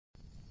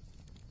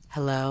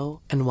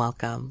Hello and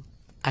welcome.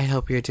 I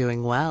hope you're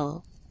doing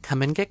well.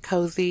 Come and get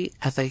cozy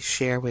as I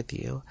share with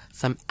you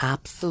some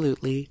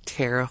absolutely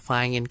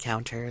terrifying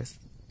encounters.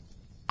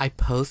 I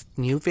post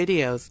new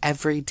videos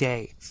every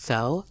day,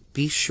 so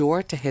be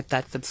sure to hit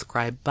that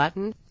subscribe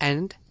button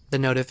and the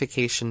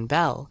notification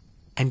bell,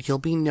 and you'll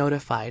be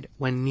notified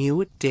when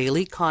new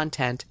daily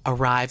content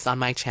arrives on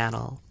my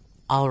channel.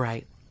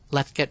 Alright,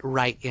 let's get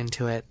right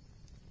into it.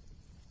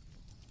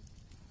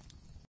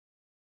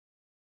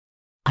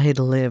 I had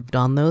lived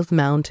on those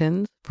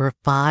mountains for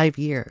 5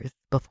 years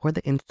before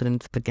the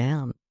incidents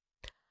began.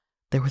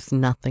 There was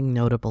nothing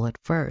notable at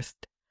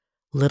first.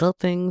 Little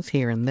things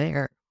here and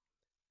there.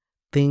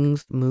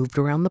 Things moved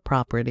around the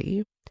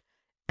property.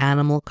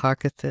 Animal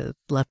carcasses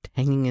left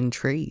hanging in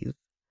trees.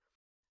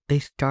 They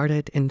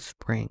started in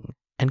spring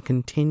and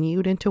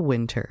continued into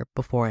winter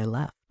before I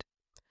left.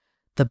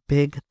 The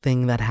big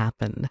thing that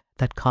happened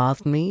that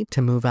caused me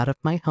to move out of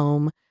my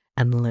home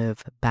and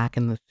live back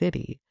in the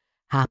city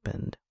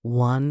happened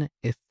one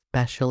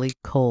especially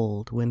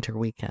cold winter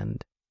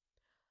weekend.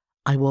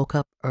 I woke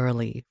up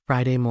early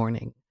Friday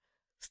morning,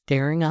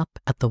 staring up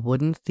at the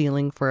wooden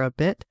ceiling for a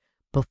bit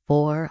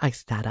before I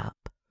sat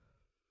up.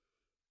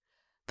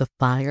 The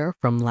fire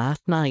from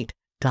last night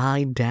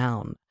died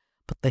down,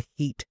 but the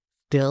heat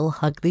still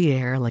hugged the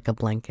air like a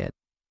blanket.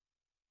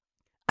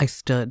 I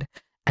stood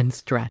and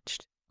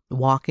stretched,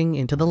 walking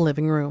into the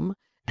living room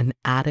and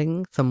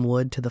adding some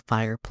wood to the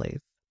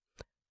fireplace.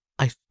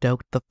 I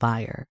stoked the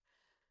fire,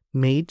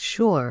 made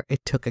sure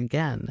it took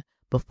again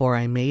before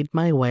I made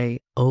my way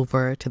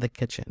over to the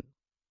kitchen.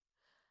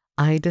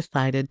 I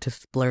decided to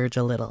splurge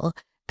a little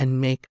and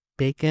make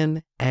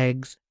bacon,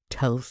 eggs,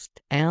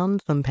 toast,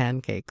 and some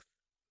pancakes.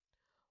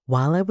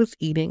 While I was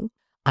eating,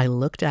 I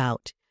looked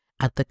out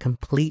at the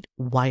complete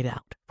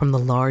whiteout from the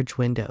large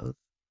windows.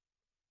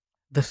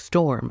 The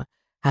storm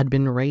had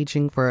been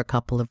raging for a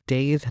couple of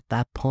days at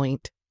that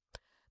point.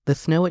 The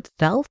snow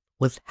itself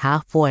was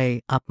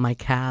halfway up my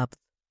calves.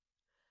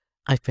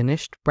 I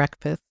finished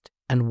breakfast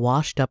and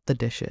washed up the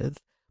dishes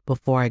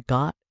before I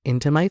got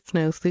into my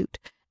snowsuit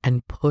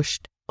and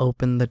pushed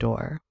open the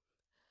door.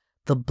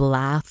 The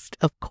blast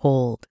of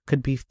cold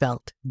could be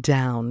felt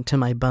down to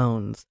my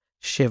bones,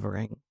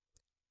 shivering.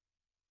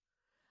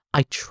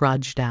 I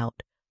trudged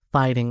out,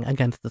 fighting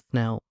against the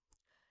snow.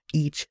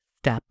 Each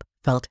step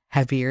felt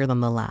heavier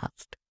than the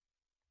last.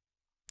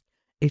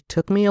 It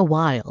took me a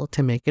while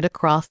to make it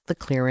across the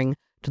clearing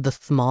to the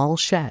small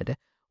shed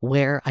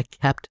where I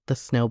kept the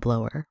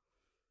snowblower.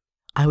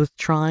 I was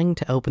trying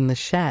to open the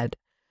shed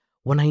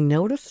when I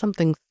noticed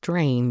something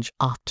strange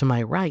off to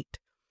my right.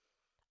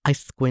 I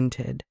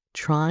squinted,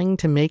 trying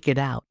to make it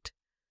out.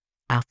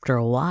 After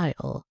a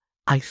while,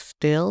 I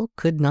still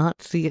could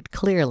not see it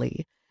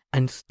clearly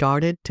and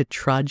started to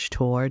trudge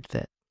towards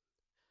it.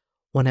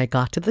 When I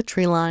got to the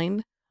tree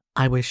line,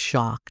 I was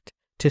shocked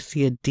to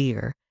see a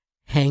deer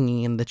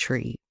hanging in the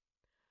tree.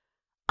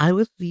 I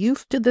was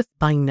used to this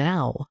by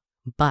now,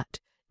 but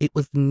it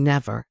was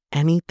never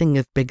anything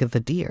as big as a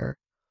deer.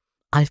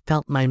 I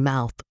felt my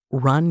mouth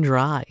run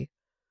dry.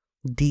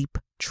 Deep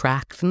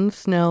tracks in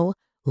snow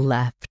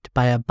left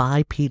by a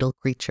bipedal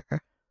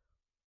creature.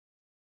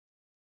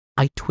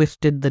 I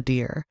twisted the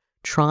deer,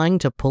 trying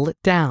to pull it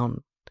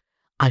down.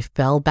 I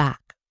fell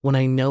back when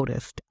I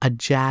noticed a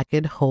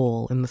jagged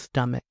hole in the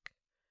stomach.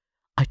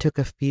 I took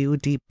a few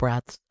deep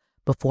breaths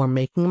before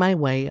making my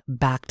way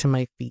back to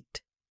my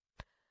feet.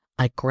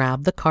 I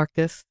grabbed the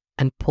carcass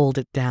and pulled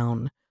it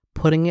down,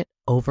 putting it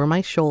over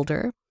my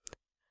shoulder.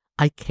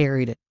 I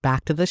carried it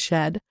back to the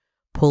shed,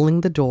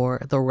 pulling the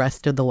door the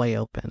rest of the way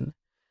open.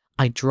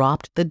 I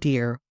dropped the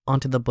deer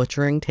onto the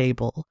butchering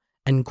table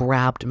and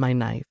grabbed my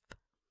knife.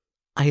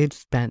 I had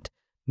spent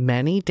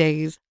many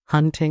days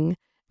hunting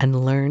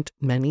and learned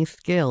many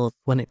skills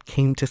when it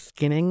came to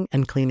skinning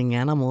and cleaning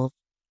animals.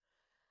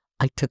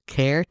 I took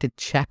care to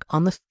check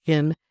on the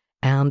skin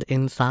and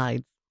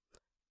insides.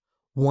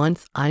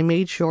 Once I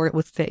made sure it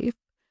was safe,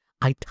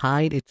 I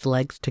tied its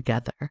legs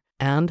together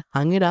and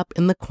hung it up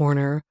in the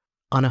corner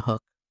on a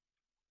hook.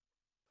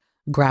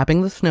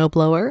 Grabbing the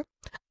snowblower,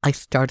 I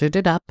started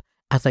it up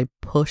as I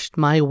pushed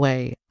my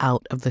way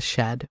out of the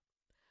shed.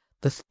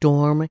 The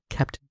storm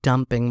kept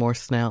dumping more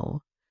snow,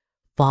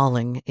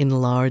 falling in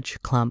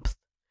large clumps.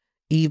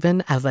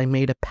 Even as I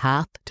made a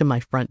path to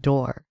my front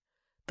door,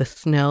 the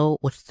snow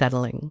was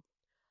settling.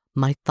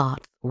 My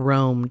thoughts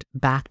roamed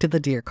back to the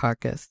deer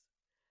carcass.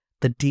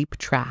 The deep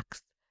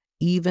tracks,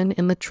 even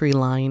in the tree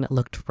line,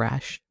 looked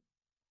fresh.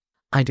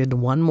 I did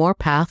one more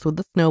pass with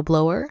the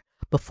snowblower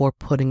before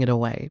putting it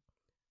away.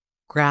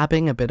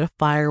 Grabbing a bit of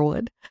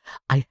firewood,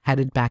 I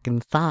headed back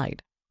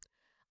inside.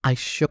 I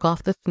shook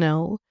off the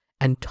snow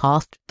and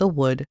tossed the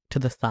wood to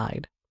the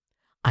side.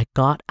 I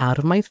got out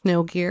of my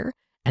snow gear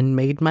and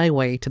made my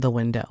way to the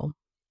window.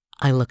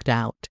 I looked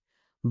out,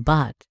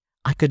 but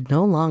I could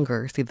no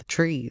longer see the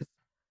trees,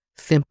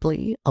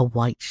 simply a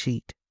white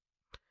sheet.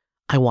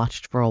 I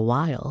watched for a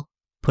while,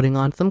 putting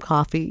on some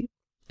coffee.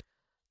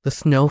 The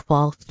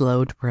snowfall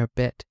slowed for a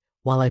bit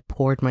while I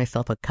poured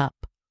myself a cup.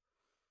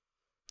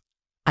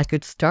 I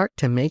could start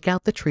to make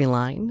out the tree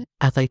line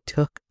as I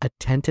took a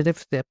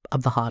tentative sip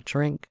of the hot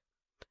drink.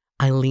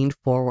 I leaned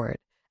forward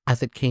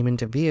as it came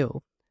into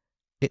view.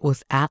 It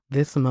was at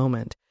this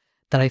moment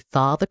that I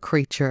saw the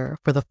creature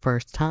for the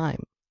first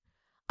time.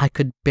 I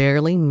could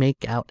barely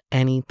make out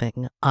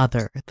anything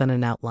other than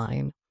an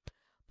outline,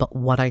 but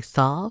what I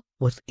saw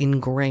was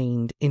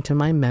ingrained into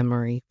my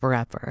memory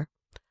forever.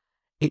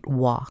 It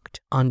walked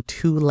on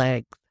two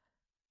legs.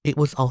 It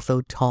was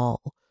also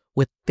tall,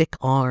 with thick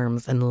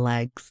arms and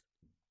legs.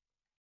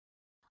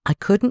 I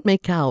couldn't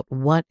make out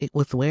what it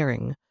was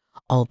wearing,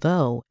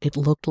 although it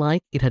looked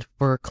like it had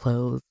fur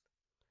clothes.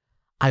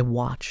 I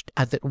watched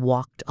as it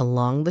walked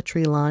along the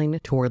tree line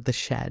toward the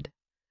shed.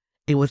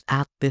 It was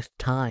at this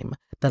time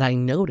that I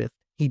noticed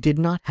he did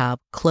not have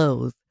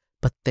clothes,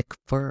 but thick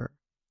fur.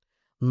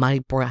 My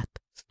breath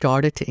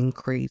started to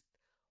increase,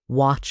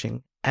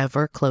 watching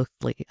ever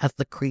closely as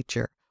the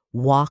creature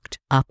walked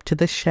up to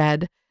the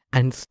shed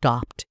and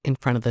stopped in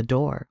front of the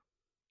door.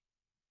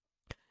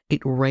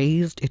 It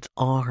raised its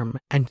arm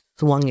and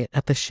swung it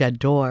at the shed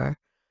door.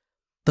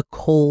 The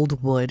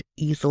cold wood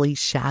easily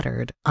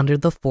shattered under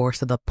the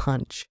force of the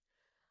punch.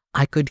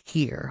 I could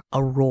hear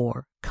a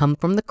roar come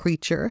from the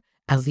creature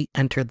as he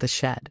entered the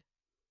shed.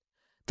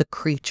 The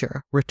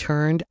creature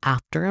returned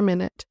after a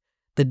minute.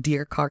 The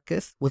deer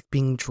carcass was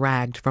being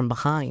dragged from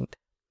behind.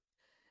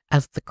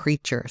 As the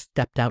creature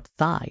stepped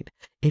outside,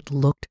 it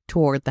looked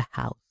toward the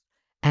house,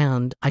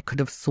 and I could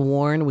have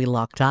sworn we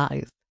locked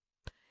eyes.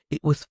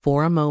 It was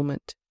for a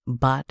moment,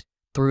 but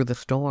through the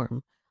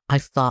storm, I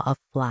saw a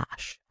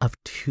flash of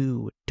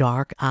two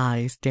dark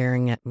eyes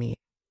staring at me.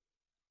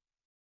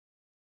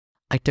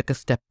 I took a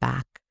step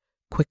back,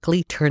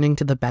 quickly turning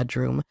to the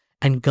bedroom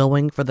and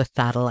going for the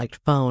satellite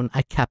phone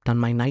I kept on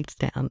my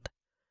nightstand.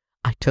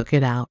 I took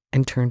it out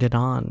and turned it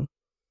on.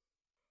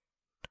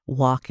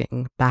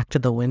 Walking back to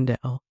the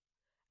window.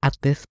 At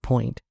this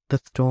point, the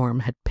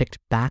storm had picked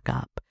back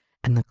up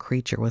and the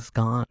creature was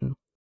gone.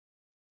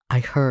 I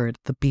heard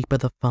the beep of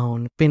the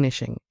phone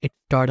finishing its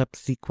startup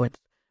sequence,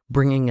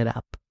 bringing it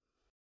up.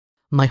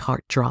 My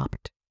heart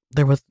dropped.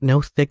 There was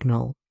no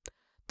signal.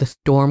 The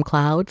storm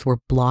clouds were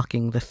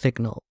blocking the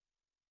signal.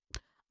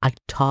 I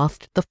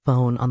tossed the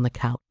phone on the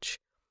couch.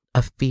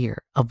 A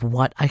fear of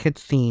what I had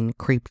seen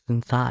creeps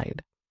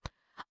inside.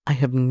 I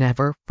have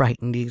never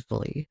frightened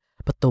easily,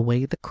 but the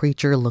way the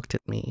creature looked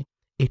at me,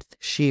 its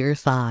sheer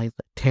size,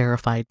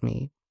 terrified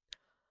me.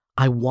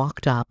 I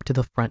walked up to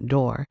the front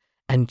door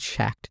and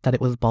checked that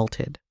it was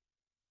bolted.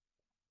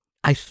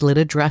 I slid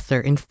a dresser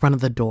in front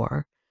of the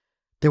door.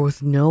 There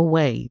was no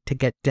way to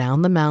get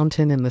down the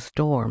mountain in the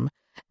storm,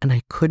 and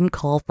I couldn't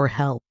call for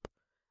help.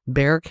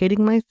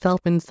 Barricading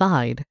myself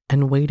inside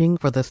and waiting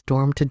for the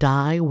storm to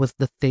die was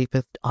the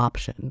safest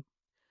option.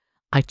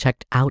 I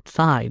checked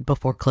outside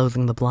before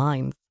closing the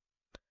blinds.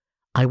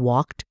 I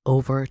walked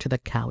over to the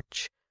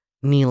couch,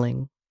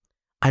 kneeling.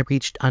 I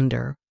reached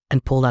under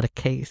and pulled out a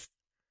case.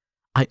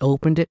 I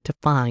opened it to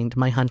find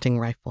my hunting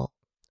rifle.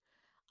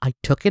 I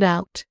took it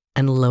out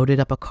and loaded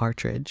up a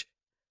cartridge.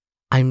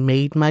 I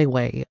made my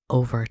way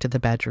over to the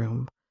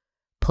bedroom,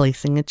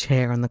 placing a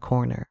chair in the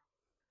corner.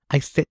 I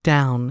sit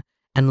down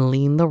and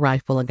lean the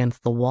rifle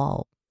against the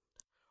wall.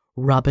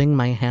 Rubbing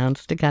my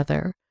hands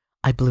together,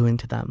 I blew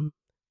into them.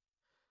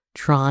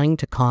 Trying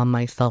to calm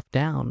myself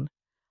down,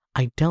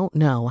 I don't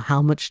know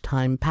how much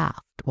time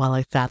passed while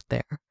I sat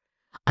there.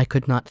 I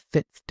could not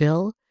sit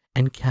still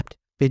and kept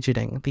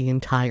fidgeting the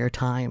entire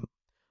time,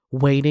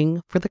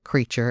 waiting for the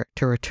creature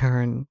to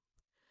return.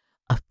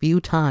 A few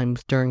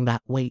times during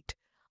that wait,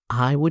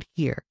 I would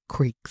hear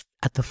creaks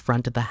at the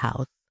front of the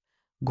house,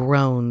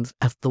 groans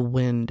as the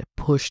wind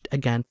pushed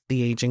against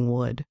the aging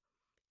wood.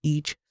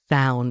 Each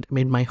sound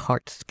made my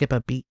heart skip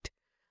a beat.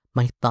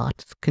 My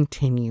thoughts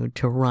continued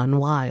to run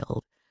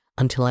wild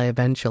until I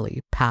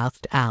eventually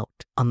passed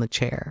out on the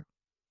chair.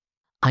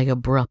 I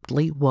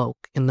abruptly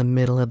woke in the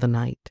middle of the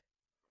night.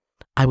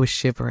 I was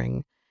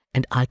shivering,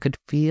 and I could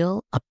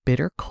feel a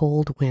bitter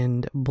cold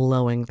wind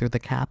blowing through the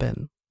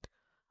cabin.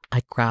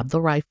 I grabbed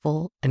the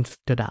rifle and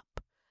stood up.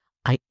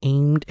 I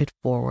aimed it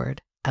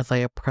forward as I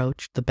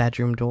approached the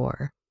bedroom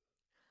door.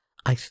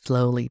 I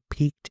slowly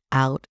peeked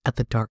out at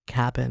the dark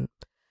cabin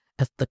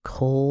as the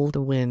cold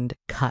wind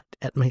cut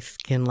at my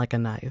skin like a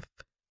knife.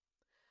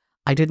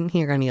 I didn't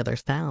hear any other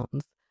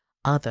sounds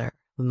other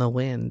than the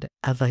wind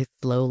as I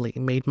slowly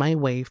made my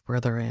way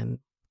further in.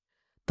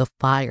 The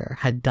fire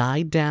had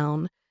died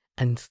down,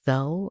 and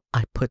so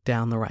I put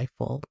down the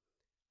rifle.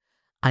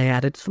 I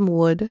added some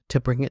wood to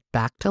bring it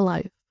back to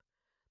life.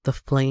 The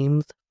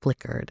flames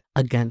flickered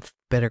against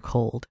bitter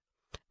cold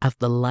as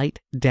the light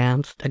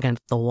danced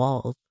against the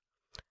walls.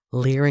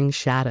 Leering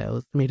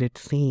shadows made it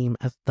seem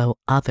as though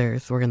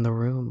others were in the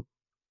room.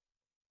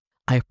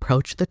 I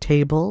approached the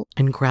table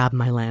and grabbed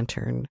my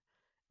lantern.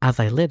 As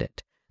I lit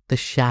it, the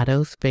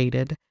shadows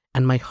faded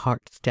and my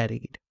heart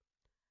steadied.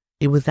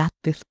 It was at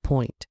this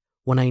point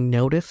when I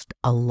noticed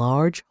a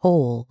large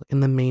hole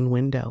in the main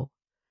window.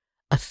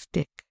 A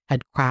stick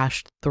had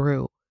crashed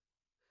through.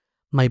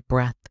 My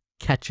breath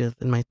catches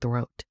in my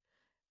throat.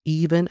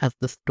 Even as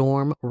the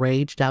storm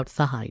raged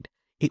outside,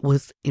 It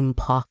was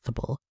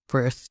impossible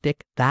for a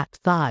stick that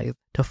size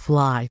to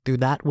fly through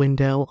that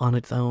window on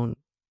its own.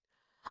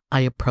 I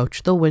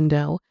approached the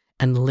window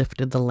and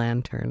lifted the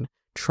lantern,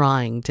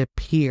 trying to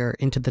peer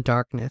into the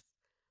darkness,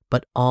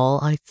 but all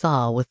I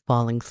saw was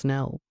falling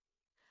snow.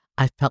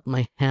 I felt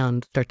my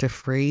hand start to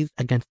freeze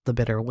against the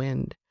bitter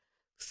wind,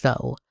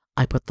 so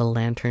I put the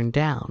lantern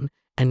down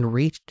and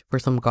reached for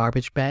some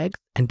garbage bags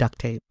and duct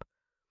tape.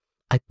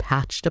 I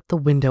patched up the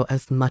window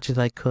as much as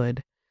I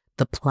could,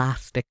 the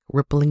plastic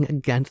rippling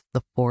against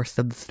the force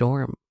of the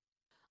storm.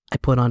 I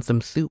put on some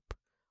soup,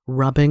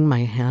 rubbing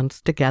my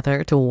hands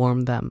together to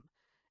warm them,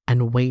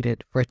 and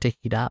waited for it to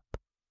heat up.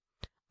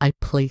 I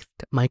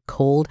placed my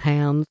cold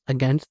hands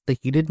against the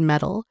heated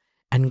metal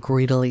and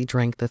greedily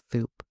drank the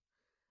soup.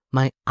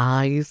 My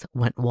eyes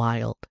went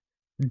wild,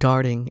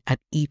 darting at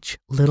each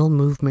little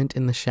movement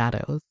in the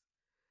shadows.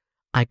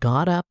 I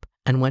got up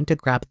and went to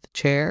grab the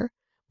chair,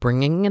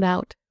 bringing it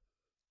out.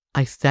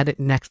 I set it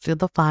next to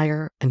the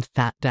fire and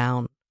sat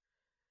down.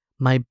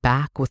 My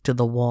back was to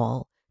the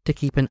wall to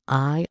keep an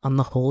eye on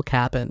the whole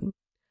cabin.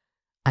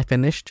 I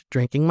finished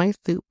drinking my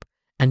soup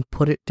and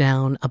put it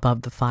down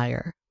above the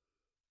fire.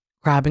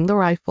 Grabbing the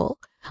rifle,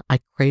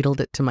 I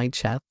cradled it to my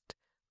chest,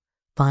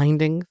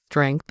 finding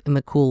strength in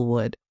the cool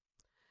wood.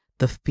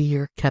 The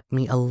fear kept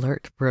me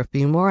alert for a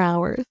few more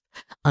hours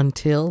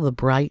until the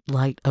bright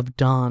light of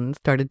dawn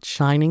started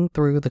shining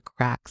through the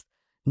cracks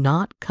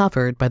not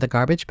covered by the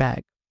garbage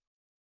bag.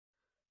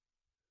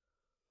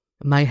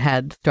 My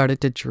head started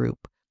to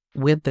droop.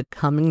 With the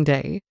coming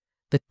day,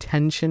 the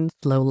tension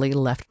slowly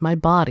left my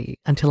body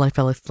until I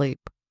fell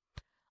asleep.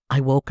 I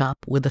woke up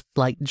with a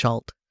slight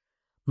jolt.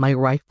 My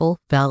rifle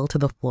fell to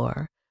the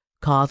floor,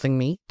 causing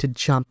me to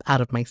jump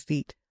out of my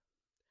seat.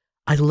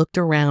 I looked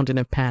around in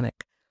a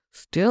panic,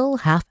 still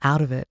half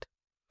out of it.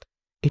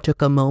 It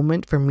took a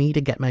moment for me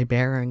to get my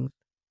bearings.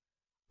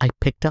 I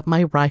picked up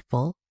my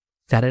rifle,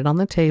 set it on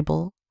the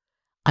table.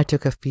 I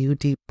took a few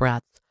deep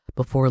breaths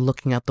before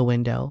looking out the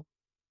window.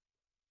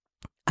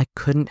 I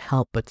couldn't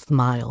help but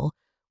smile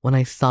when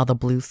I saw the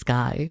blue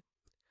sky.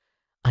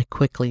 I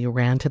quickly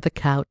ran to the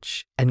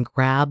couch and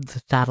grabbed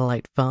the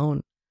satellite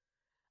phone.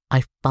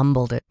 I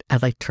fumbled it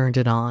as I turned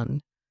it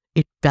on.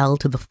 It fell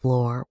to the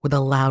floor with a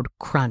loud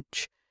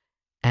crunch,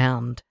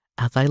 and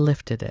as I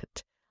lifted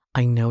it,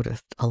 I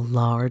noticed a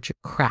large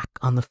crack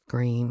on the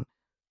screen.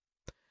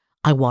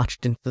 I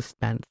watched in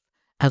suspense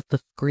as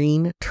the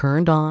screen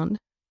turned on.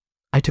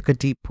 I took a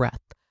deep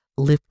breath,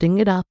 lifting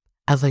it up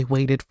as I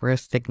waited for a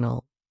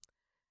signal.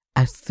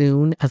 As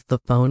soon as the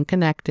phone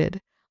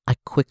connected, I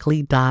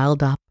quickly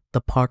dialed up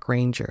the park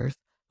rangers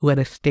who had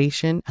a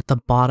station at the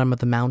bottom of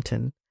the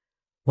mountain.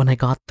 When I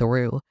got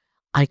through,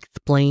 I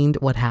explained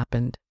what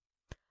happened.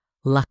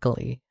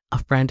 Luckily,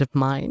 a friend of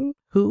mine,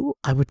 who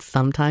I would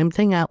sometimes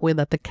hang out with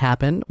at the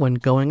cabin when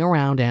going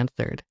around,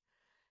 answered.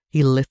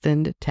 He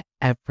listened to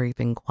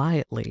everything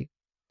quietly.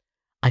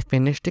 I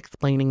finished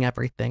explaining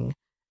everything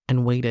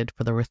and waited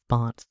for the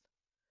response.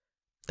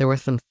 There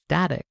was some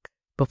static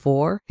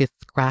before his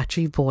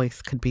scratchy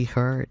voice could be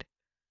heard.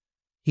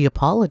 He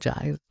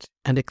apologized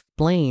and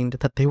explained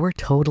that they were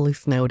totally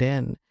snowed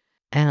in,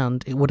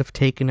 and it would have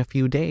taken a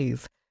few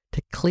days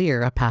to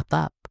clear a path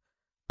up.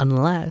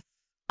 Unless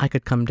I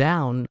could come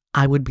down,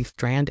 I would be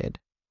stranded.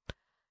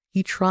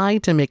 He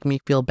tried to make me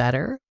feel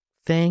better,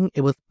 saying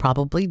it was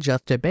probably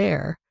just a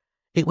bear.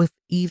 It was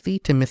easy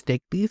to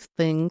mistake these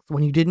things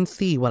when you didn't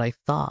see what I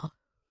saw.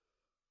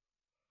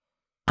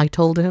 I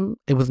told him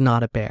it was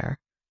not a bear,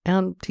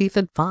 and he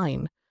said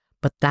fine,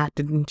 but that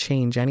didn't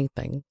change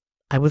anything.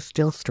 I was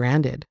still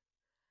stranded.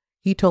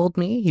 He told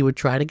me he would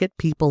try to get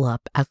people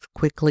up as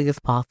quickly as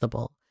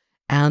possible,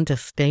 and to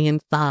stay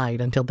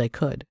inside until they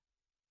could.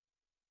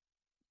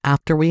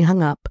 After we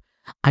hung up,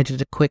 I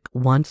did a quick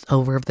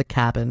once-over of the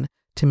cabin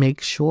to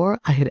make sure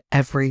I had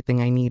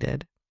everything I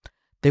needed.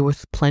 There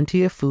was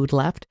plenty of food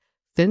left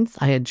since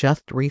I had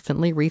just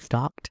recently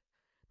restocked.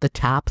 The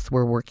taps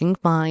were working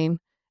fine,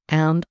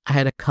 and I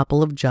had a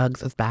couple of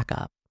jugs as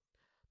backup.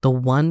 The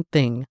one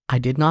thing I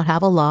did not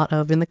have a lot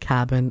of in the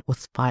cabin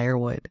was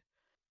firewood.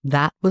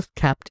 That was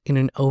kept in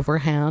an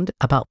overhand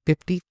about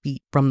 50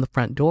 feet from the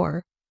front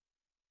door.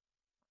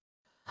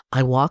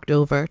 I walked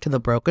over to the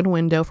broken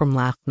window from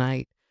last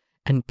night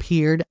and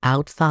peered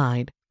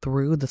outside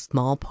through the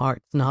small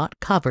parts not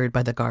covered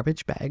by the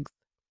garbage bags.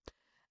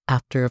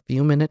 After a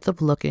few minutes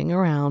of looking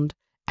around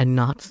and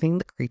not seeing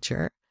the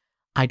creature,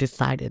 I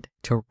decided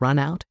to run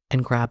out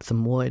and grab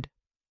some wood.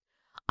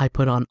 I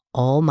put on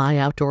all my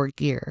outdoor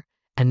gear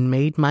and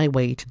made my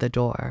way to the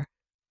door.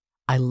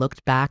 I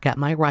looked back at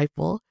my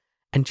rifle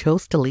and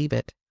chose to leave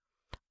it.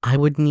 I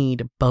would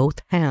need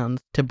both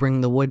hands to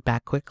bring the wood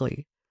back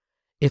quickly.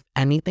 If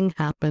anything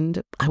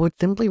happened, I would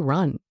simply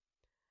run.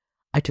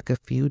 I took a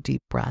few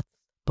deep breaths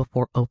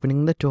before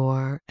opening the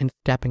door and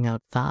stepping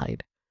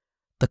outside.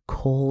 The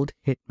cold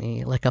hit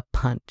me like a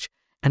punch,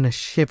 and a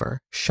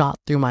shiver shot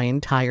through my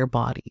entire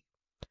body.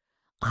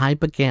 I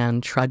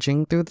began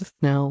trudging through the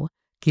snow,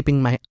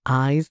 keeping my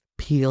eyes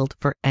peeled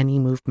for any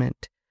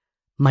movement.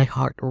 My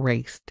heart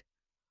raced.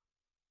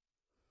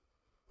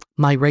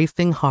 My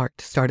racing heart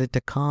started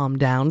to calm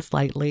down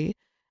slightly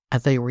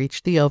as I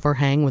reached the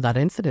overhang without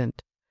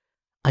incident.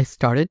 I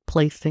started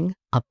placing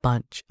a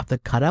bunch of the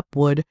cut-up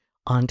wood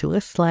onto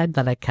a sled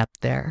that I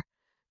kept there,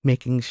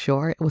 making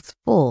sure it was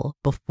full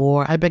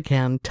before I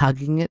began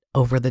tugging it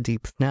over the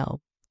deep snow.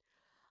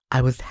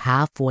 I was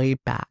halfway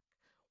back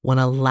when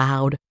a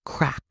loud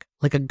crack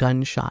like a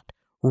gunshot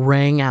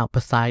rang out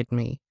beside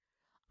me.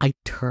 I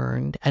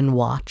turned and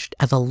watched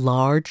as a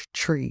large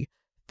tree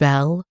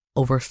fell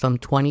over some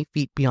 20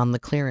 feet beyond the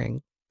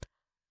clearing.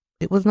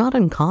 It was not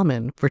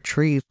uncommon for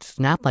trees to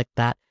snap like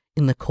that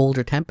in the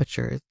colder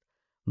temperatures,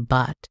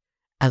 but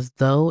as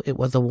though it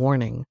was a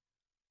warning.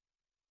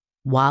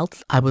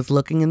 Whilst I was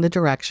looking in the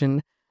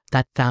direction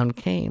that sound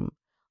came,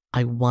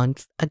 I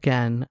once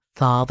again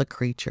saw the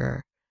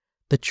creature,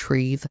 the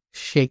trees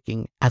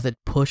shaking as it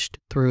pushed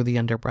through the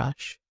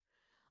underbrush.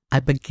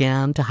 I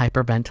began to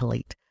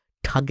hyperventilate,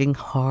 tugging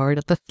hard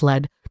at the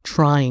sled,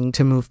 trying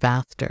to move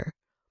faster.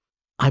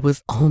 I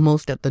was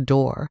almost at the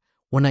door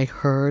when I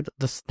heard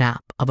the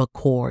snap of a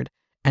cord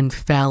and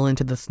fell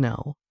into the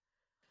snow.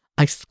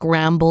 I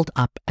scrambled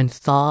up and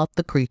saw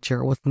the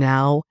creature was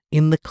now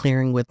in the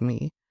clearing with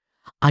me.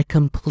 I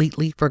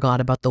completely forgot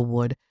about the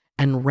wood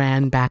and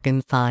ran back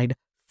inside,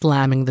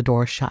 slamming the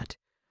door shut.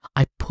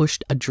 I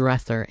pushed a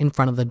dresser in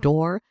front of the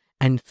door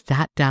and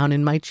sat down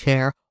in my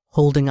chair,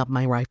 holding up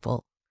my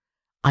rifle.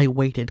 I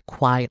waited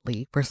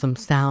quietly for some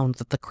sounds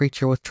that the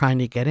creature was trying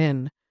to get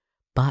in,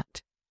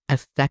 but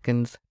as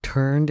seconds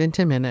turned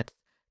into minutes,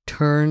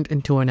 turned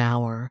into an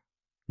hour,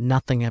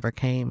 nothing ever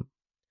came.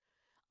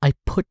 I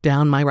put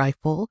down my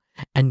rifle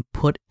and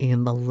put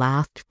in the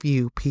last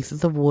few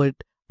pieces of wood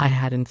I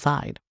had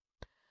inside.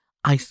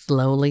 I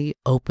slowly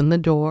opened the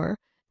door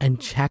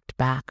and checked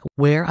back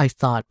where I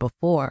saw it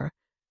before,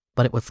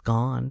 but it was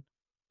gone.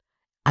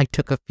 I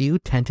took a few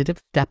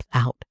tentative steps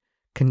out,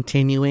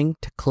 continuing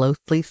to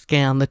closely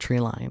scan the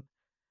tree line.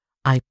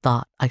 I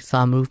thought I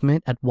saw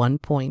movement at one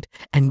point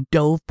and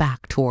dove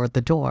back toward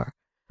the door,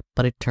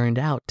 but it turned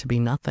out to be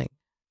nothing.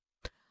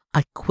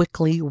 I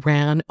quickly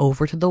ran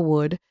over to the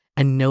wood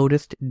and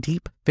noticed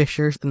deep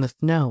fissures in the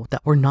snow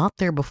that were not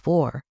there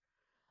before.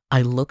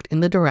 I looked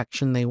in the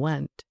direction they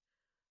went.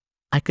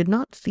 I could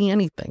not see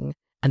anything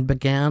and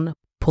began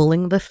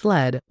pulling the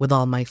sled with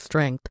all my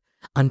strength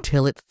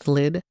until it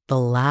slid the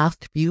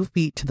last few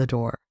feet to the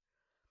door.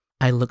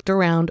 I looked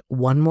around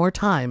one more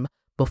time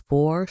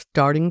before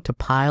starting to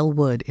pile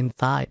wood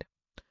inside.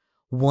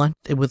 Once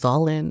it was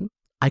all in,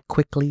 I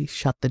quickly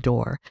shut the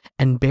door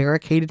and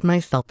barricaded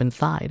myself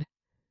inside.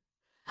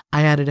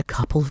 I added a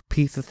couple of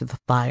pieces to the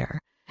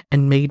fire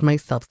and made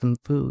myself some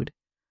food.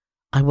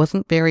 I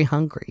wasn't very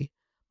hungry,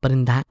 but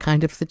in that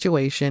kind of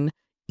situation,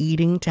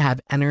 eating to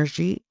have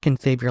energy can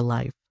save your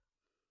life.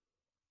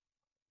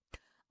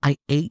 I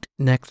ate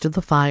next to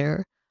the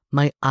fire,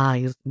 my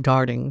eyes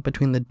darting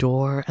between the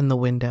door and the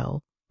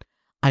window.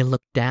 I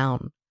looked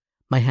down.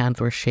 My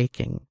hands were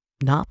shaking,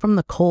 not from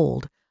the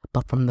cold,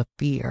 but from the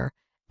fear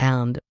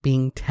and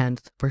being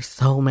tense for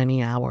so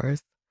many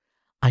hours.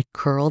 I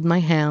curled my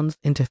hands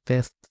into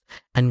fists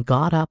and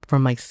got up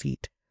from my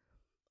seat.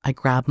 I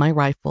grabbed my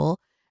rifle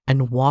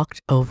and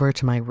walked over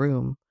to my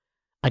room.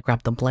 I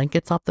grabbed the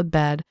blankets off the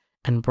bed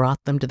and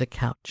brought them to the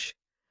couch.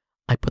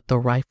 I put the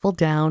rifle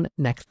down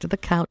next to the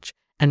couch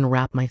and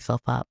wrapped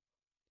myself up.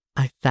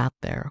 I sat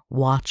there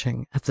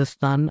watching as the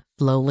sun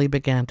slowly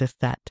began to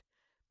set,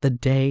 the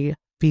day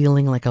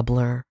feeling like a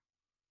blur.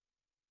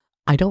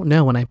 I don't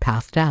know when I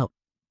passed out,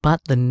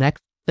 but the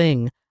next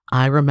thing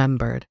I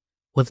remembered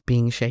was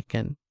being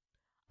shaken.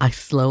 I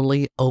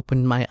slowly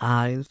opened my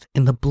eyes.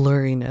 In the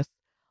blurriness,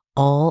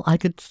 all I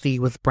could see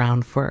was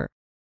brown fur.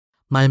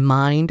 My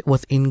mind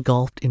was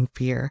engulfed in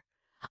fear.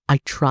 I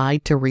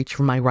tried to reach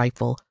for my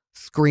rifle,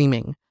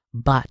 screaming,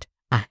 but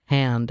a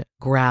hand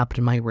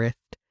grabbed my wrist.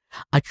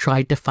 I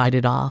tried to fight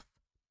it off,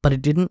 but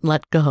it didn't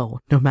let go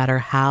no matter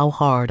how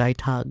hard I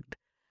tugged.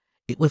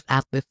 It was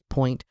at this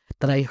point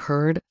that I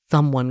heard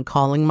someone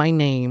calling my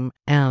name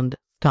and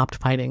stopped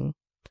fighting.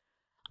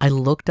 I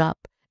looked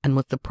up and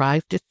was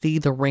surprised to see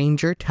the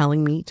ranger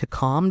telling me to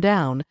calm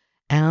down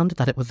and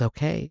that it was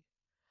okay.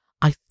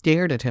 I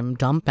stared at him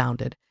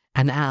dumbfounded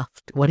and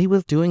asked what he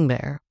was doing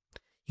there.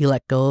 He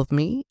let go of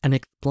me and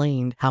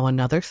explained how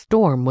another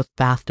storm was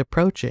fast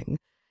approaching,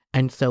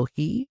 and so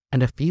he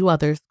and a few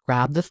others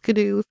grabbed the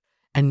skidoos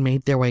and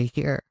made their way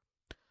here.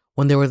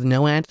 When there was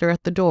no answer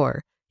at the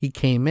door, he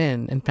came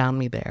in and found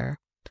me there.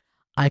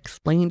 I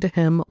explained to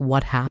him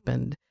what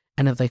happened,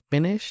 and as I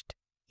finished,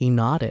 he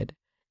nodded,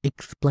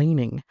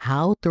 explaining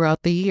how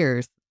throughout the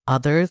years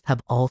others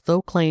have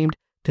also claimed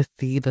to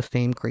see the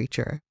same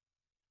creature.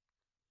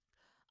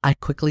 I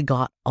quickly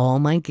got all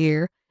my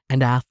gear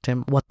and asked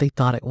him what they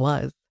thought it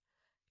was.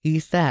 He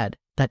said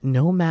that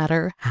no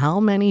matter how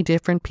many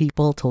different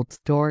people told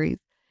stories,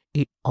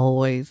 it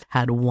always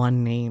had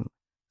one name,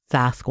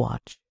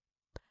 Sasquatch.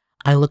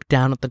 I looked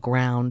down at the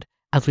ground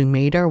as we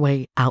made our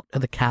way out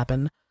of the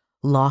cabin,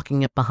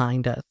 locking it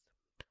behind us.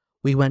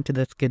 We went to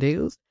the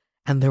skidoos,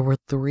 and there were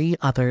 3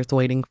 others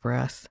waiting for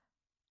us.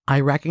 I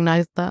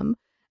recognized them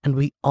and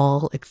we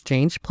all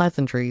exchanged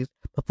pleasantries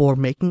before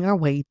making our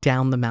way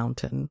down the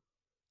mountain.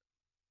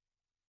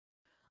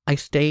 I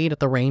stayed at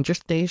the ranger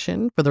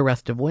station for the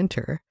rest of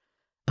winter.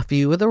 A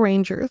few of the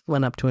rangers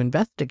went up to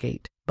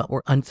investigate, but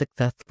were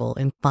unsuccessful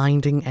in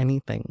finding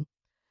anything.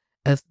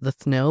 As the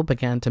snow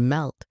began to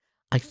melt,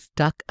 I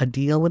struck a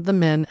deal with the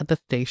men at the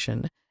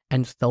station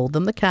and sold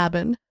them the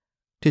cabin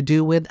to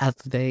do with as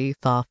they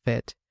saw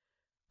fit.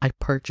 I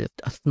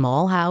purchased a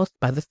small house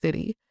by the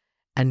city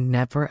and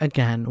never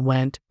again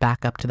went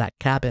back up to that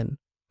cabin.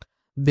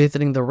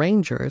 Visiting the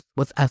rangers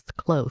was as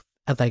close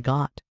as I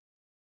got.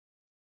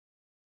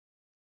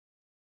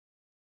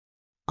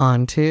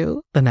 On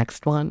to the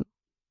next one.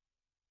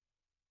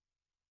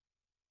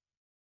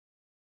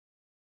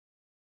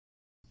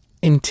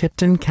 In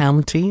Tipton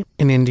County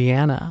in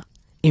Indiana,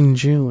 in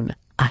June,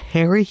 a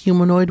hairy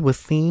humanoid was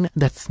seen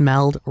that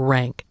smelled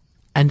rank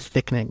and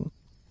sickening.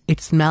 It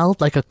smelled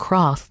like a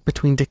cross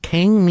between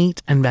decaying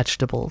meat and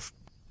vegetables.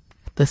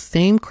 The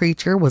same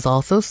creature was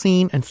also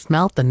seen and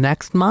smelt the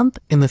next month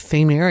in the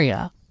same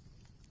area.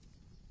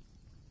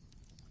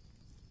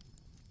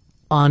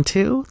 On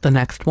to the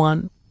next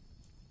one.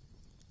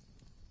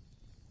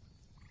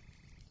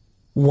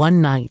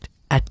 One night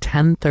at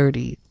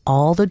 10:30,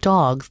 all the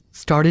dogs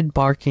started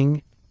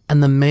barking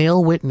and the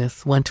male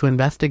witness went to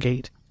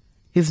investigate.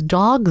 His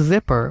dog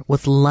Zipper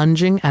was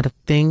lunging at a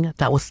thing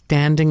that was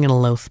standing in a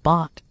low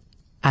spot.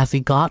 As he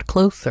got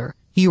closer,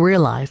 he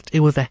realized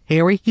it was a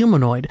hairy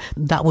humanoid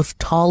that was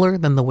taller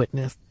than the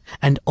witness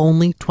and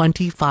only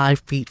 25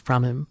 feet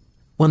from him.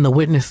 When the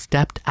witness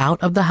stepped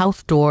out of the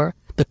house door,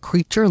 the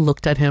creature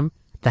looked at him.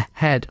 The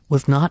head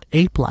was not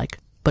ape-like,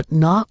 but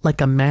not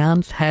like a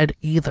man's head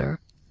either.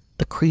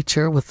 The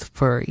creature was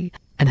furry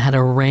and had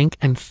a rank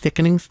and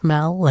sickening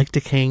smell like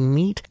decaying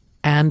meat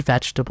and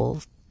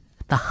vegetables.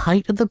 The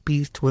height of the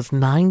beast was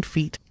 9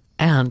 feet,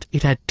 and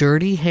it had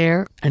dirty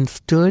hair and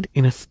stood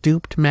in a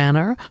stooped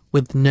manner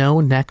with no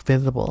neck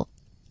visible.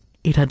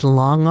 It had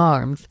long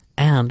arms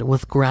and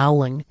was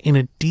growling in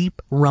a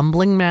deep,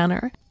 rumbling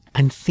manner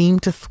and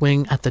seemed to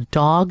swing at the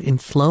dog in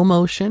slow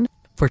motion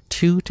for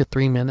 2 to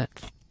 3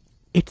 minutes.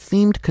 It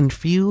seemed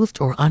confused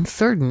or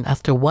uncertain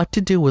as to what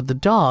to do with the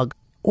dog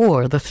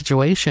or the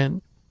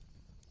situation.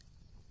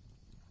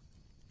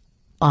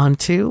 On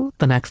to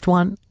the next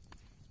one.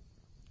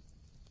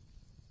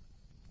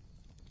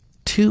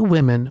 2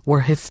 women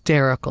were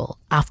hysterical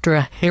after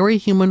a hairy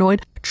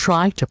humanoid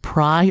tried to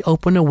pry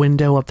open a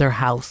window of their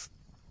house.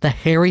 The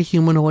hairy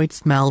humanoid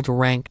smelled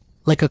rank,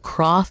 like a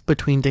cross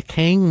between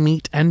decaying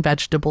meat and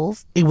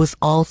vegetables. It was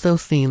also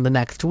seen the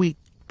next week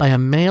by a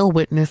male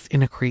witness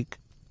in a creek.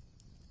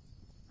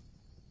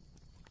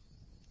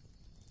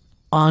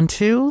 On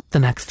to the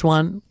next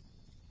one.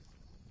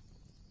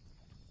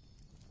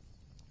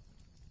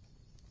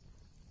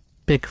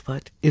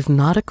 Bigfoot is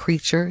not a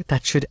creature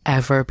that should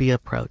ever be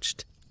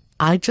approached.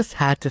 I just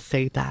had to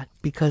say that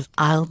because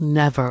I'll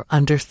never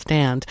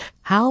understand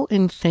how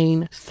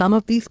insane some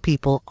of these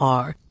people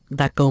are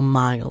that go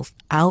miles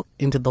out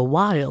into the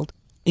wild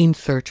in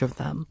search of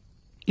them.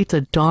 It's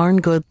a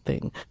darn good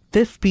thing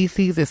this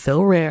species is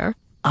so rare,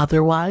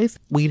 otherwise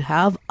we'd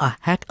have a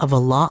heck of a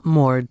lot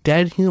more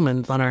dead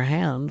humans on our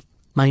hands.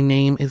 My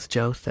name is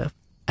Joseph,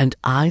 and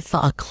I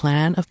saw a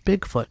clan of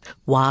Bigfoot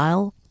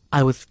while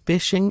I was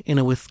fishing in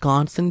a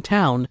Wisconsin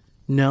town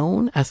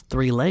known as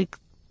 3 Lakes.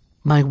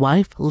 My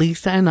wife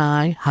Lisa and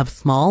I have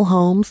small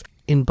homes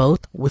in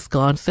both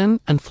Wisconsin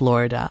and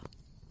Florida.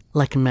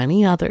 Like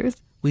many others,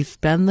 we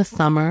spend the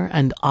summer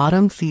and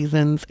autumn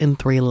seasons in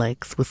 3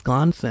 Lakes,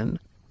 Wisconsin,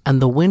 and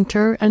the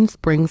winter and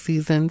spring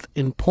seasons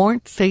in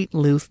Port St.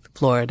 Lucie,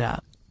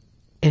 Florida.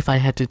 If I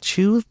had to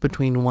choose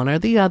between one or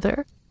the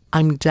other,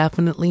 I'm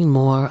definitely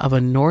more of a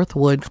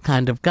Northwoods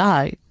kind of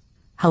guy.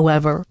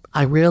 However,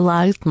 I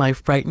realized my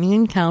frightening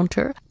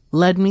encounter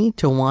led me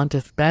to want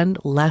to spend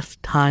less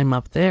time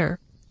up there.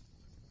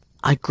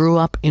 I grew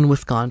up in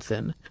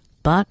Wisconsin,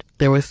 but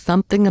there was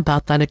something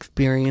about that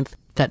experience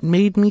that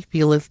made me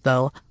feel as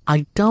though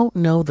I don't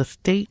know the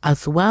state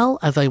as well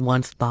as I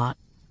once thought.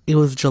 It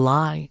was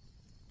July.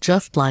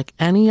 Just like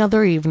any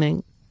other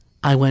evening,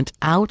 I went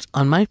out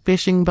on my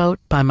fishing boat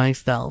by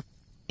myself,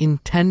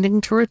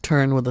 intending to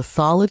return with a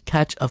solid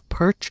catch of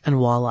perch and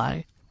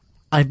walleye.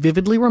 I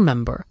vividly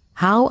remember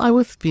how I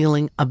was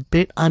feeling a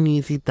bit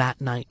uneasy that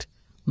night,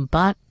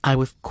 but I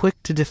was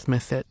quick to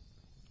dismiss it.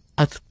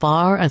 As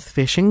far as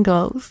fishing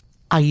goes,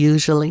 I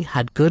usually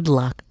had good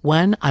luck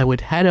when I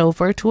would head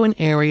over to an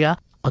area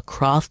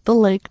across the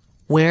lake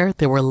where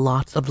there were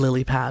lots of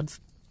lily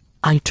pads.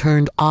 I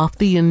turned off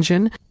the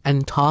engine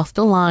and tossed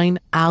a line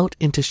out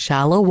into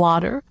shallow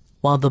water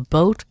while the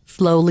boat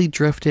slowly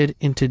drifted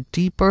into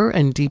deeper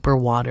and deeper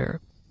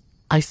water.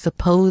 I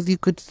suppose you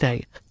could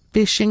say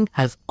fishing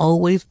has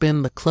always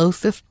been the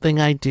closest thing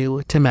I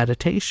do to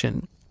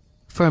meditation.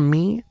 For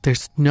me,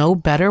 there's no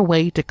better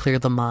way to clear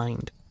the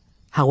mind.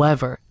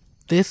 However,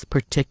 this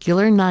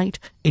particular night,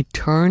 it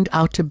turned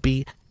out to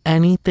be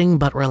anything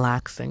but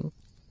relaxing.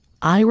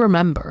 I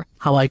remember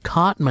how I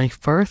caught my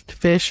first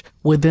fish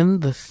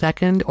within the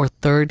 2nd or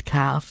 3rd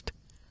cast.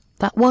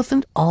 That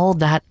wasn't all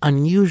that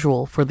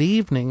unusual for the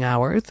evening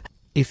hours,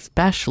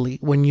 especially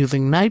when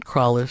using night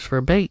crawlers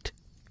for bait.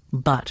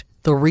 But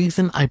the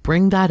reason I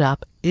bring that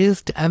up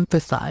is to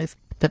emphasize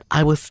that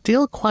I was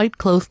still quite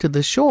close to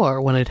the shore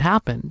when it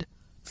happened.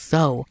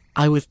 So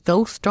I was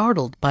so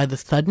startled by the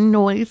sudden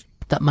noise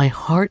that my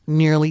heart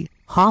nearly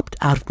hopped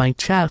out of my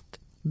chest.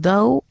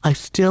 Though I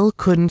still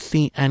couldn't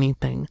see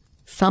anything,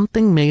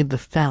 something made the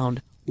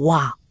sound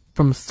wah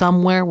from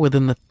somewhere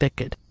within the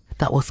thicket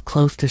that was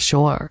close to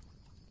shore.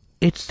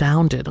 It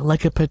sounded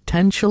like it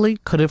potentially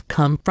could have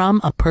come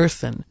from a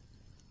person.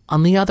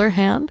 On the other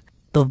hand,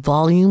 the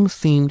volume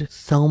seemed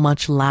so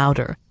much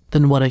louder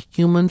than what a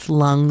human's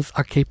lungs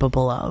are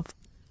capable of.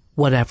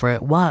 Whatever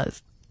it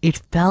was,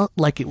 it felt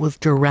like it was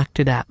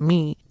directed at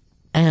me,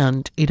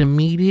 and it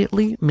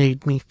immediately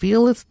made me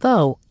feel as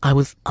though I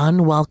was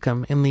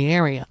unwelcome in the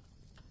area.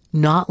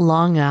 Not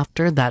long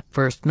after that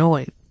first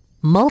noise,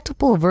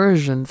 multiple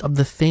versions of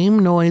the same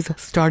noise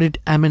started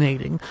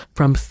emanating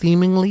from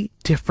seemingly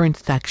different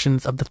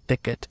sections of the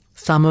thicket.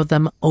 Some of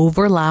them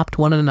overlapped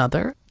one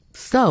another,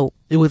 so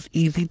it was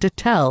easy to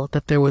tell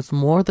that there was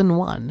more than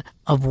one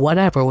of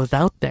whatever was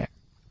out there.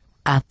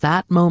 At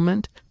that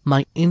moment,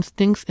 my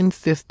instincts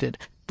insisted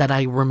that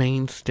I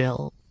remain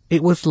still.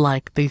 It was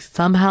like they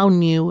somehow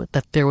knew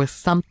that there was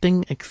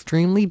something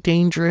extremely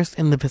dangerous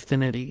in the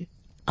vicinity.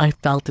 I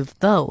felt as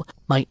though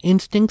my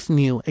instincts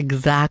knew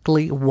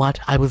exactly what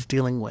I was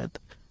dealing with.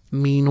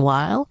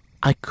 Meanwhile,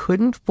 I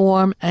couldn't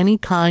form any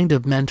kind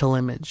of mental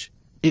image.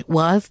 It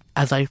was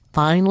as I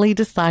finally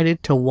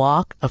decided to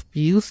walk a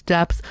few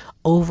steps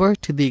over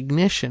to the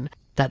ignition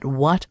that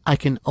what I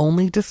can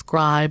only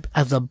describe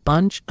as a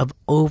bunch of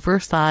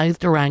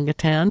oversized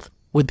orangutans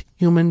with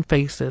human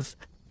faces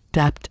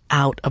stepped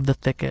out of the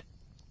thicket.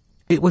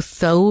 It was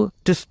so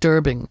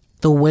disturbing,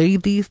 the way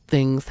these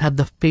things had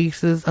the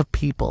faces of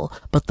people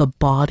but the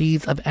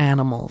bodies of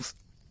animals.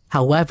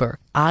 However,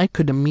 I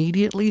could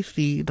immediately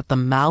see that the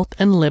mouth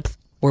and lips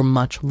were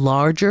much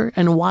larger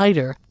and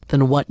wider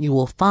than what you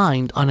will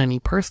find on any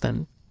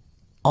person.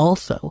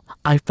 Also,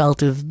 I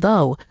felt as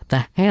though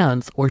the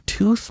hands were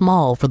too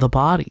small for the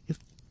bodies.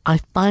 I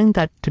find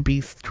that to be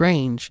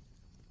strange,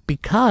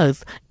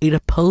 because it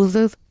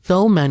opposes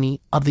so many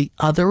of the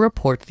other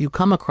reports you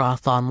come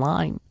across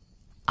online.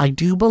 I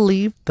do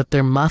believe that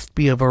there must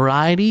be a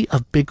variety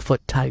of Bigfoot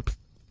types.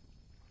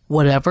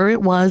 Whatever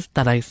it was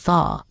that I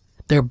saw,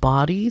 their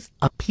bodies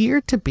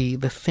appeared to be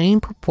the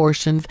same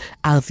proportions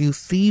as you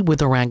see with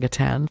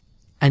orangutans,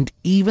 and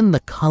even the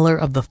color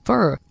of the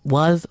fur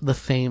was the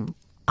same.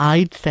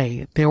 I'd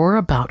say there were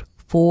about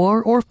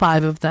 4 or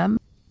 5 of them,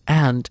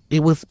 and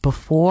it was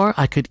before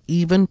I could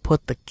even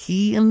put the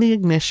key in the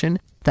ignition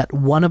that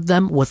one of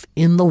them was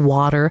in the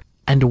water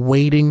and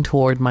wading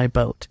toward my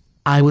boat.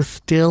 I was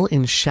still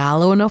in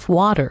shallow enough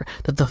water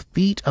that the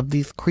feet of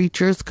these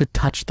creatures could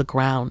touch the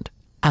ground.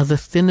 As a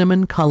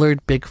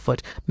cinnamon-colored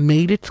Bigfoot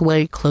made its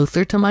way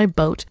closer to my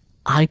boat,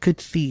 I could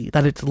see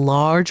that its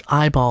large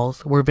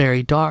eyeballs were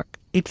very dark.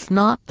 It's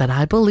not that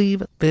I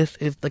believe this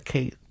is the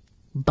case,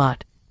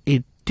 but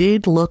it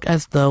did look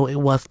as though it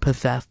was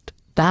possessed.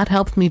 That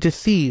helps me to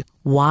see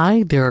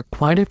why there are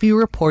quite a few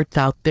reports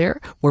out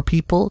there where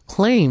people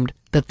claimed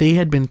that they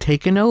had been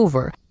taken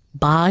over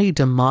by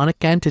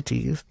demonic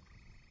entities.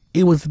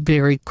 It was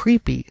very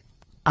creepy.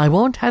 I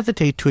won't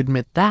hesitate to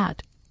admit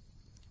that.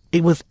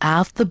 It was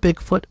as the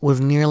Bigfoot was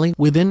nearly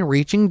within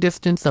reaching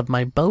distance of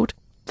my boat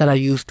that I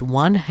used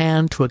one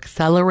hand to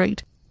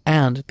accelerate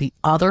and the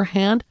other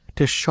hand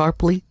to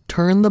sharply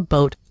turn the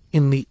boat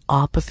in the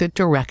opposite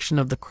direction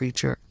of the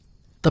creature.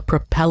 The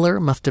propeller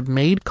must have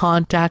made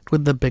contact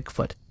with the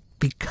Bigfoot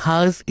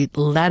because it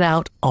let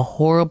out a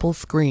horrible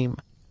scream,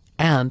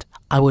 and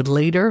I would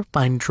later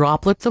find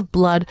droplets of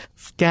blood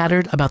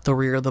scattered about the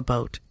rear of the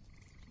boat.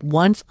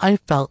 Once I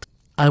felt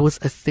I was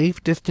a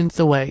safe distance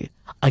away,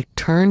 I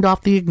turned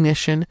off the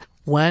ignition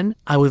when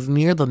I was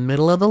near the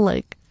middle of the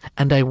lake,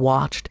 and I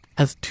watched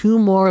as 2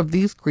 more of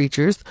these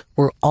creatures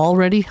were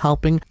already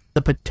helping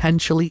the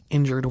potentially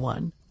injured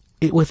one.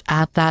 It was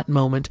at that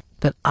moment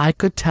that I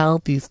could tell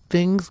these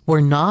things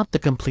were not the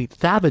complete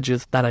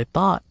savages that I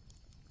thought.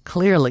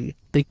 Clearly,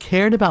 they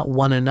cared about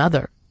one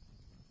another,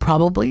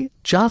 probably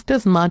just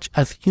as much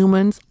as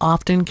humans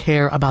often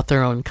care about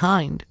their own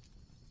kind.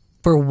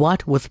 For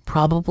what was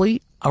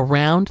probably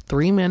around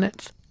 3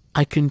 minutes,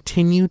 I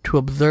continued to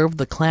observe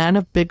the clan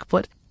of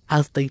Bigfoot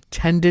as they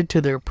tended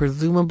to their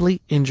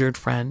presumably injured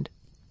friend.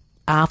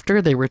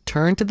 After they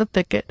returned to the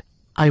thicket,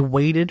 I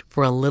waited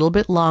for a little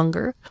bit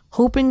longer,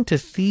 hoping to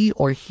see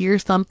or hear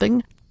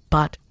something,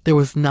 but there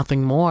was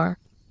nothing more.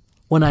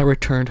 When I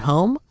returned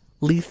home,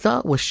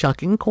 Lisa was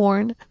shucking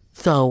corn,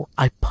 so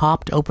I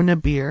popped open a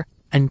beer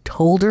and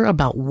told her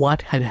about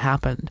what had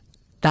happened.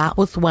 That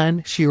was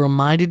when she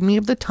reminded me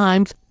of the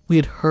times we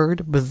had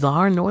heard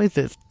bizarre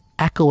noises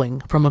echoing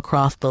from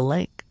across the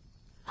lake.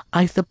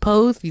 I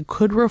suppose you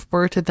could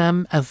refer to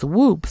them as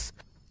whoops,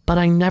 but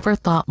I never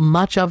thought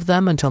much of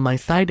them until my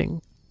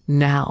sighting.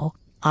 Now,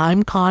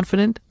 I'm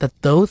confident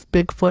that those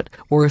Bigfoot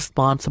were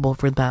responsible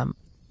for them.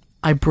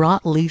 I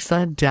brought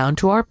Lisa down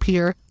to our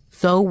pier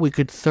so we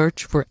could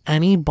search for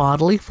any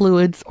bodily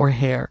fluids or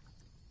hair.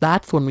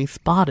 That's when we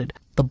spotted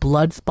the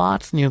blood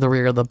spots near the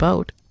rear of the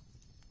boat.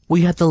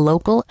 We had the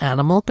local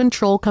animal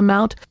control come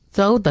out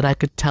so that I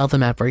could tell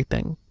them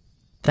everything.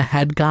 The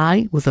head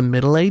guy was a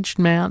middle-aged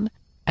man,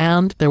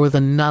 and there was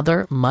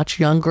another much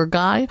younger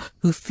guy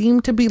who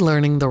seemed to be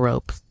learning the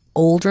ropes.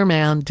 Older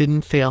man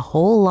didn't say a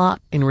whole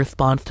lot in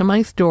response to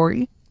my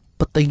story,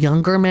 but the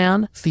younger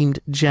man seemed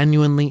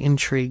genuinely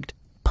intrigued,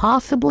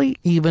 possibly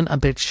even a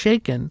bit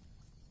shaken.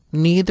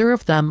 Neither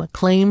of them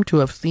claimed to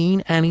have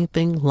seen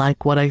anything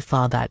like what I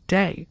saw that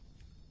day.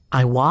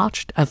 I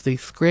watched as they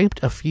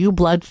scraped a few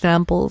blood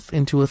samples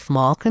into a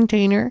small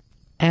container,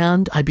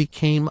 and I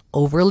became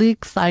overly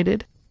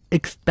excited,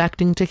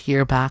 expecting to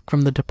hear back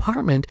from the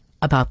department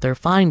about their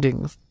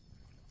findings.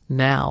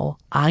 Now,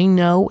 I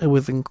know it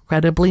was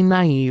incredibly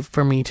naive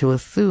for me to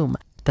assume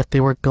that they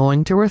were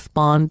going to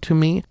respond to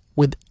me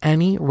with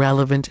any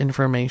relevant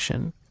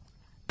information.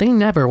 They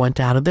never went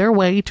out of their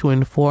way to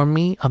inform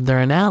me of their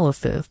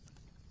analysis.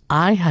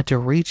 I had to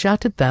reach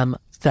out to them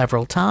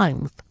several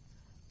times.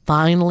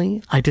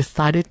 Finally, I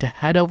decided to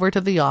head over to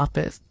the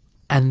office,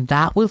 and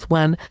that was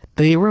when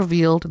they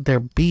revealed their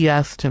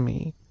BS to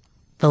me.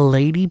 The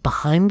lady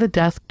behind the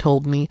desk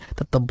told me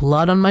that the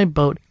blood on my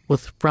boat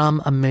was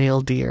from a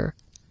male deer.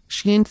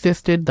 She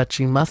insisted that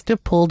she must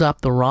have pulled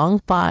up the wrong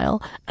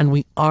file, and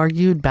we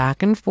argued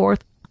back and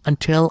forth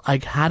until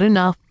I had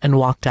enough and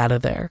walked out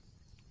of there.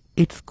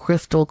 It's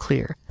crystal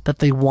clear that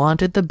they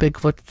wanted the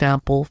Bigfoot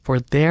sample for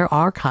their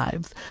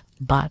archives,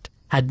 but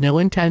had no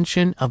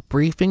intention of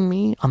briefing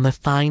me on the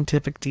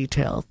scientific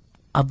details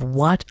of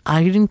what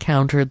I had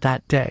encountered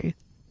that day.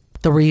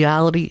 The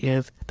reality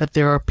is that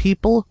there are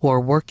people who are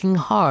working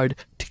hard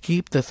to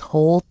keep this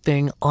whole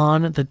thing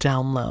on the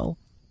down low.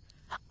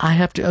 I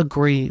have to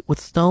agree with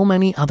so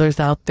many others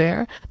out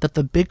there that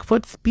the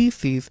Bigfoot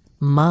species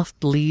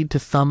must lead to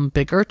some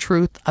bigger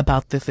truth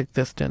about this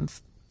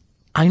existence.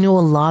 I know a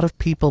lot of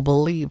people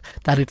believe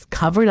that it's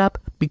covered up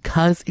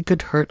because it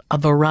could hurt a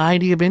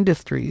variety of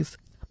industries,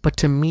 but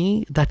to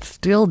me that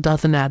still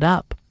doesn't add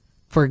up.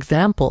 For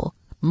example,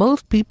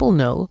 most people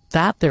know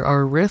that there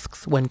are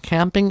risks when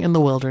camping in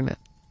the wilderness.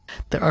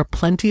 There are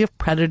plenty of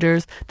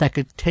predators that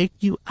could take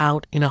you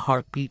out in a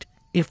heartbeat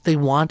if they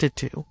wanted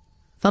to.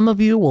 Some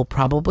of you will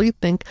probably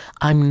think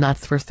I'm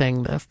nuts for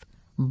saying this,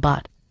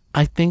 but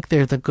I think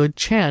there's a good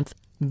chance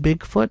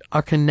Bigfoot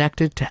are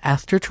connected to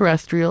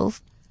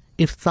extraterrestrials.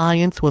 If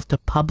science was to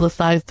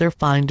publicize their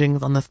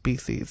findings on the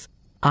species,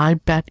 I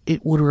bet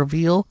it would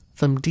reveal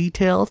some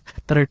details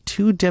that are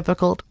too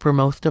difficult for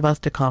most of us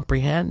to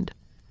comprehend.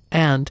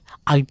 And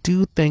I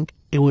do think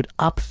it would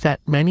upset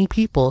many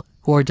people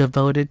who are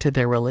devoted to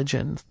their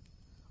religions.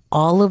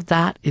 All of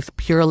that is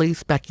purely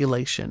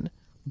speculation,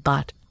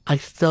 but I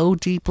so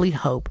deeply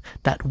hope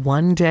that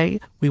one day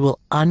we will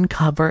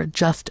uncover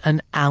just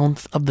an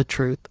ounce of the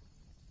truth.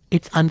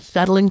 It's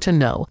unsettling to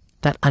know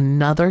that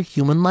another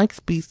human-like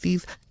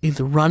species is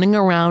running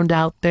around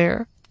out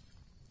there.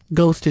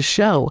 Goes to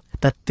show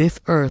that this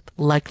Earth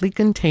likely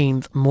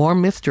contains more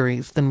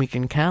mysteries than we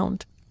can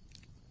count.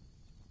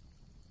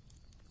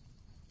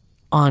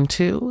 On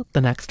to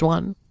the next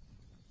one.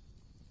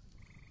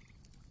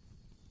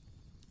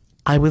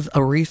 I was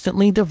a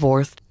recently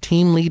divorced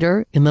team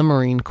leader in the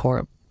Marine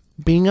Corps.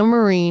 Being a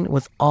Marine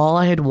was all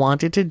I had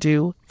wanted to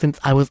do since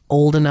I was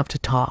old enough to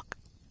talk.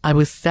 I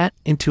was set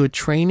into a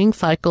training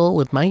cycle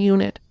with my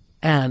unit,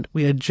 and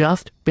we had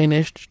just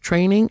finished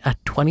training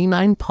at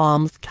 29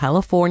 Palms,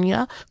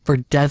 California for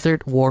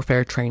desert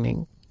warfare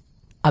training.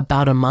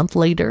 About a month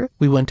later,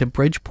 we went to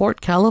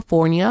Bridgeport,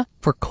 California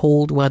for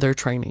cold weather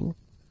training.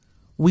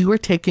 We were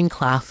taking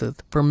classes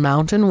for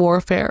mountain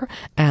warfare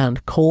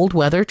and cold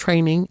weather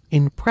training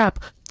in prep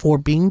for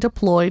being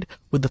deployed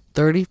with the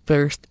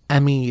 31st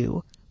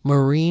MEU,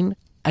 Marine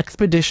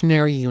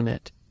Expeditionary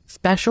Unit,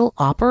 Special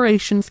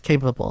Operations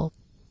Capable.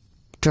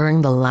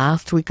 During the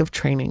last week of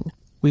training,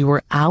 we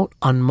were out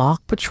on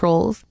mock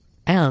patrols,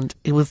 and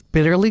it was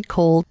bitterly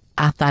cold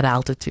at that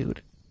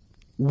altitude.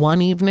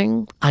 One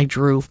evening, I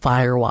drew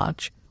fire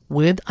watch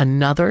with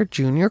another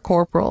junior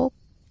corporal.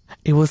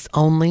 It was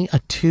only a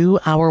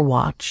 2-hour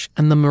watch,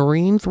 and the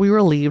Marines we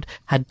relieved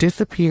had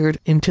disappeared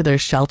into their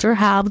shelter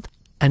halves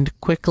and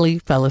quickly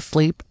fell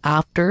asleep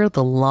after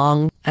the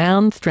long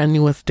and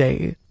strenuous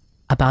day.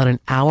 About an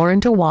hour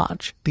into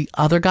watch, the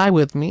other guy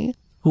with me,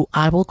 who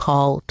I will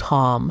call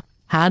Tom,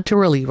 had to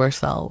relieve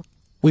ourselves.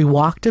 We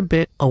walked a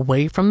bit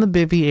away from the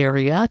bivvy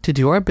area to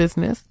do our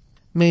business,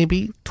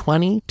 maybe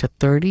 20 to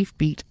 30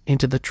 feet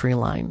into the tree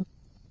line.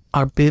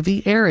 Our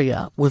bivvy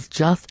area was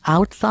just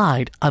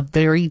outside a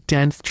very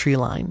dense tree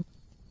line.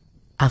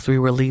 As we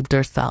relieved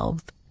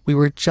ourselves, we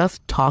were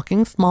just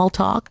talking small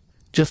talk,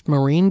 just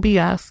Marine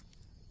BS.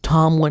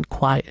 Tom went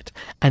quiet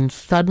and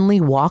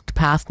suddenly walked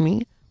past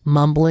me,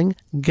 mumbling,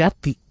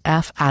 "Get the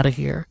F out of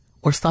here,"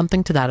 or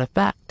something to that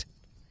effect.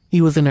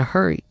 He was in a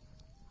hurry.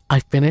 I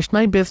finished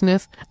my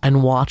business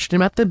and watched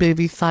him at the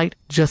bivvy site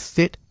just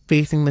sit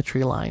facing the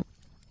tree line.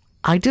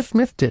 I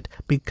dismissed it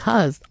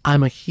because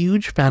I'm a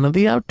huge fan of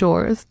the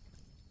outdoors.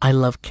 I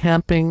love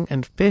camping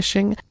and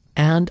fishing,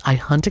 and I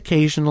hunt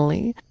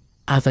occasionally.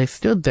 As I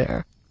stood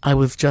there, I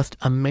was just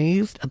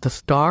amazed at the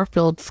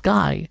star-filled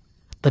sky.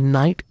 The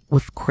night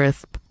was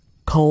crisp,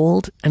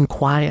 cold, and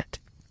quiet.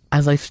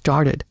 As I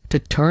started to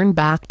turn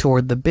back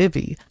toward the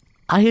bivvy,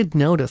 I had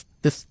noticed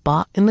this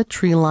spot in the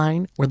tree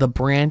line where the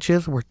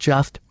branches were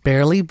just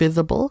barely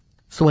visible,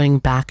 swaying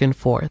back and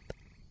forth.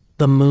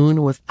 The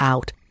moon was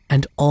out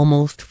and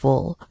almost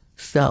full,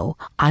 so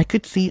I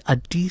could see a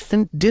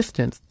decent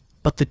distance,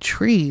 but the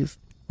trees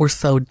were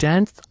so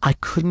dense I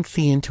couldn't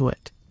see into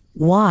it.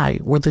 Why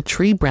were the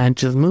tree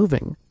branches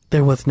moving?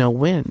 There was no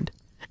wind.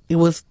 It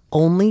was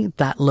only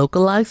that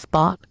localized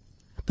spot.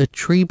 The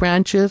tree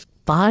branches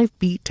 5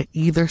 feet to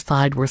either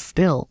side were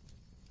still.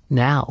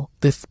 Now,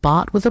 this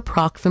spot was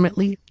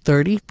approximately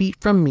 30 feet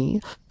from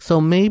me, so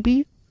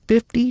maybe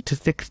 50 to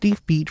 60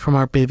 feet from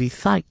our bivvy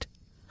site.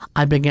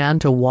 I began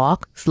to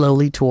walk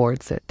slowly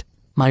towards it,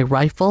 my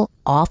rifle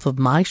off of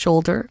my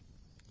shoulder.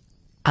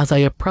 As I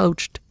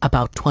approached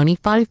about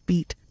 25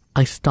 feet,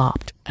 I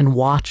stopped and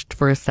watched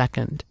for a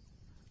second.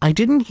 I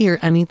didn't hear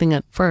anything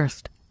at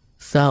first,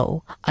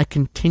 so I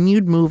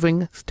continued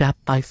moving step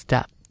by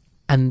step.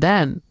 And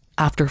then,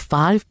 after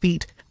 5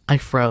 feet, I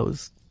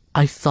froze.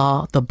 I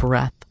saw the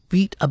breath.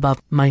 Feet above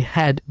my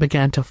head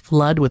began to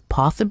flood with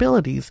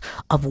possibilities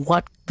of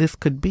what this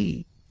could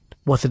be.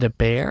 Was it a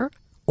bear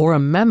or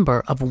a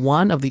member of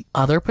one of the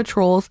other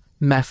patrols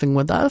messing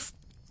with us?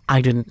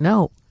 I didn't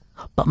know,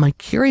 but my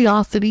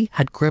curiosity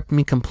had gripped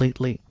me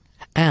completely,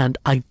 and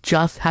I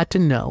just had to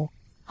know.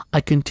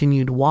 I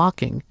continued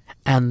walking,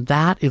 and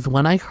that is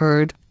when I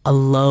heard a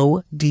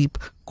low, deep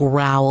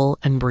growl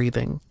and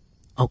breathing.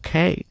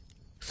 Okay,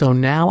 so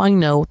now I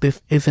know this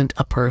isn't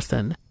a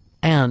person,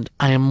 and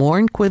I am more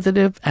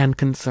inquisitive and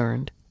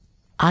concerned.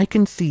 I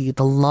can see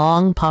the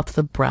long puffs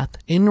of breath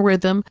in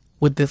rhythm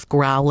with this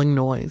growling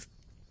noise.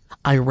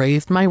 I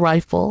raised my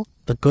rifle,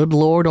 the good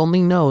Lord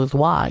only knows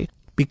why,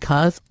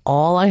 because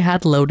all I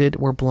had loaded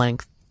were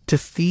blanks, to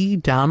see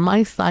down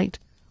my sight,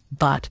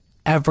 but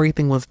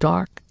everything was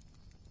dark.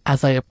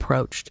 As I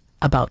approached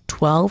about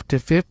 12 to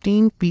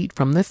 15 feet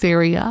from this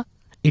area,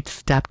 it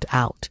stepped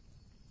out.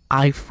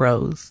 I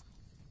froze.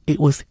 It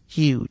was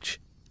huge.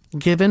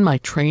 Given my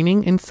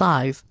training in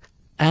size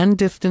and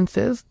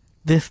distances,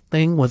 this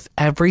thing was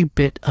every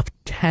bit of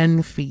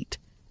 10 feet.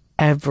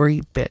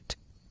 Every bit.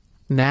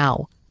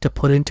 Now, to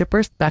put into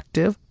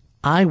perspective,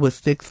 I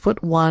was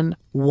 6'1",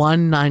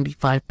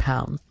 195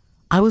 pounds.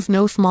 I was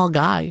no small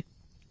guy.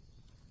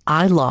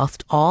 I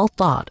lost all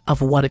thought of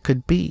what it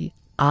could be.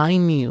 I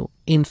knew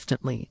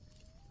instantly.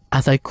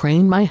 As I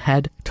craned my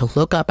head to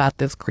look up at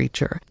this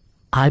creature,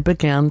 I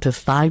began to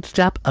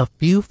sidestep a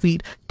few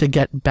feet to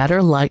get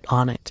better light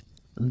on it.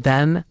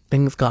 Then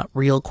things got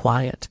real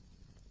quiet.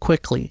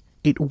 Quickly,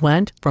 it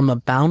went from a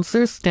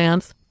bouncer's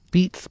stance,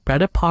 feet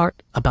spread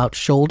apart about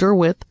shoulder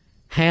width,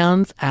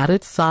 hands at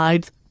its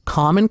sides,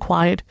 calm and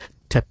quiet,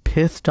 to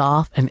pissed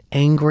off and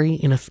angry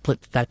in a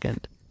split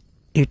second.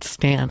 Its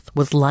stance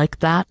was like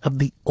that of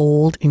the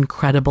old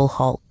Incredible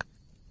Hulk.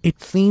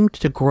 It seemed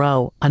to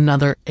grow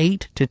another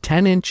 8 to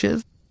 10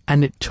 inches,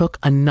 and it took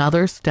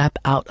another step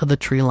out of the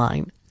tree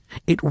line.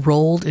 It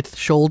rolled its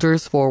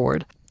shoulders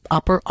forward,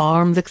 upper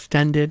arms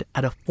extended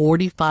at a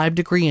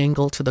 45-degree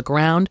angle to the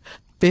ground,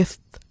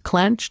 fists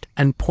clenched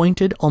and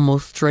pointed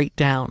almost straight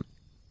down.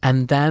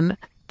 And then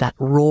that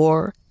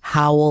roar,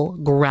 howl,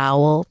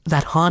 growl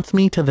that haunts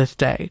me to this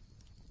day.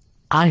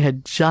 I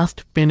had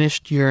just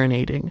finished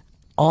urinating.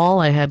 All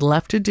I had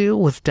left to do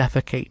was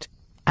defecate,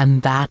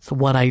 and that's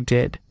what I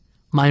did.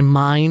 My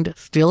mind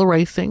still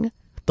racing,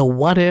 the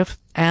what-ifs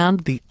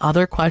and the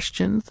other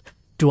questions.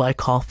 Do I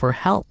call for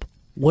help?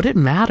 Would it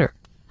matter?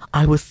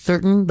 I was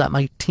certain that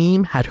my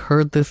team had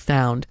heard this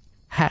sound.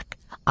 Heck,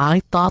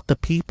 I thought the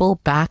people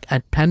back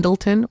at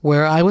Pendleton,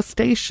 where I was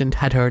stationed,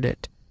 had heard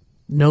it.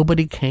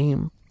 Nobody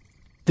came.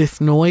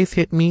 This noise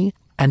hit me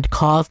and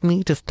caused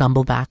me to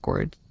stumble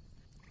backwards.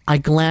 I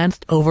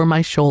glanced over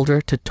my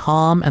shoulder to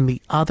Tom and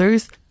the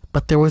others,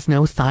 but there was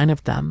no sign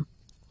of them.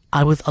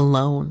 I was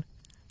alone.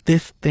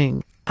 This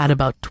thing, at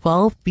about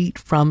 12 feet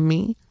from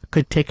me,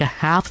 could take a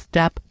half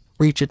step,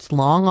 reach its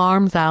long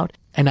arms out,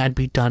 and I'd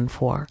be done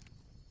for.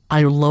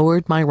 I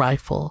lowered my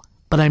rifle,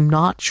 but I'm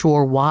not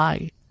sure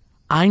why.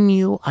 I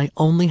knew I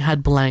only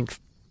had blanks,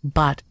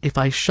 but if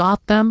I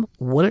shot them,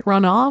 would it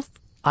run off?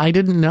 I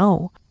didn't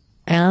know.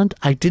 And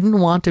I didn't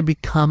want to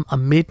become a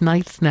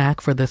midnight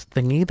snack for this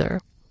thing either.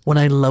 When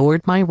I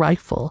lowered my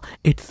rifle,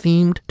 it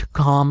seemed to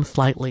calm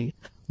slightly,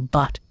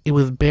 but it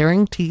was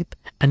baring teeth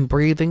and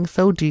breathing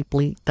so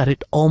deeply that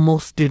it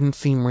almost didn't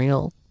seem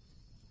real.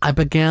 I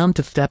began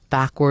to step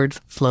backwards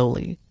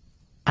slowly.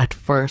 At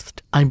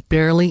first, I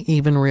barely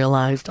even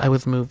realized I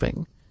was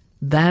moving.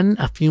 Then,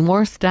 a few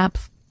more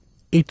steps,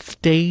 it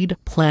stayed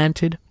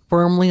planted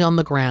firmly on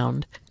the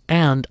ground,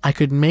 and I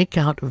could make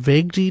out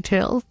vague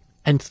details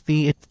and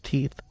see its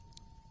teeth.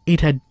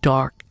 It had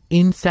dark,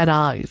 inset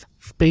eyes,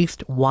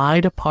 spaced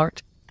wide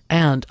apart,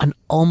 and an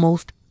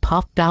almost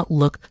puffed-out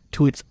look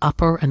to its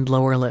upper and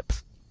lower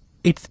lips.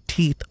 Its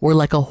teeth were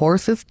like a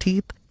horse's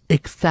teeth,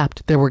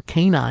 except there were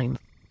canines.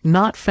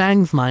 Not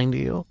fangs, mind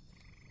you.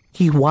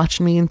 He watched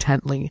me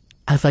intently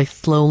as I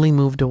slowly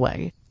moved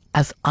away,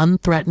 as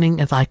unthreatening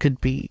as I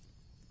could be.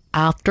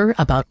 After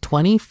about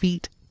 20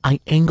 feet, I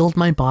angled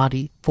my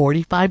body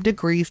 45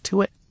 degrees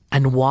to it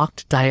and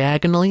walked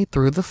diagonally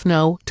through the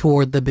snow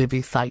toward the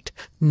bivvy site,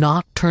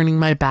 not turning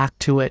my back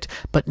to it,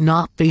 but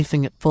not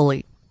facing it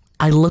fully.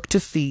 I looked to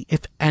see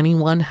if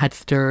anyone had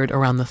stirred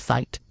around the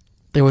site.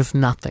 There was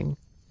nothing.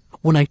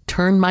 When I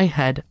turned my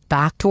head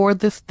back toward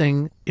this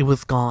thing, it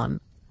was gone.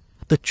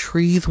 The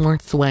trees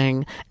weren't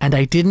swaying, and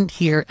I didn't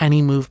hear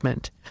any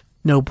movement.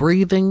 No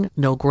breathing,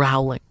 no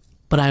growling,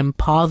 but I am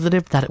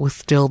positive that it was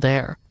still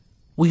there.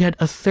 We had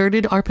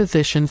asserted our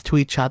positions to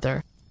each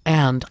other,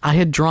 and I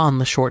had drawn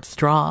the short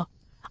straw.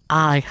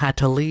 I had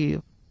to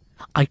leave.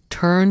 I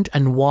turned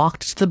and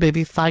walked to the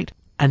bivvy site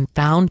and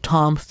found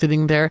Tom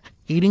sitting there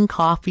eating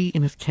coffee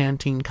in his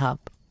canteen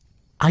cup.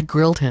 I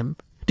grilled him.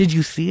 Did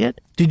you see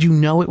it? Did you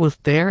know it was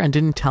there and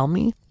didn't tell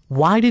me?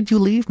 Why did you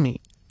leave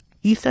me?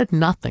 He said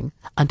nothing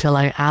until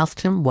I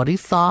asked him what he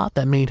saw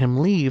that made him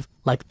leave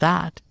like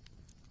that.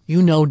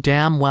 You know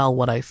damn well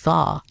what I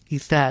saw, he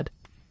said.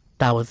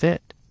 That was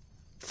it.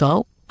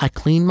 So I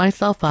cleaned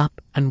myself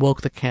up and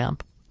woke the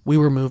camp. We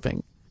were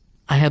moving.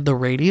 I had the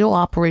radio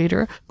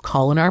operator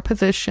call in our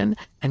position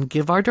and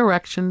give our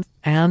directions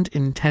and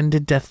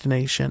intended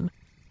destination.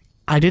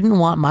 I didn't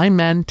want my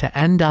men to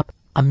end up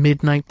a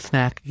midnight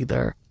snack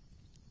either.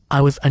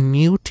 I was a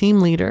new team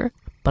leader,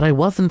 but I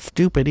wasn't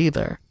stupid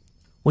either.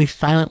 We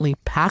silently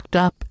packed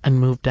up and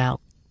moved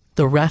out.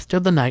 The rest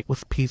of the night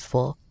was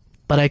peaceful,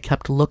 but I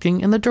kept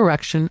looking in the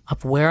direction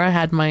of where I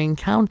had my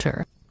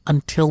encounter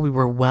until we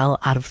were well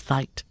out of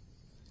sight.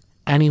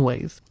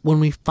 Anyways, when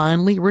we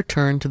finally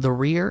returned to the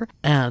rear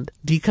and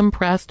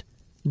decompressed,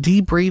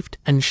 debriefed,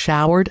 and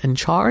showered and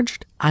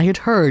charged, I had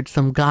heard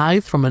some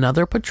guys from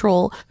another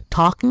patrol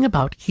talking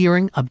about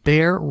hearing a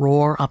bear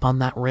roar up on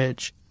that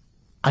ridge.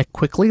 I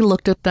quickly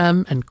looked at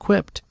them and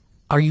quipped,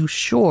 "Are you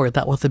sure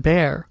that was a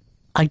bear?"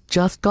 I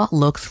just got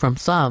looks from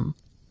some.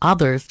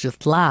 Others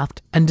just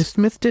laughed and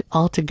dismissed it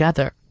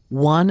altogether.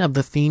 One of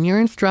the senior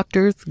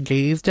instructors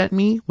gazed at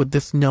me with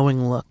this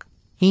knowing look.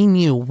 He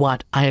knew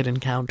what I had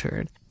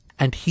encountered,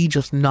 and he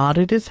just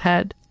nodded his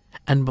head,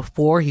 and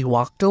before he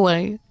walked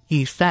away,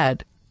 he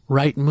said,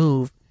 "Right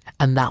move,"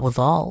 and that was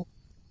all.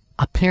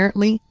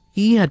 Apparently,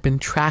 he had been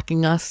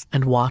tracking us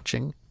and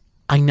watching.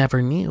 I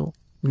never knew.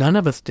 None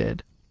of us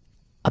did.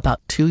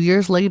 About 2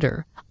 years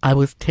later, I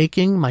was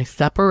taking my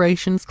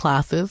separations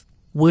classes,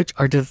 which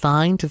are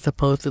designed to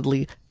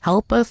supposedly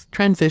help us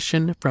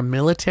transition from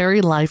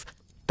military life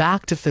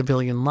back to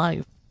civilian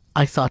life.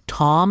 I saw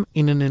Tom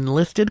in an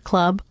enlisted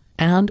club,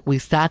 and we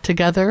sat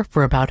together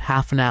for about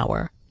half an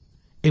hour.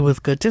 It was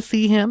good to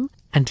see him,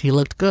 and he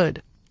looked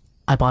good.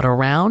 I bought a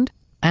round,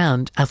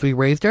 and as we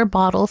raised our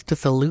bottles to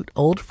salute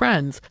old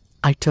friends,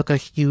 I took a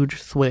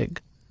huge swig.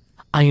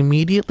 I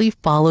immediately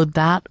followed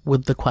that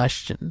with the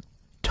question,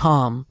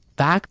 "Tom,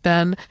 back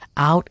then,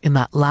 out in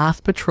that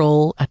last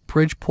patrol at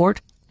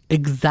Bridgeport,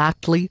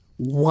 exactly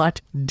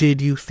what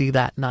did you see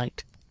that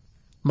night?"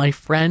 My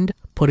friend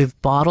put his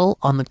bottle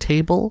on the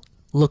table,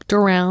 looked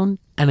around,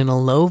 and in a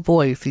low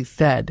voice he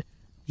said,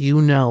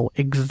 "You know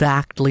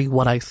exactly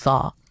what I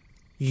saw.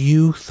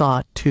 You saw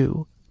it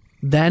too."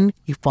 Then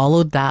he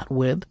followed that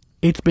with,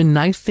 "It's been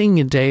nice seeing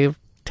you, Dave.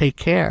 Take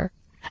care."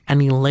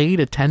 And he laid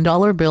a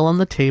 $10 bill on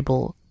the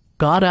table,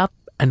 got up,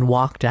 and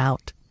walked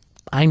out.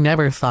 I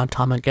never saw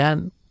Tom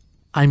again.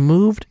 I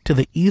moved to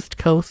the East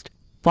Coast,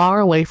 far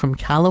away from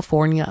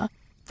California,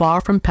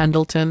 far from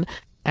Pendleton,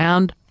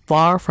 and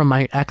far from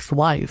my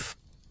ex-wife.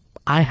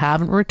 I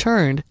haven't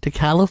returned to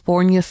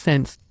California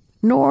since,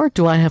 nor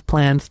do I have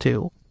plans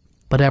to.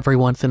 But every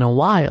once in a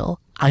while,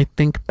 I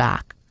think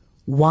back.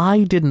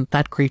 Why didn't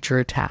that creature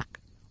attack?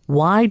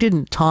 Why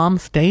didn't Tom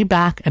stay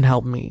back and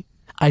help me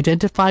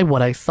identify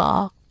what I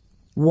saw?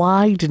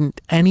 Why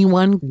didn't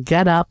anyone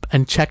get up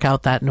and check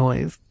out that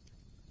noise?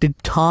 Did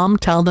Tom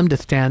tell them to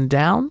stand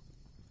down?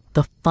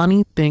 The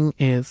funny thing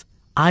is,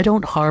 I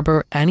don't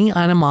harbor any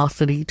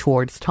animosity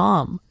towards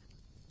Tom.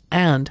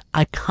 And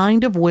I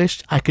kind of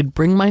wish I could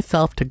bring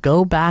myself to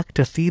go back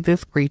to see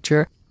this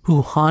creature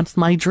who haunts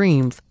my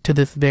dreams to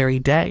this very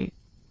day.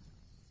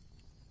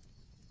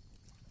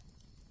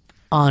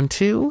 On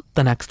to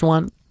the next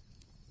one.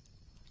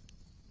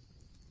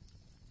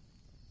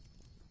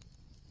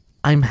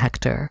 I'm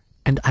Hector,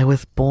 and I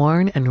was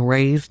born and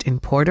raised in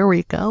Puerto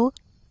Rico,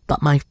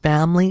 but my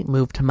family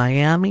moved to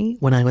Miami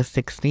when I was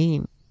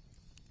 16.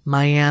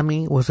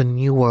 Miami was a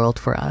new world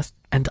for us,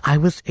 and I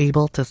was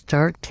able to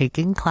start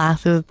taking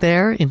classes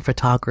there in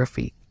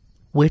photography,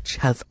 which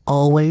has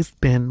always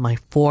been my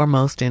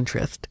foremost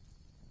interest.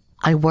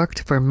 I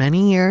worked for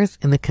many years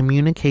in the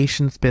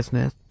communications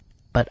business,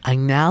 but I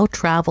now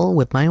travel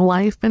with my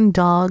wife and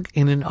dog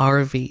in an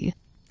RV,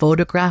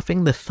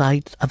 photographing the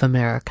sights of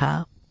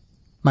America.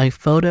 My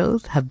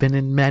photos have been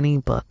in many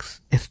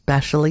books,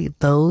 especially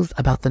those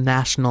about the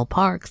national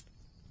parks.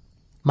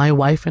 My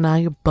wife and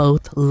I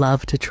both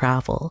love to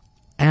travel,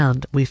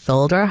 and we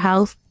sold our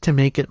house to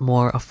make it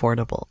more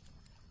affordable.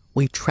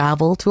 We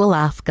travel to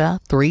Alaska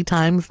 3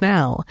 times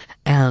now,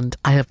 and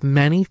I have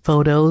many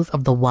photos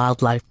of the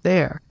wildlife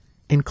there,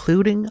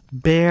 including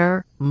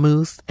bear,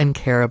 moose, and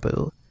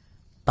caribou.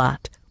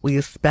 But we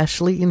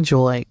especially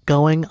enjoy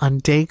going on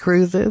day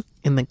cruises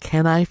in the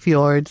Kenai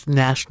Fjords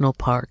National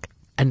Park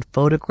and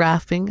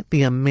photographing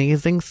the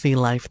amazing sea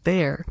life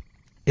there,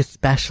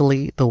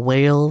 especially the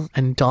whales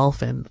and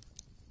dolphins.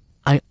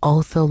 I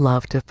also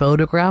love to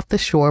photograph the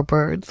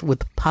shorebirds,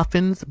 with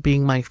puffins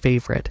being my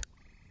favorite.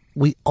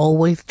 We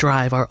always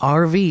drive our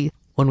RV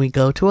when we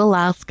go to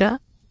Alaska,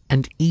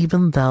 and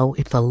even though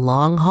it's a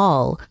long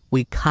haul,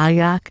 we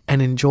kayak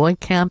and enjoy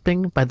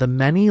camping by the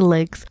many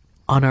lakes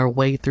on our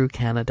way through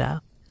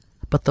Canada.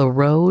 But the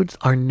roads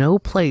are no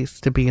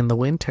place to be in the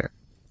winter.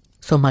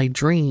 So my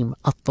dream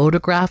of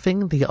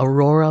photographing the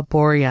aurora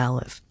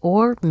borealis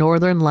or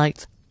northern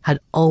lights had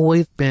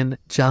always been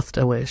just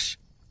a wish.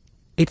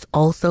 It's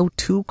also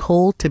too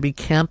cold to be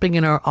camping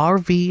in our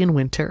RV in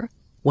winter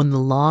when the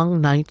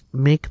long nights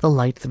make the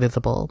lights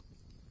visible.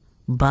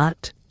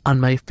 But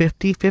on my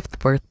 55th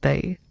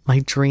birthday,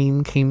 my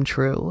dream came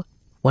true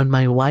when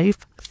my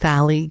wife,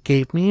 Sally,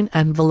 gave me an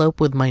envelope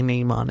with my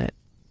name on it.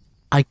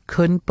 I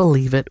couldn't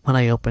believe it when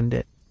I opened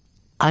it.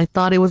 I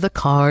thought it was a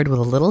card with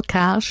a little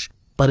cash,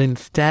 but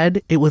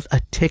instead it was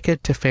a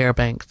ticket to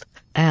Fairbanks,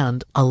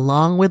 and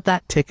along with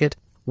that ticket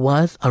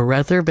was a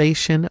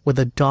reservation with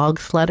a dog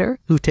sledder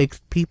who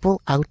takes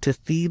people out to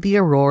see the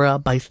aurora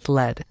by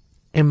sled,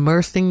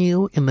 immersing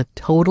you in the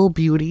total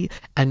beauty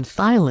and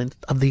silence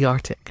of the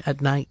Arctic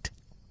at night.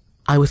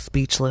 I was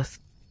speechless.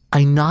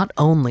 I not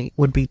only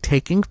would be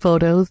taking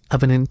photos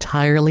of an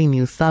entirely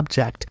new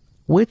subject,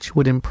 which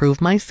would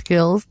improve my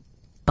skills,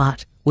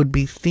 but would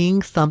be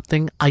seeing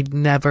something I'd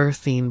never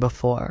seen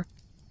before.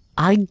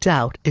 I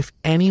doubt if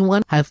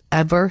anyone has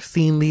ever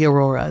seen the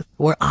auroras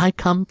where I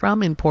come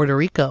from in Puerto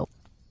Rico.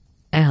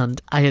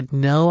 And I had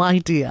no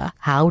idea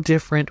how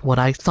different what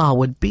I saw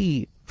would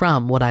be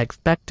from what I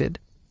expected.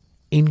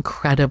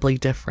 Incredibly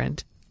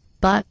different.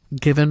 But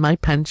given my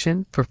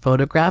penchant for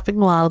photographing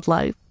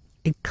wildlife,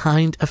 it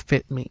kind of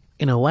fit me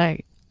in a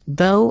way,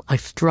 though I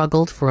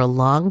struggled for a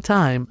long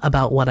time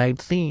about what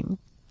I'd seen.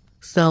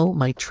 So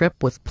my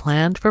trip was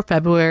planned for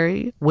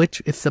February,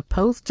 which is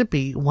supposed to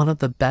be one of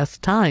the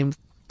best times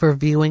for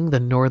viewing the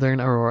northern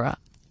aurora.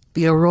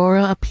 The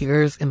aurora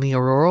appears in the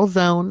auroral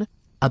zone,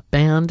 a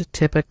band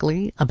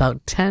typically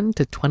about 10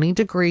 to 20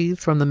 degrees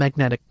from the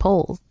magnetic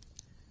poles.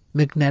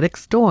 Magnetic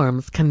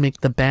storms can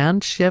make the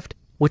band shift,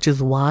 which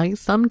is why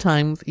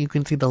sometimes you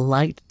can see the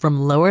light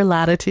from lower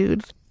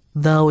latitudes,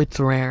 though it's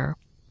rare.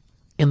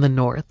 In the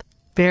north,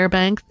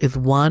 Fairbanks is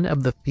one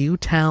of the few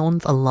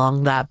towns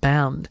along that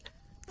band.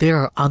 There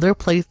are other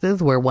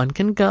places where one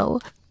can go,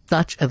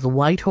 such as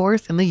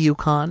Whitehorse in the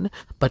Yukon,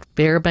 but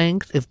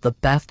Fairbanks is the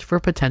best for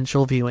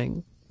potential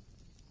viewing.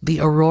 The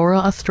aurora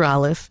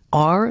australis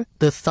are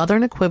the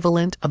southern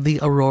equivalent of the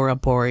aurora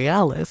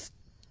borealis,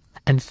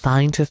 and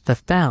scientists have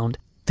found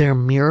they're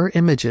mirror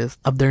images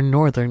of their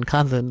northern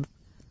cousins.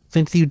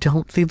 Since you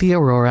don't see the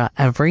aurora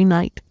every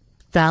night,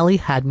 Sally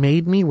had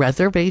made me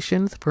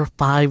reservations for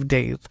 5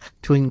 days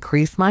to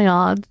increase my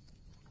odds.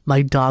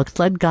 My dog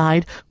sled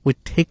guide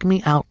would take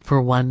me out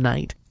for one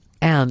night,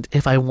 and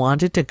if I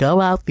wanted to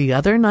go out the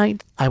other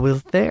night I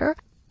was there,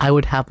 I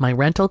would have my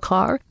rental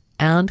car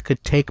and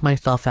could take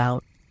myself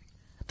out.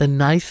 The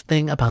nice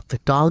thing about the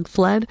dog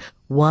sled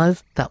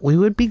was that we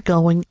would be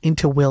going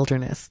into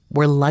wilderness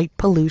where light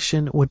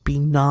pollution would be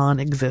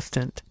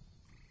non-existent.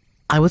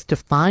 I was to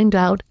find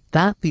out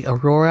that the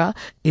aurora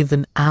is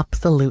an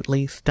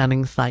absolutely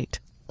stunning sight.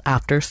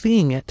 After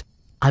seeing it,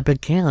 I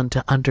began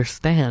to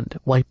understand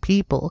why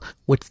people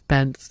would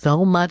spend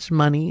so much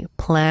money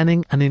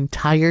planning an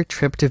entire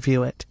trip to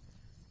view it.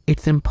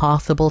 It's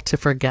impossible to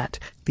forget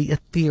the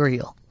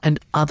ethereal and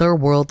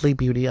otherworldly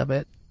beauty of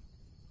it.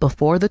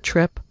 Before the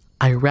trip,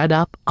 I read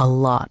up a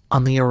lot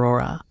on the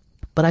aurora,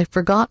 but I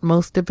forgot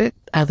most of it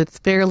as it's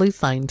fairly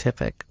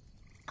scientific.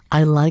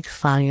 I like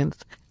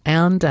science,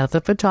 and as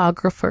a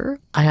photographer,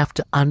 I have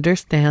to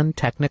understand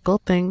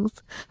technical things,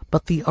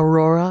 but the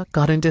aurora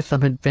got into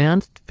some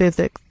advanced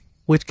physics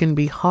which can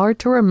be hard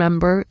to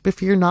remember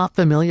if you're not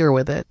familiar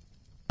with it.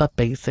 But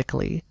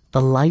basically,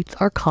 the lights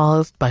are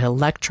caused by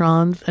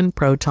electrons and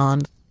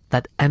protons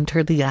that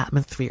enter the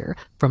atmosphere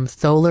from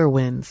solar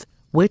winds,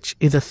 which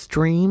is a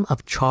stream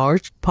of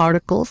charged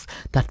particles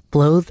that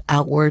flows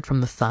outward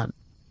from the sun.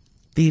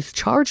 These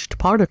charged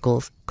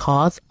particles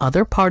cause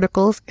other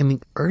particles in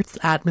the Earth's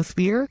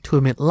atmosphere to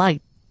emit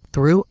light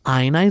through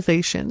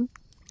ionization.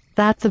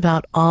 That's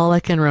about all I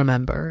can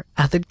remember,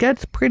 as it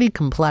gets pretty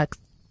complex.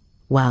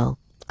 Well,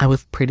 I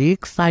was pretty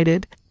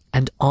excited,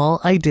 and all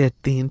I did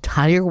the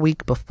entire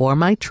week before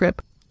my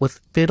trip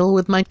was fiddle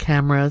with my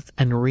cameras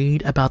and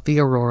read about the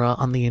aurora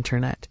on the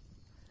internet.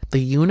 The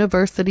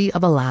University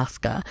of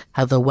Alaska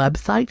has a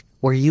website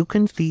where you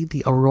can see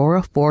the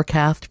aurora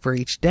forecast for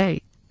each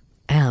day,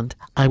 and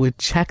I would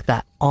check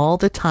that all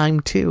the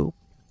time too.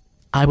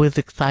 I was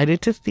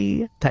excited to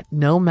see that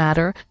no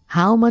matter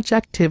how much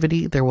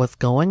activity there was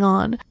going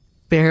on,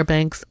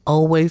 Fairbanks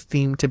always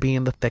seemed to be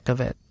in the thick of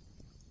it.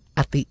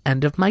 At the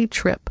end of my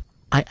trip,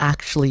 I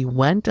actually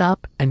went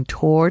up and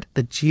toured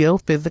the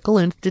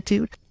Geophysical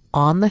Institute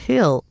on the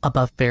hill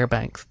above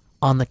Fairbanks,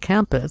 on the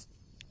campus.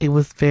 It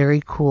was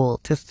very cool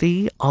to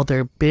see all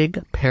their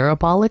big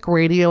parabolic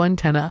radio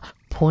antenna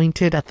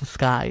pointed at the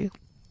sky.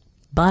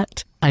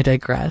 But I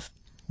digress.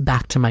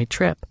 Back to my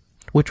trip,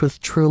 which was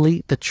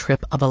truly the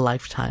trip of a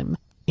lifetime,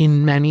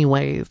 in many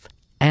ways,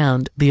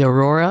 and the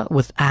aurora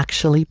was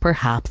actually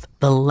perhaps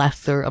the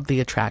lesser of the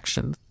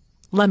attractions.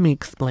 Let me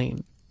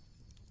explain.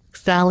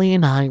 Sally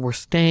and I were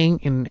staying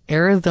in an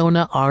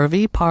Arizona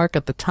RV park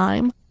at the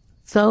time,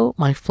 so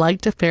my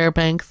flight to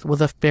Fairbanks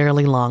was a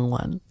fairly long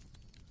one.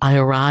 I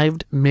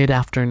arrived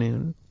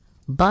mid-afternoon,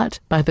 but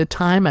by the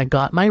time I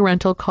got my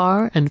rental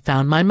car and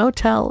found my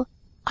motel,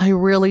 I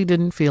really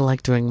didn't feel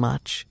like doing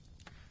much.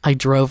 I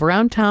drove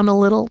around town a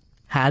little,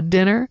 had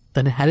dinner,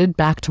 then headed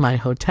back to my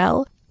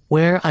hotel,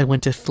 where I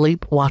went to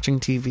sleep watching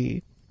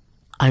TV.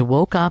 I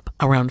woke up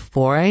around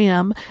 4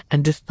 a.m.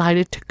 and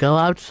decided to go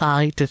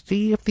outside to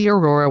see if the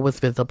aurora was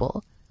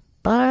visible,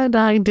 but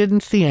I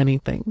didn't see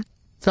anything,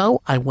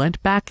 so I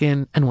went back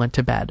in and went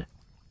to bed.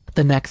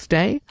 The next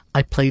day,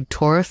 I played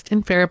tourist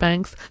in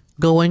Fairbanks,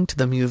 going to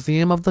the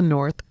Museum of the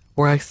North,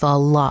 where I saw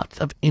lots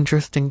of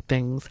interesting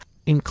things,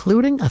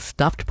 including a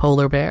stuffed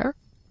polar bear.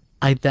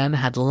 I then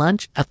had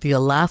lunch at the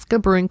Alaska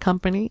Brewing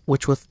Company,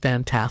 which was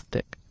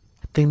fantastic.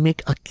 They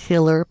make a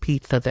killer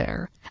pizza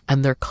there,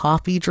 and their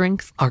coffee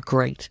drinks are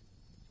great.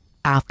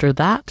 After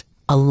that,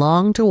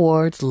 along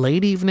towards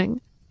late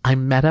evening, I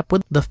met up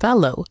with the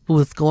fellow who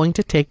was going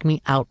to take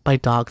me out by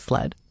dog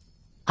sled.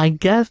 I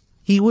guess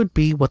he would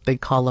be what they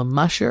call a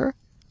musher.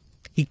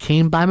 He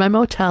came by my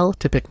motel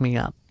to pick me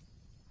up.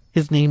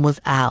 His name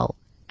was Al,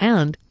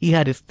 and he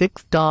had his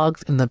 6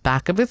 dogs in the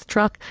back of his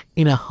truck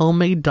in a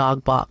homemade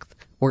dog box,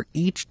 where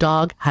each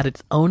dog had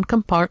its own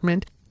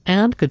compartment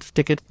and could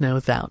stick its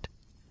nose out.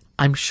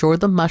 I'm sure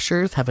the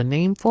mushers have a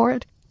name for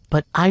it,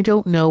 but I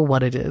don't know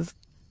what it is.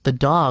 The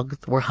dogs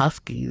were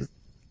huskies,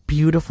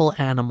 beautiful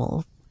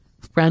animals,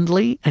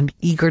 friendly and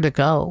eager to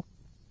go.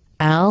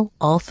 Al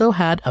also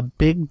had a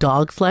big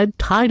dog sled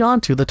tied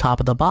onto the top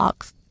of the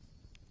box.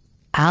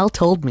 Al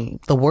told me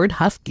the word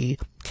husky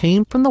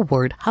came from the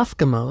word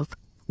Huskimos,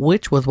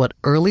 which was what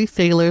early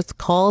sailors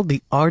called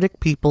the Arctic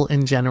people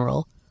in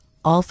general,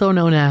 also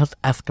known as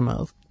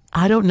Eskimos.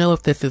 I don't know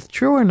if this is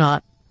true or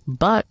not,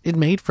 but it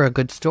made for a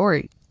good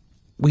story.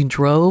 We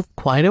drove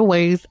quite a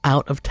ways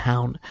out of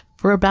town,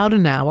 for about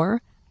an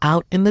hour,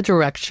 out in the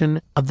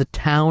direction of the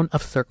town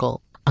of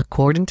Circle.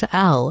 According to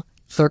Al,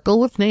 Circle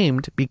was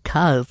named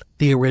because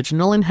the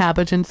original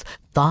inhabitants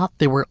thought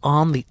they were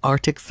on the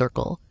Arctic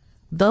Circle,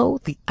 though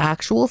the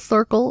actual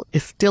circle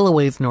is still a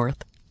ways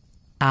north.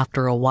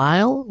 After a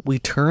while, we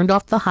turned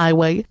off the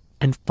highway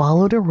and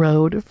followed a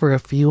road for a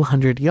few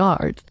hundred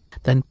yards,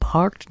 then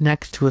parked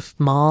next to a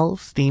small,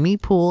 steamy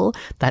pool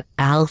that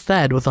Al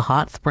said was a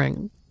hot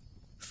spring.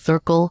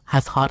 Circle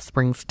has hot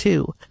springs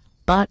too,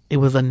 but it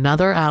was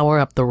another hour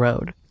up the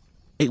road.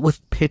 It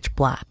was pitch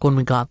black when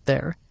we got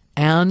there,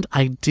 and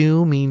I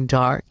do mean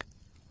dark.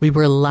 We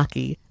were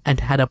lucky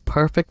and had a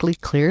perfectly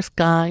clear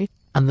sky,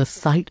 and the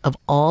sight of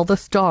all the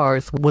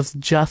stars was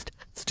just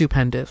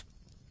stupendous.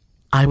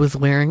 I was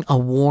wearing a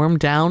warm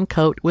down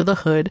coat with a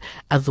hood,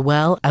 as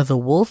well as a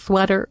wool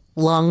sweater,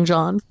 long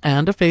johns,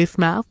 and a face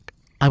mask.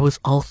 I was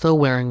also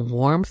wearing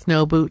warm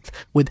snow boots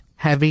with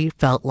heavy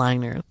felt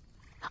liners.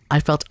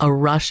 I felt a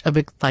rush of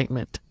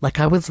excitement, like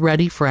I was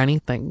ready for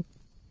anything.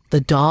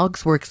 The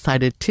dogs were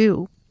excited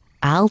too.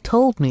 Al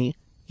told me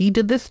he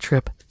did this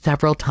trip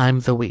several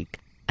times a week,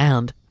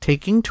 and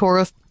taking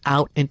tourists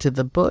out into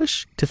the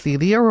bush to see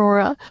the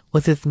aurora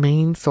was his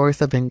main source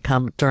of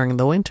income during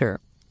the winter.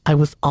 I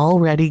was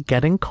already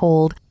getting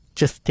cold,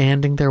 just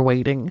standing there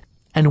waiting,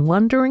 and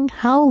wondering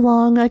how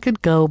long I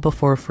could go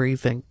before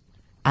freezing.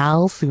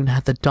 Al soon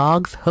had the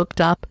dogs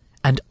hooked up,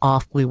 and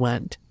off we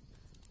went.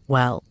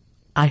 Well,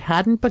 I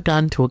hadn't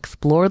begun to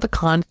explore the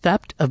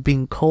concept of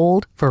being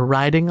cold, for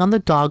riding on the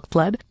dog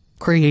sled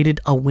created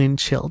a wind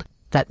chill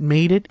that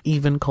made it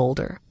even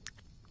colder.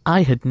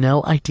 I had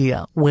no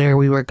idea where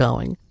we were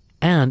going,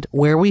 and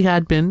where we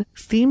had been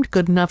seemed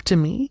good enough to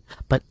me,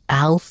 but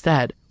Al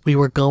said we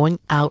were going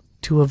out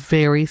to a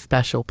very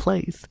special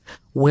place,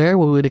 where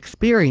we would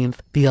experience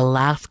the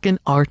Alaskan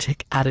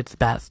Arctic at its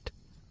best.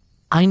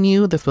 I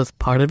knew this was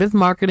part of his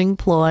marketing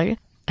ploy,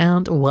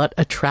 and what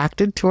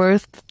attracted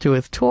tourists to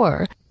his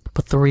tour,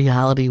 but the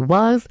reality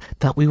was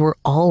that we were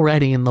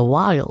already in the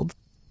wild,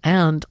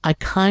 and I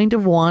kind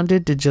of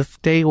wanted to just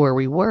stay where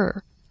we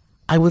were.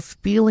 I was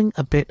feeling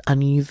a bit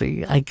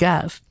uneasy, I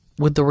guess,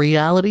 with the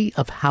reality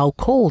of how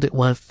cold it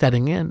was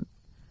setting in.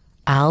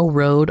 Al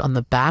rode on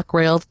the back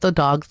rails of the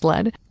dog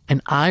sled,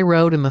 and I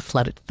rode in the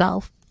sled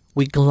itself.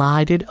 We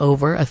glided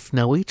over a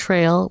snowy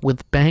trail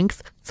with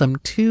banks some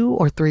 2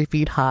 or 3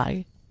 feet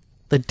high.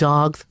 The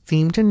dogs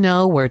seemed to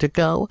know where to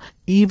go,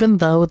 even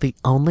though the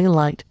only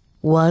light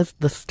was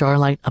the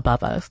starlight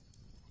above us.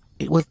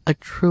 It was a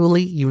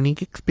truly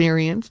unique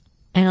experience,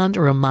 and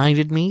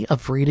reminded me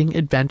of reading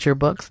adventure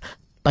books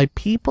by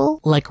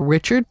people like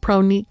Richard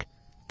Pronik,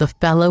 the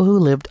fellow who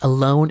lived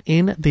alone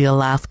in the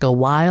Alaska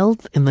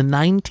wilds in the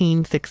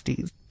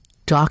 1960s,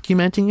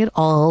 documenting it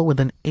all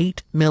with an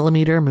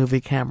 8mm movie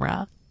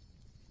camera.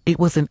 It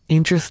was an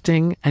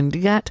interesting and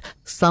yet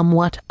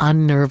somewhat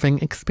unnerving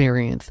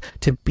experience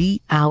to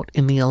be out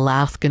in the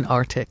Alaskan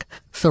Arctic,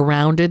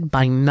 surrounded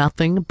by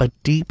nothing but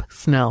deep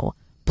snow,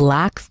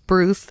 black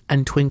spruce,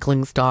 and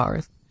twinkling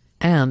stars.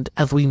 And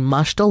as we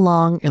mushed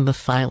along in the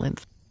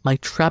silence, my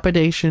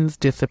trepidations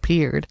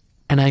disappeared,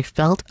 and I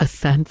felt a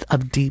sense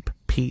of deep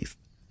peace.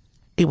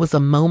 It was a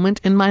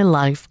moment in my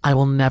life I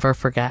will never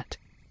forget.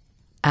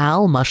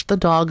 Al mushed the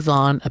dogs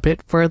on a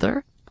bit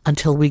further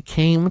until we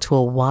came to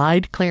a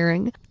wide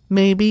clearing,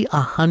 maybe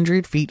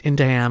 100 feet in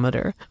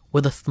diameter,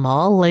 with a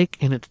small lake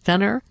in its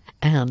center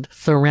and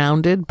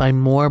surrounded by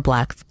more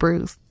black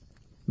spruce.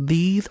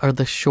 These are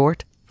the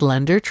short,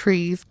 slender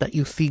trees that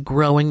you see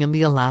growing in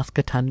the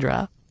Alaska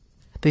tundra.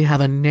 They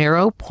have a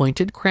narrow,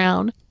 pointed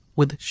crown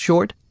with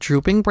short,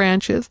 drooping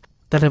branches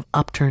that have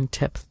upturned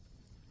tips.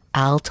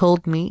 Al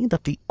told me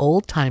that the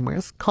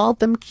old-timers called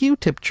them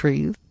Q-tip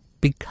trees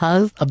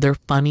because of their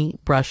funny,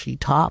 brushy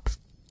tops.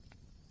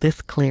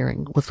 This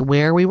clearing was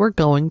where we were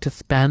going to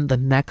spend the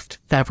next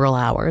several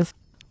hours,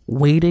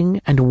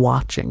 waiting and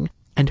watching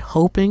and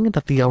hoping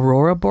that the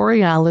aurora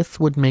borealis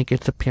would make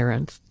its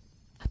appearance.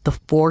 The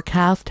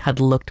forecast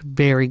had looked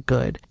very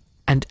good,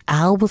 and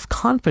Al was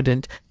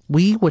confident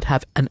we would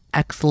have an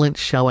excellent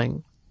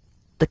showing.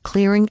 The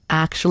clearing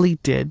actually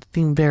did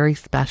seem very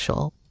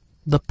special,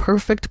 the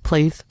perfect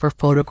place for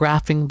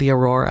photographing the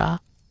aurora.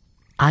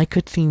 I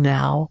could see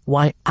now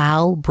why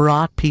Al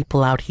brought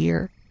people out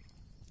here.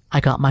 I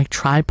got my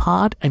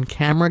tripod and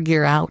camera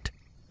gear out.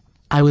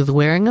 I was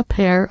wearing a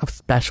pair of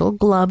special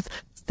gloves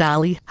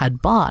Sally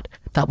had bought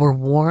that were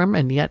warm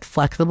and yet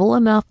flexible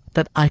enough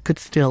that I could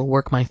still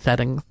work my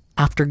settings.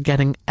 After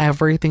getting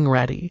everything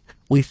ready,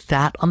 we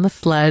sat on the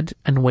sled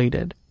and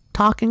waited,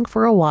 talking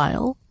for a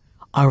while,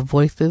 our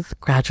voices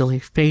gradually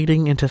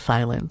fading into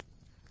silence.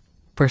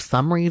 For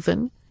some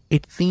reason,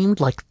 it seemed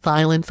like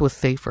silence was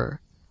safer,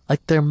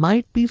 like there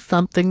might be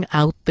something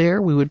out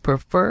there we would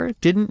prefer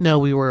didn't know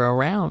we were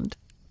around.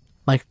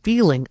 My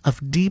feeling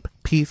of deep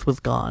peace was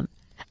gone,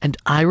 and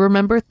I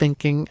remember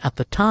thinking at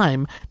the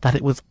time that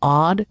it was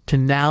odd to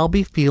now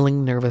be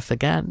feeling nervous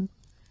again,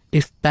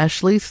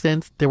 especially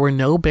since there were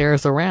no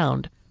bears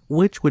around,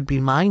 which would be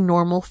my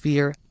normal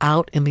fear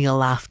out in the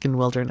Alaskan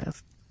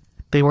wilderness.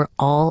 They were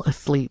all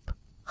asleep,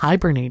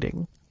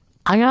 hibernating.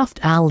 I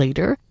asked Al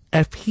later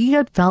if he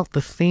had felt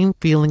the same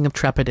feeling of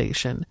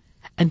trepidation,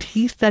 and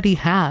he said he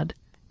had,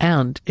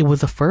 and it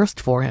was a first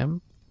for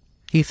him.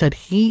 He said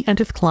he and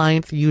his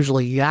clients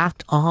usually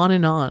yacked on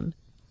and on.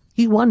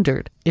 He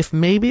wondered if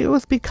maybe it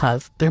was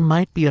because there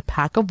might be a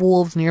pack of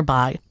wolves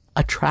nearby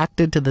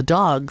attracted to the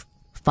dogs.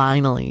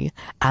 Finally,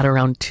 at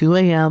around 2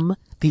 a.m.,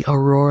 the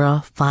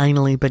aurora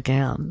finally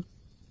began.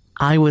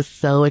 I was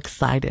so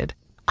excited.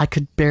 I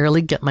could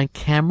barely get my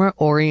camera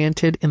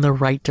oriented in the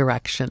right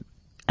direction,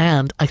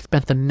 and I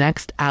spent the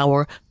next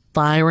hour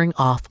firing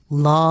off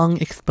long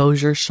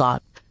exposure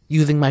shots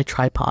using my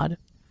tripod.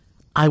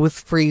 I was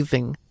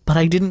freezing, but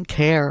I didn't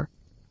care.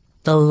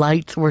 The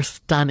lights were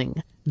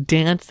stunning,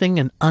 dancing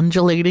and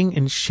undulating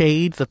in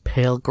shades of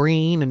pale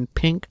green and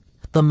pink,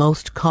 the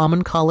most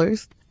common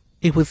colors.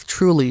 It was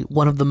truly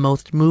one of the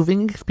most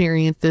moving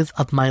experiences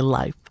of my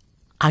life.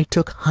 I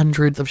took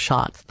hundreds of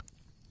shots.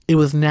 It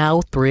was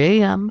now 3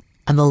 a.m.,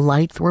 and the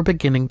lights were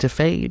beginning to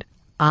fade.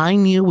 I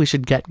knew we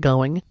should get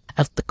going,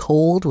 as the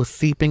cold was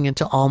seeping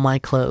into all my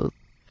clothes.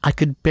 I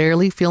could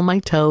barely feel my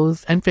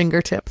toes and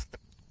fingertips.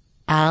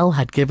 Al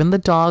had given the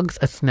dogs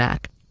a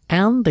snack,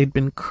 and they'd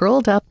been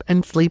curled up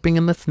and sleeping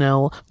in the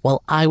snow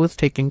while I was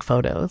taking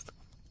photos.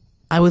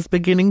 I was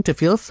beginning to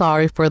feel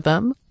sorry for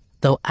them,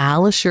 though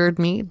Al assured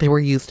me they were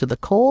used to the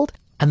cold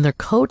and their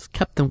coats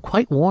kept them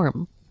quite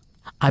warm.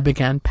 I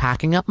began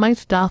packing up my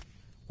stuff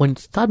when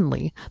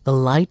suddenly the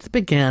lights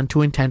began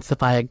to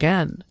intensify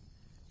again.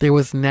 There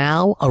was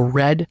now a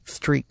red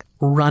streak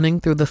running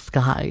through the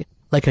sky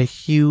like a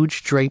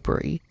huge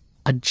drapery,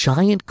 a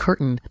giant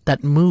curtain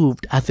that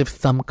moved as if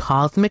some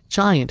cosmic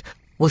giant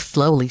was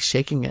slowly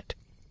shaking it.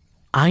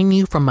 I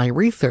knew from my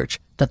research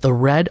that the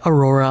red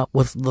aurora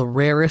was the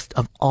rarest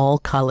of all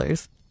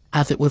colors,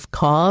 as it was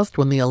caused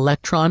when the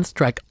electrons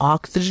strike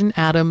oxygen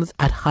atoms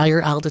at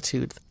higher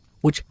altitudes,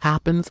 which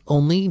happens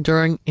only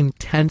during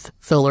intense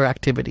solar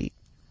activity.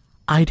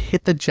 I'd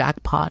hit the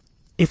jackpot.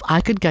 If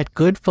I could get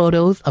good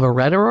photos of a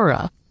red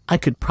aurora, I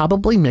could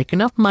probably make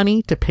enough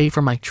money to pay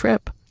for my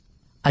trip.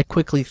 I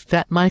quickly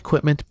set my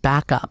equipment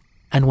back up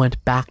and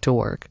went back to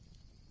work.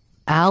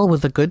 Al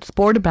was a good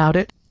sport about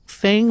it,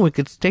 saying we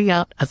could stay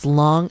out as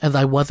long as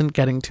I wasn't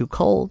getting too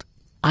cold.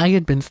 I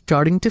had been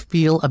starting to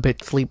feel a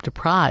bit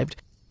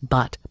sleep-deprived,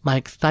 but my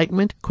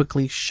excitement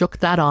quickly shook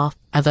that off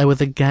as I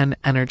was again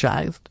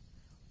energized.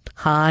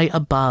 High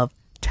above,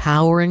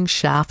 towering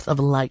shafts of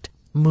light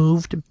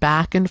moved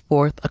back and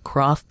forth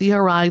across the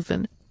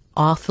horizon,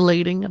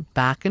 oscillating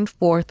back and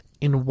forth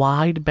in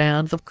wide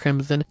bands of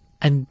crimson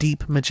and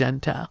deep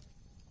magenta.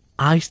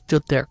 I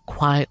stood there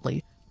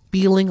quietly,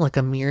 feeling like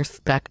a mere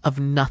speck of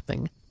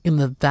nothing in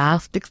the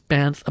vast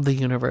expanse of the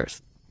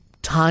universe.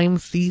 Time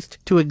ceased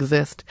to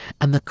exist,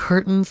 and the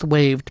curtains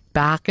waved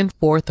back and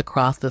forth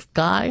across the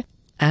sky,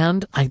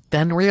 and I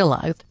then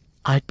realized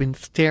I'd been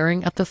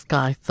staring at the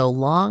sky so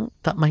long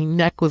that my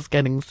neck was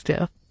getting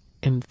stiff.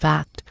 In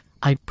fact,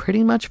 I'd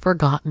pretty much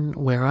forgotten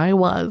where I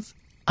was.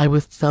 I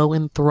was so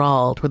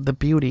enthralled with the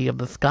beauty of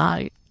the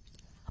sky.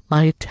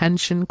 My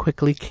attention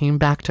quickly came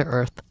back to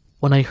Earth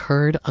when I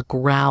heard a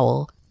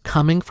growl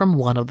coming from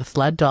one of the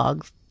sled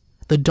dogs.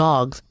 The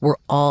dogs were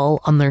all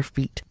on their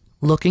feet,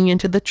 looking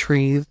into the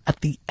trees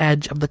at the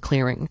edge of the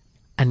clearing,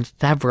 and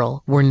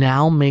several were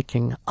now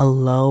making a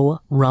low,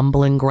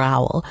 rumbling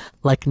growl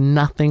like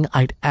nothing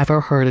I'd ever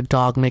heard a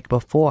dog make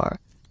before.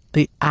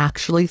 They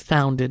actually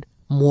sounded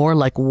more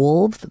like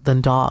wolves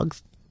than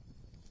dogs.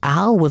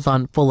 Al was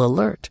on full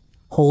alert,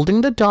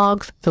 holding the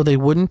dogs so they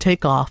wouldn't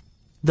take off,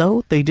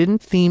 though they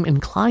didn't seem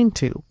inclined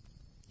to.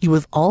 He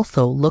was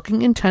also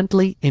looking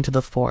intently into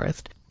the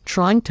forest,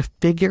 trying to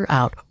figure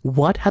out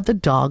what had the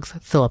dogs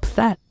so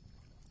upset.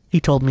 He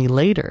told me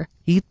later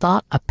he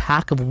thought a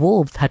pack of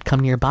wolves had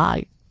come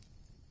nearby.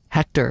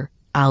 "Hector,"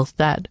 Al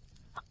said,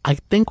 "I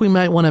think we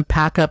might want to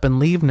pack up and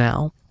leave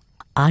now."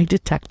 I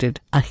detected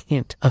a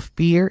hint of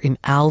fear in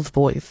Al's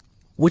voice,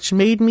 which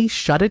made me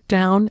shut it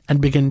down and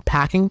begin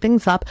packing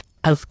things up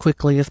as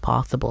quickly as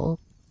possible.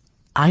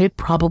 I had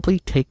probably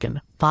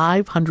taken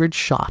 500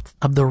 shots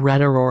of the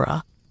red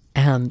aurora,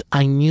 and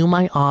I knew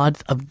my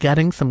odds of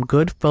getting some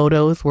good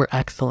photos were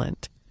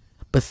excellent.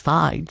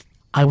 Besides,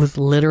 I was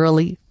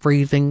literally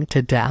freezing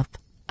to death,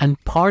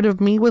 and part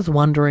of me was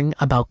wondering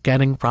about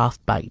getting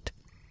frostbite.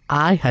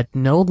 I had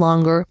no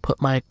longer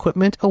put my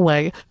equipment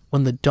away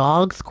when the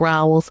dogs'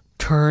 growls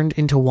turned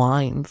into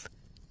whines.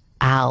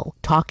 Al,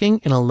 talking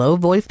in a low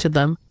voice to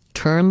them,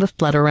 turned the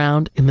sled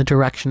around in the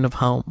direction of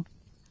home.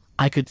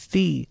 I could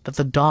see that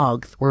the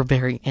dogs were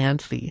very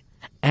antsy,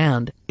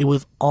 and it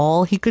was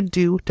all he could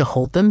do to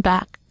hold them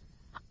back.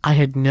 I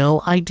had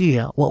no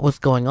idea what was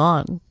going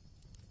on.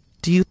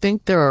 "Do you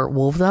think there are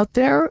wolves out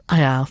there?" I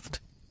asked.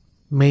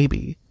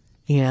 "Maybe,"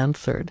 he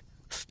answered,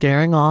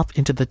 staring off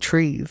into the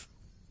trees.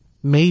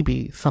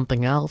 "Maybe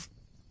something else."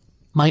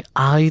 My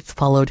eyes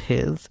followed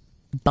his,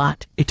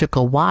 but it took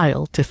a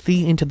while to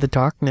see into the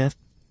darkness,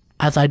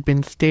 as I'd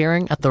been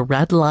staring at the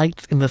red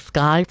lights in the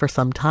sky for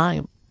some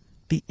time.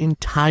 The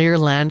entire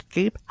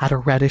landscape had a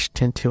reddish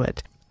tint to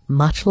it,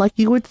 much like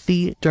you would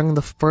see during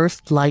the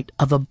first light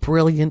of a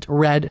brilliant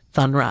red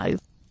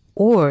sunrise,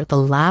 or the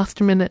last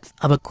minutes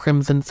of a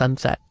crimson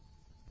sunset.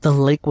 The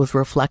lake was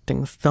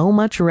reflecting so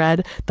much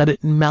red that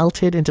it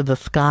melted into the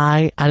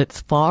sky at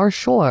its far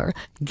shore,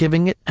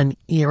 giving it an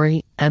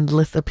eerie,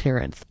 endless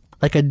appearance,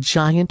 like a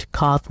giant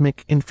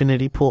cosmic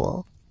infinity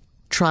pool.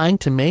 Trying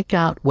to make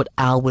out what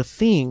Al was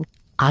seeing,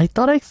 I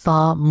thought I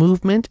saw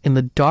movement in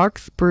the dark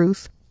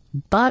spruce,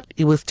 but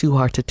it was too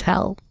hard to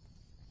tell.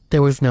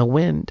 There was no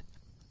wind,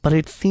 but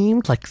it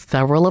seemed like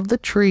several of the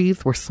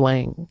trees were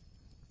swaying.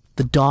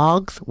 The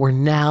dogs were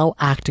now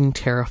acting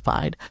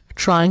terrified,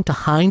 trying to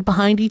hide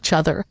behind each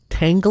other,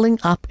 tangling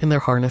up in their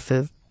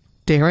harnesses.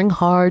 Staring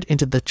hard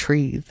into the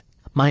trees,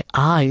 my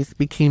eyes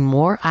became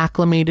more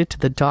acclimated to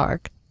the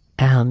dark,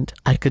 and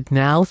I could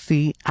now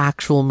see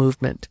actual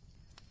movement.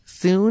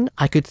 Soon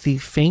I could see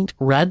faint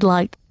red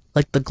light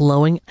like the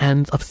glowing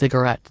ends of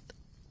cigarettes.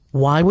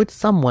 Why would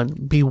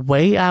someone be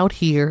way out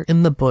here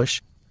in the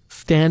bush,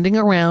 standing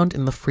around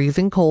in the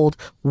freezing cold,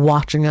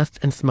 watching us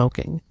and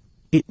smoking?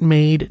 It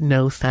made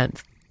no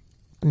sense.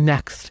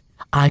 Next,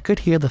 I could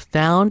hear the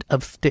sound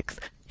of sticks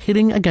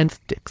hitting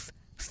against sticks,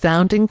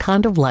 sounding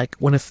kind of like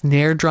when a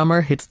snare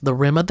drummer hits the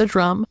rim of the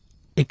drum,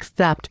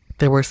 except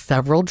there were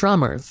several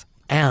drummers,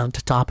 and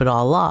to top it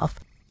all off,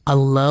 a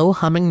low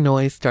humming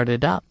noise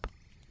started up.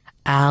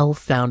 Al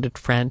sounded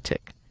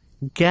frantic.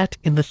 "Get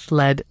in the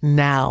sled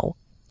now."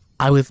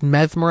 I was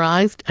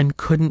mesmerized and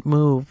couldn't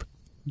move.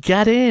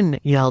 "Get in,"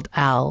 yelled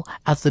Al,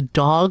 as the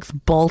dogs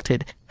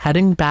bolted,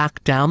 heading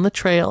back down the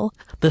trail.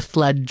 The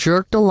sled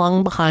jerked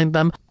along behind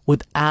them,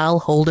 with Al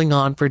holding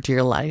on for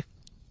dear life.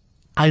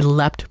 I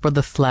leapt for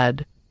the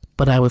sled,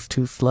 but I was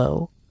too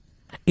slow.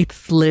 It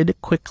slid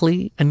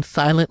quickly and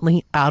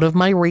silently out of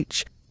my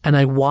reach, and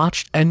I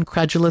watched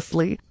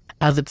incredulously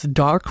as its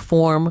dark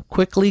form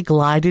quickly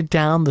glided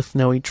down the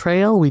snowy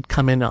trail we'd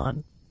come in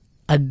on.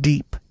 A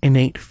deep,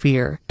 innate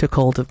fear took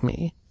hold of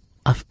me.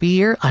 A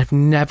fear I've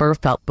never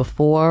felt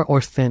before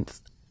or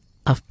since.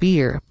 A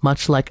fear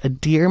much like a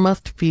deer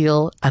must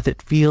feel as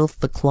it feels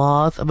the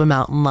claws of a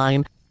mountain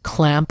lion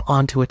clamp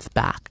onto its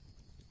back.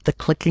 The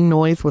clicking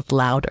noise was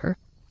louder,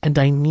 and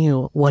I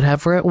knew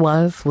whatever it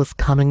was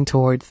coming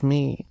towards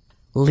me,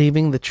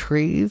 leaving the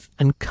trees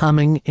and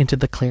coming into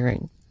the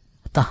clearing.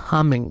 The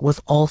humming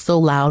was also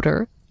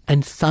louder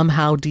and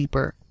somehow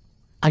deeper.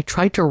 I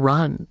tried to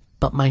run,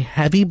 but my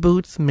heavy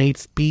boots made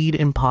speed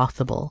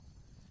impossible.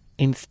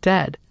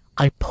 Instead,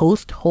 I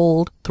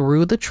post-holed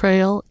through the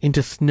trail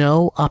into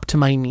snow up to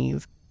my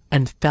knees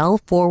and fell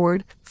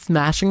forward,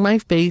 smashing my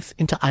face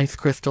into ice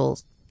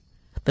crystals.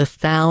 The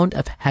sound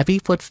of heavy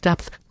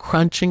footsteps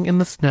crunching in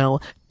the snow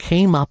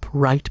came up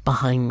right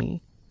behind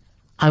me.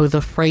 I was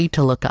afraid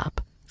to look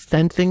up,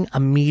 sensing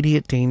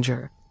immediate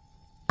danger.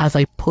 As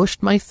I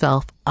pushed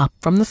myself up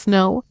from the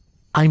snow,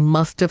 I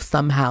must have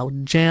somehow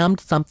jammed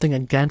something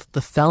against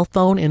the cell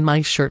phone in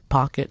my shirt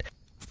pocket,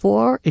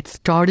 for it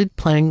started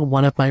playing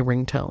one of my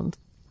ringtones,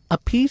 a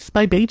piece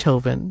by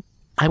Beethoven.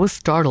 I was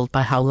startled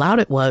by how loud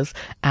it was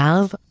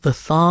as the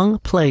song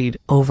played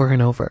over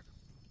and over.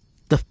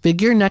 The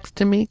figure next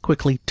to me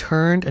quickly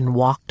turned and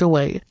walked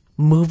away,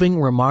 moving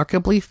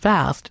remarkably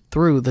fast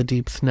through the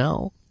deep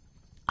snow.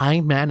 I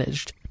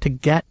managed to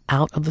get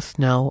out of the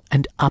snow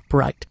and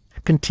upright,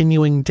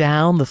 continuing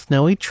down the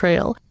snowy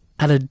trail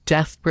at a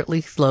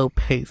desperately slow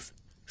pace,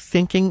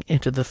 sinking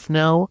into the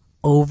snow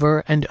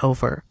over and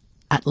over.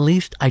 At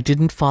least I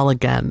didn't fall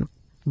again,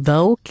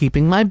 though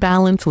keeping my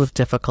balance was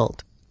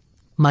difficult.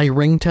 My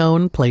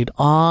ringtone played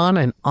on,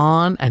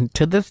 and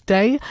to this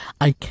day,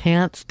 I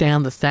can't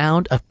stand the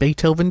sound of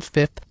Beethoven's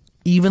Fifth,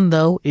 even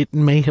though it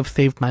may have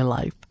saved my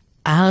life,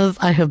 as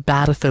I have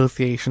bad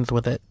associations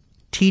with it.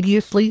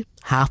 Tediously,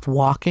 half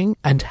walking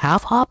and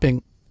half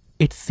hopping,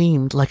 it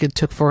seemed like it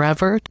took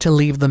forever to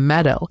leave the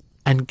meadow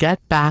and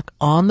get back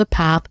on the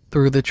path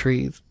through the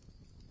trees.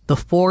 The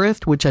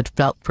forest, which had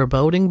felt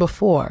foreboding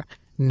before,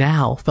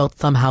 now felt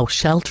somehow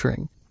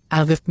sheltering,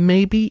 as if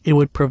maybe it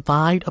would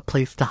provide a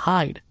place to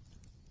hide.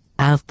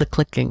 As the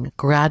clicking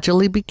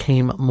gradually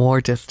became more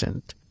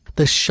distant,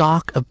 the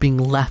shock of being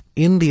left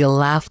in the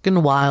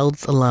Alaskan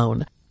wilds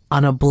alone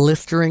on a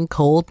blistering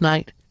cold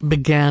night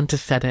began to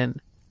set in.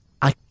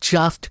 I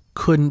just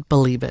couldn't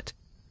believe it.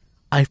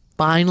 I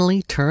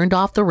finally turned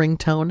off the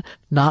ringtone,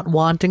 not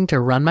wanting to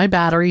run my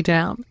battery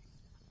down.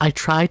 I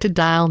tried to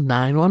dial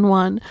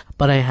 911,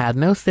 but I had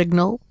no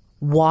signal.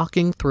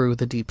 Walking through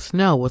the deep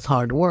snow was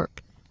hard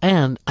work,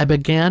 and I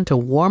began to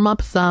warm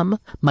up some,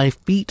 my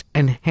feet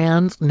and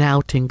hands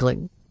now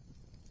tingling.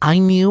 I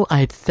knew I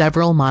had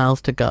several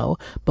miles to go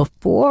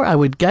before I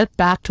would get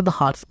back to the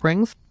hot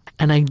springs,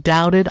 and I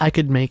doubted I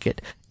could make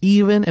it,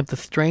 even if the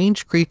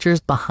strange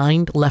creatures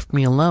behind left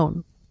me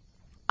alone.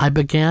 I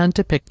began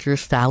to picture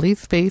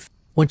Sally's face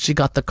when she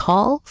got the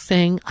call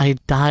saying I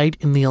had died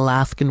in the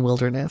Alaskan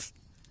wilderness.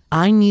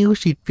 I knew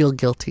she'd feel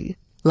guilty,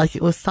 like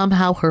it was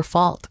somehow her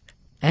fault,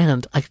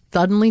 and I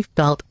suddenly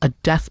felt a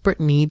desperate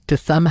need to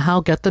somehow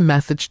get the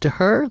message to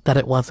her that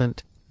it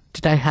wasn't.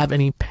 Did I have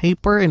any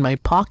paper in my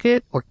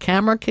pocket or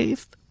camera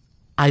case?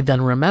 I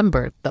then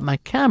remembered that my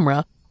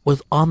camera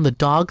was on the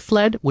dog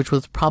sled, which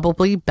was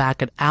probably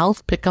back at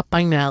Al's pickup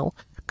by now,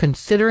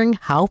 considering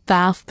how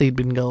fast they'd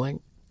been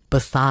going.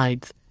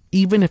 Besides,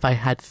 even if I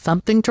had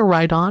something to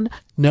write on,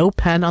 no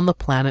pen on the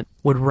planet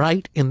would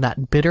write in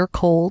that bitter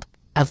cold,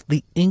 as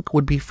the ink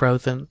would be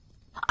frozen.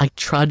 I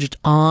trudged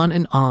on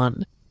and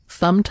on,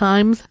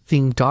 sometimes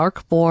seeing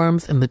dark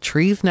forms in the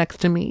trees next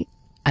to me,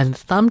 and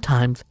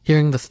sometimes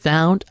hearing the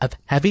sound of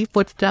heavy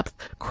footsteps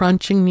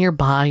crunching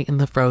nearby in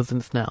the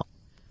frozen snow.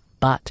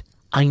 But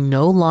I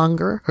no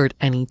longer heard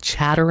any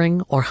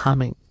chattering or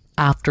humming.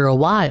 After a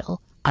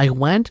while, I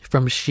went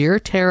from sheer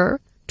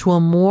terror to a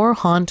more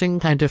haunting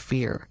kind of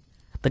fear,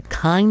 the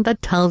kind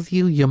that tells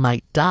you you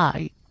might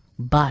die,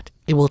 but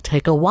it will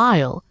take a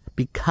while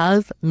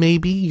because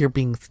maybe you're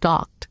being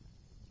stalked.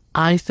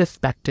 I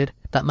suspected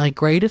that my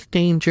greatest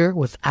danger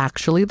was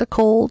actually the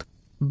cold,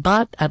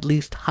 but at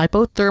least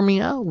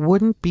hypothermia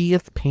wouldn't be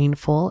as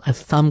painful as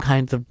some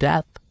kinds of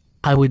death.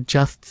 I would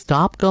just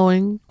stop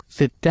going,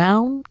 sit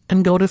down,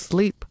 and go to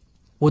sleep.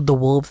 Would the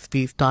wolves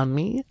feast on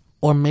me?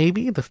 Or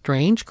maybe the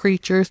strange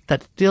creatures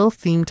that still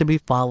seemed to be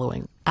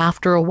following?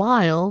 After a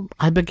while,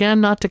 I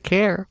began not to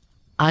care.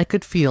 I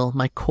could feel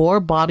my core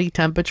body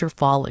temperature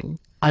falling.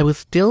 I was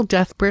still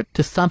desperate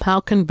to somehow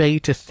convey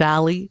to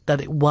Sally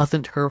that it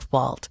wasn't her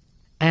fault,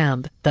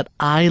 and that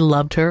I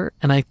loved her,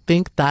 and I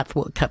think that's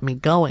what kept me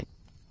going.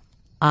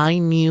 I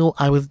knew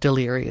I was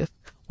delirious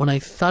when I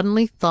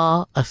suddenly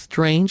saw a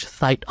strange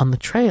sight on the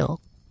trail.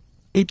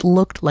 It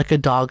looked like a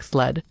dog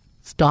sled,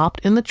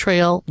 stopped in the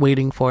trail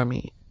waiting for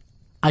me.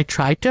 I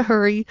tried to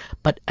hurry,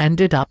 but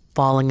ended up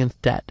falling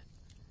instead.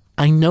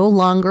 I no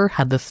longer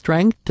had the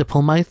strength to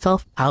pull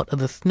myself out of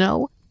the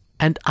snow,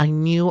 and I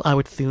knew I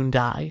would soon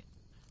die.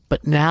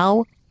 But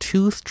now,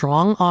 2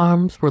 strong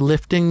arms were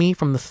lifting me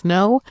from the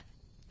snow,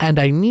 and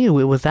I knew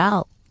it was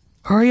Al.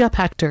 "Hurry up,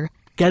 Hector.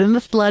 Get in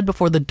the sled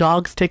before the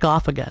dogs take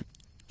off again."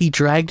 He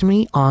dragged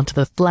me onto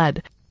the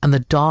sled, and the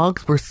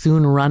dogs were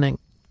soon running,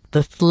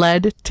 the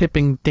sled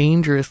tipping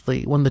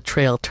dangerously when the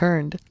trail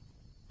turned.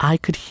 I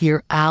could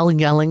hear Al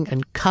yelling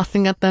and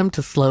cussing at them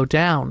to slow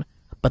down,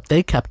 but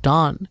they kept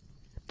on.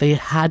 They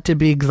had to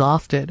be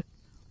exhausted.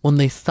 When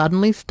they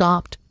suddenly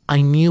stopped,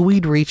 I knew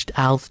we'd reached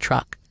Al's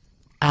truck.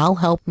 Al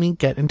helped me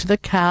get into the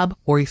cab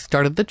where he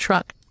started the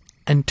truck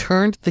and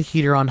turned the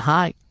heater on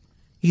high.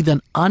 He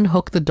then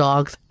unhooked the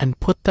dogs and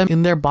put them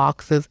in their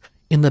boxes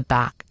in the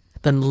back,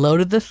 then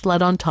loaded the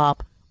sled on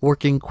top,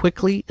 working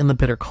quickly in the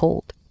bitter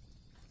cold.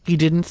 He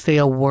didn't say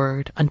a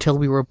word until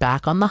we were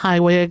back on the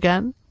highway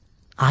again.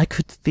 I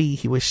could see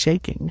he was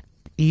shaking,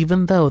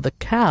 even though the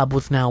cab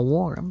was now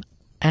warm.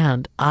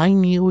 and I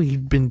knew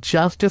he'd been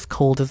just as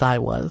cold as I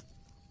was.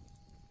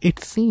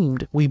 It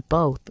seemed we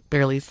both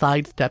barely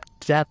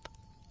sidestepped death.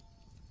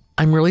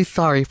 "I'm really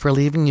sorry for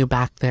leaving you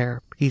back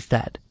there," he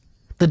said.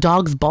 "The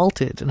dogs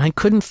bolted, and I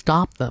couldn't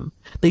stop them.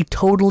 They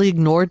totally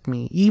ignored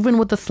me, even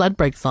with the sled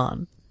brakes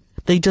on.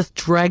 They just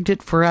dragged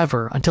it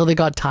forever until they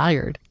got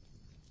tired.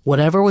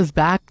 Whatever was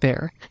back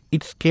there,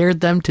 it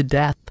scared them to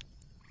death.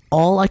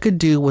 All I could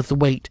do was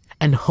wait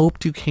and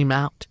hope you came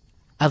out,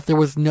 as there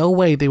was no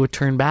way they would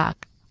turn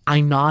back." I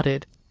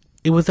nodded.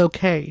 It was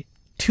okay.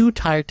 Too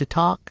tired to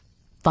talk.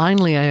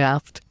 Finally, I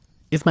asked,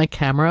 "Is my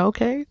camera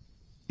okay?"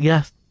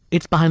 "Yes,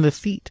 it's behind the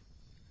seat."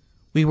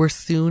 We were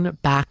soon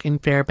back in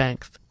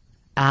Fairbanks.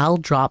 Al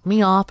dropped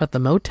me off at the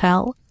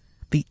motel.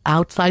 The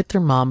outside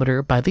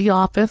thermometer by the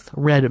office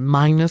read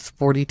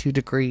 -42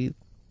 degrees.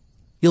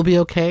 "You'll be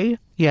okay?"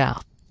 "Yeah,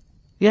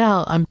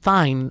 I'm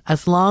fine,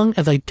 as long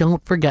as I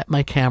don't forget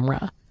my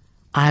camera.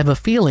 I have a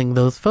feeling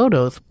those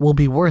photos will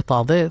be worth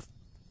all this."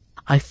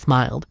 I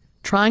smiled,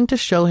 trying to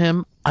show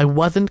him I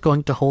wasn't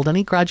going to hold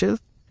any grudges,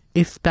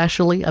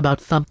 especially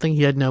about something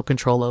he had no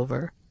control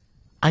over.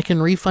 "I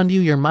can refund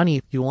you your money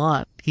if you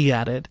want," he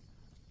added.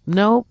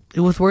 "No,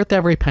 it was worth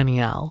every penny,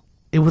 Al.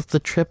 It was the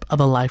trip of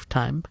a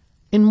lifetime,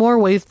 in more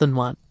ways than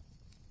one."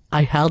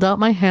 I held out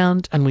my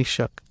hand and we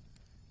shook,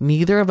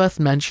 neither of us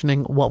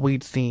mentioning what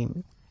we'd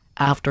seen.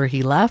 After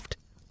he left,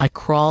 I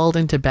crawled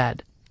into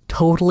bed,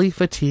 totally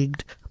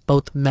fatigued,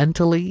 both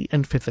mentally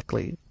and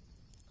physically.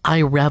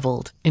 I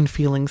reveled in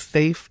feeling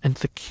safe and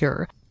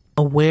secure,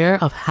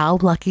 aware of how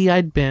lucky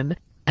I'd been,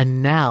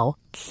 and now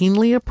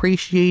keenly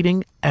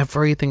appreciating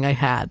everything I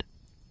had.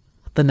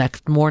 The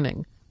next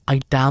morning, I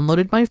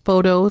downloaded my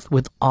photos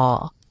with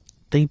awe.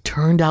 They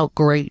turned out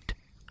great.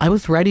 I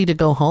was ready to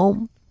go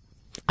home.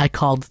 I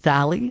called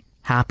Sally,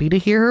 happy to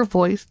hear her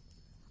voice.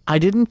 I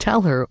didn't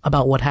tell her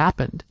about what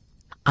happened.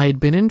 I had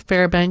been in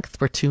Fairbanks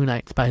for 2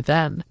 nights by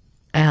then,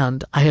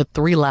 and I had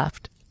 3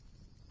 left.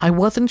 I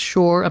wasn't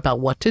sure about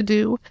what to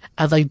do,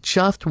 as I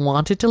just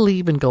wanted to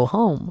leave and go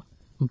home.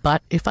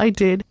 But if I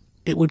did,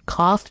 it would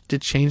cost to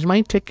change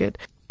my ticket,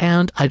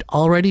 and I'd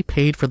already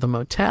paid for the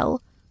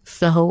motel,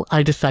 so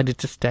I decided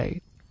to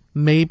stay.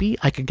 Maybe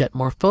I could get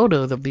more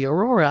photos of the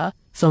aurora,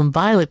 some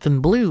violets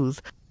and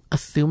blues,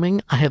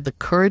 assuming I had the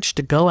courage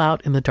to go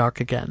out in the dark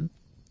again.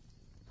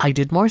 I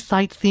did more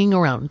sightseeing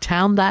around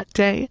town that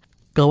day,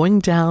 going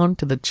down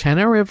to the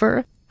Chena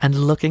River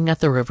and looking at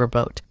the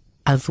riverboat,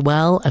 as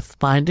well as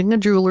finding a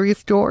jewelry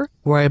store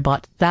where I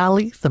bought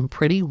Sally some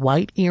pretty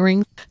white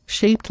earrings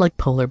shaped like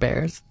polar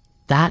bears.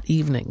 That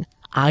evening,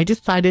 I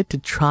decided to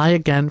try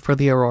again for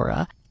the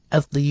aurora,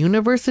 as the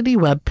university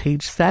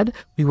webpage said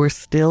we were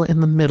still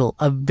in the middle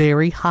of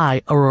very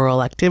high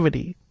auroral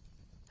activity.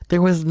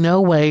 There was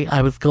no way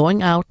I was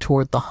going out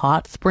toward the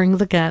hot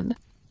springs again,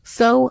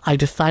 so I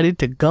decided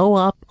to go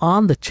up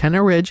on the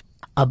Chena Ridge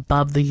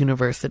above the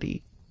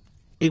university.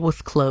 It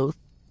was closed,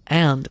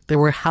 and there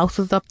were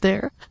houses up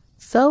there,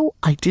 so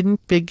I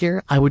didn't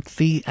figure I would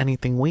see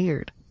anything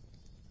weird.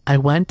 I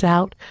went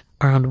out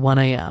around 1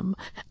 a.m.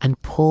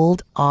 and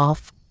pulled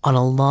off on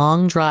a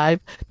long drive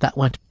that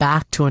went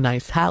back to a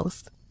nice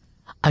house.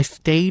 I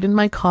stayed in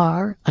my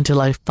car until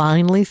I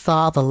finally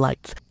saw the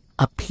lights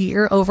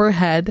appear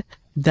overhead.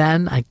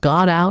 Then I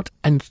got out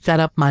and set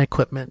up my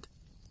equipment.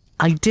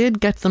 I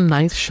did get some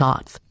nice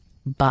shots,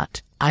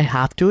 but I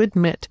have to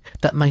admit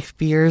that my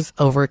fears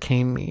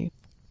overcame me.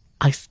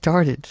 I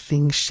started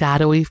seeing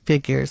shadowy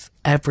figures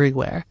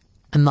everywhere,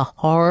 and the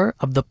horror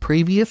of the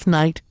previous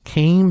night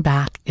came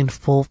back in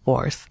full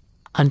force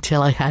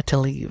until I had to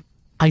leave.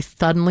 I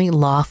suddenly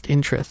lost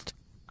interest.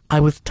 I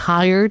was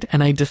tired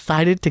and I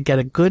decided to get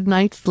a good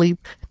night's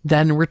sleep,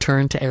 then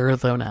return to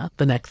Arizona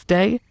the next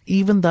day,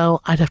 even though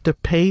I'd have to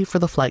pay for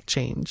the flight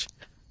change.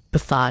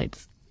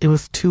 Besides, it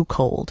was too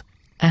cold,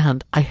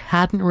 and I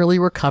hadn't really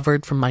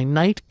recovered from my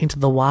night into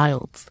the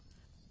wilds.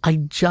 I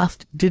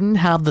just didn't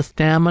have the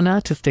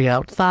stamina to stay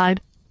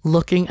outside,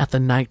 looking at the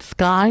night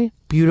sky,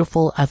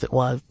 beautiful as it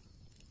was.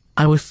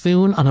 I was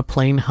soon on a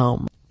plane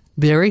home,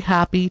 very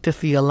happy to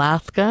see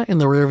Alaska in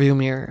the rearview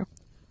mirror.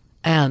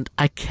 And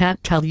I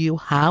can't tell you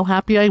how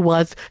happy I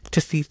was to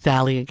see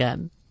Sally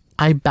again.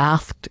 I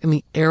basked in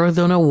the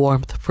Arizona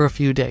warmth for a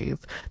few days,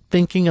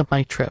 thinking of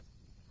my trip.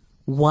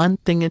 One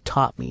thing it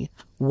taught me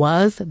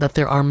was that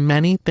there are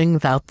many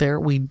things out there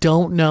we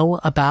don't know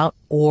about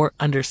or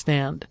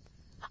understand.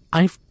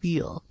 I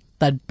feel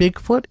that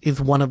Bigfoot is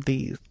one of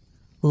these.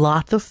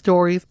 Lots of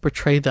stories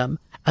portray them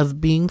as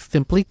being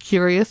simply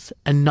curious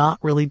and not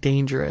really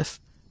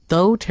dangerous,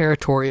 though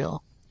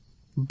territorial.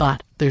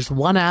 But there's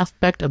one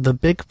aspect of the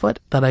Bigfoot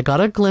that I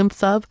got a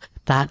glimpse of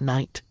that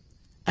night,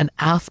 an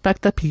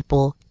aspect that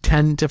people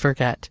tend to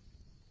forget.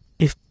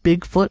 If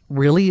Bigfoot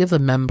really is a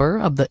member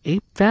of the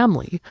ape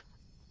family,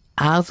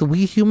 as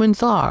we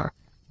humans are,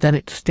 then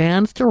it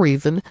stands to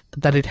reason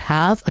that it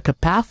has a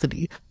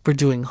capacity for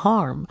doing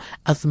harm,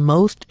 as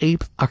most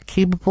apes are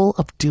capable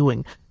of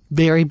doing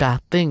very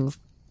bad things.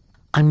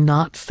 I'm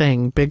not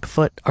saying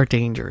Bigfoot are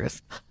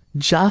dangerous,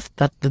 just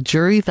that the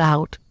jury's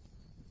out.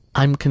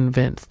 I'm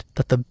convinced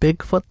that the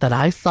Bigfoot that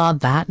I saw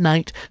that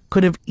night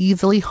could have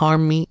easily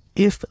harmed me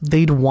if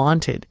they'd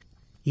wanted,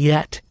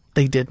 yet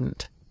they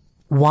didn't.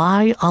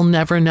 Why, I'll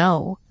never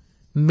know.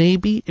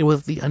 Maybe it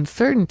was the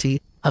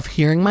uncertainty of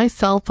hearing my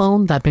cell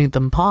phone that made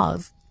them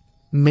pause.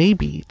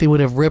 Maybe they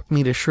would have ripped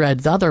me to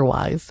shreds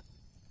otherwise.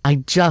 I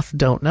just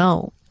don't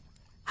know.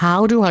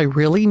 How do I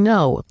really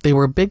know they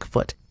were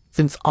Bigfoot,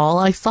 since all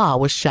I saw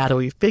was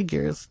shadowy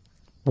figures?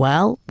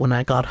 Well, when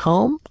I got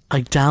home,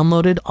 I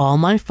downloaded all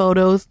my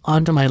photos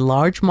onto my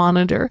large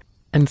monitor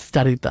and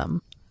studied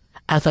them.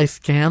 As I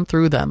scanned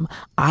through them,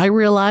 I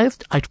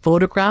realized I'd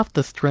photographed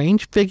the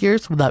strange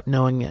figures without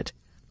knowing it.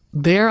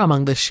 There,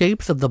 among the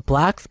shapes of the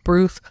black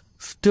spruce,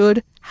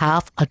 stood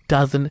half a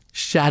dozen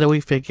shadowy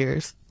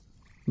figures.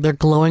 Their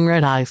glowing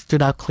red eyes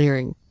stood out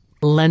clearing,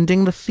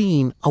 lending the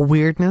scene a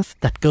weirdness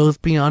that goes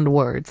beyond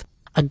words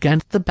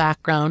against the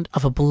background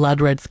of a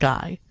blood-red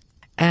sky.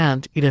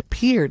 And it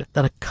appeared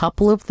that a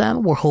couple of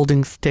them were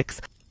holding sticks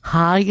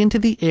high into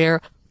the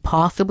air,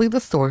 possibly the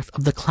source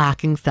of the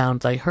clacking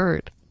sounds I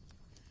heard.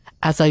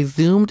 As I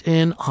zoomed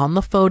in on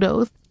the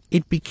photos,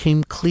 it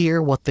became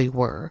clear what they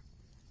were.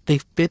 They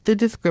fit the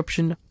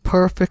description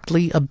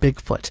perfectly of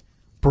Bigfoot: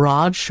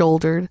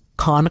 broad-shouldered,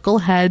 conical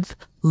heads,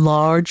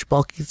 large,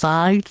 bulky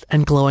sides,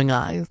 and glowing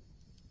eyes.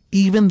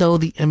 Even though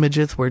the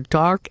images were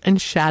dark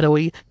and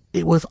shadowy,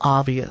 it was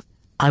obvious.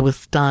 I was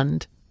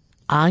stunned.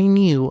 I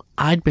knew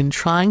I'd been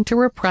trying to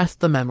repress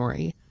the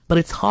memory, but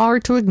it's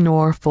hard to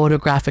ignore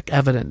photographic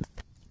evidence.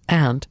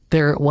 And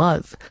there it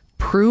was,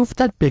 proof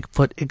that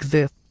Bigfoot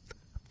exists.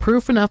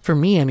 Proof enough for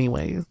me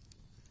anyways.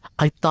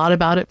 I thought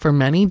about it for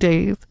many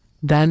days,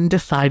 then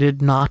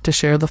decided not to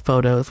share the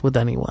photos with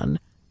anyone,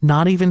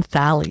 not even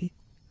Sally.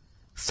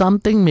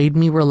 Something made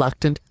me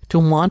reluctant to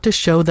want to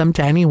show them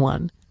to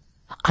anyone.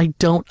 I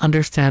don't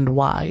understand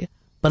why,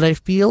 but I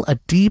feel a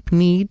deep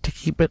need to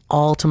keep it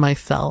all to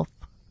myself.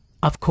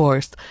 Of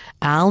course,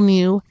 Al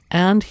knew,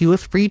 and he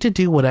was free to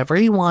do whatever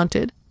he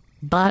wanted,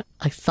 but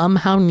I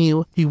somehow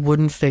knew he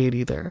wouldn't say it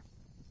either.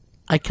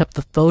 I kept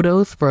the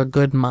photos for a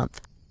good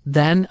month,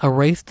 then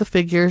erased the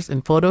figures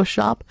in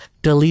Photoshop,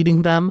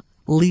 deleting them,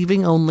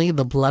 leaving only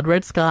the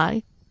blood-red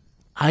sky.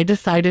 I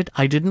decided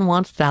I didn't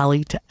want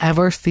Sally to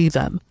ever see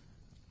them.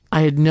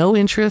 I had no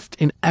interest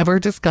in ever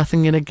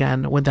discussing it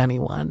again with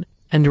anyone,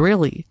 and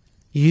really,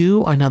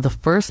 you are now the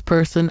first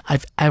person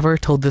I've ever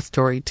told this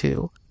story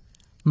to.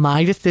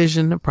 My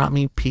decision brought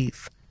me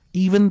peace,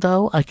 even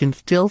though I can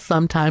still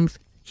sometimes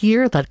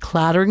hear that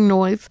clattering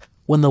noise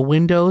when the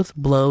windows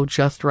blow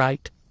just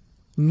right.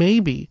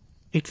 Maybe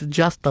it's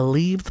just the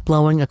leaves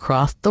blowing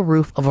across the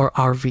roof of our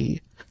RV.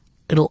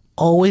 It'll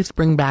always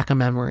bring back a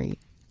memory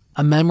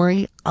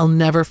I'll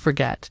never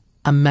forget,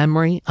 a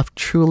memory of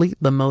truly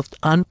the most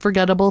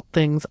unforgettable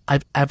things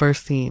I've ever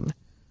seen.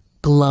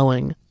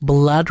 Glowing,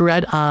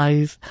 blood-red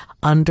eyes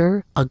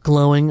under a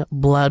glowing,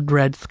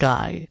 blood-red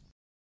sky.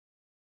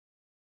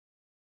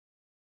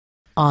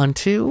 On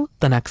to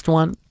the next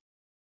one.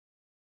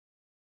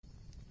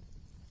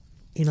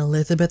 In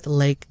Elizabeth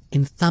Lake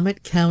in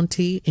Summit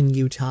County in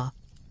Utah,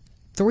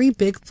 3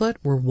 Bigfoot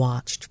were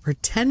watched for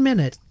 10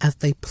 minutes as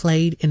they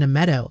played in a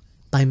meadow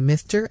by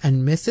Mr.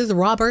 and Mrs.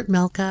 Robert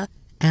Melka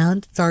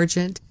and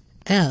Sergeant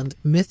and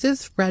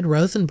Mrs. Fred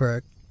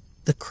Rosenberg.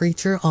 The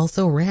creature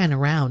also ran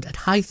around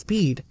at high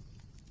speed.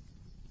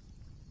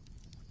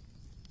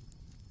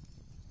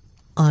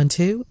 On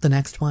to the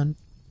next one.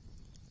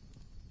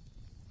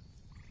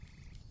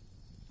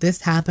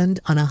 This happened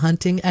on a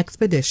hunting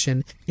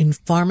expedition in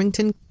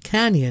Farmington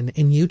Canyon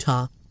in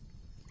Utah.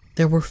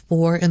 There were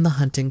 4 in the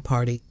hunting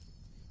party.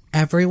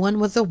 Everyone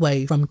was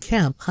away from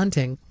camp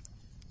hunting.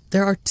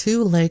 There are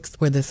 2 lakes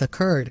where this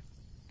occurred.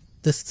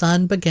 The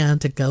sun began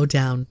to go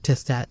down to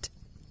set.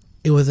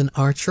 It was an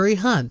archery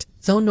hunt,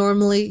 so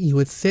normally you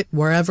would sit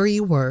wherever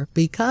you were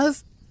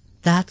because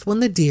that's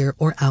when the deer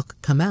or elk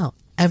come out.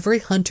 Every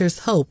hunter's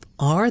hope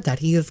are that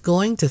he is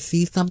going to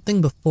see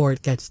something before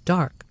it gets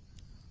dark.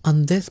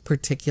 On this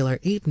particular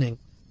evening,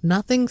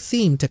 nothing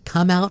seemed to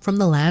come out from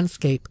the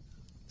landscape,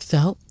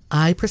 so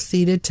I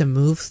proceeded to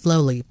move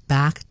slowly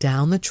back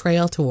down the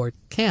trail toward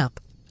camp,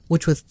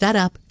 which was set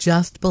up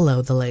just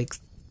below the lakes.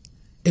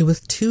 It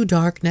was too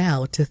dark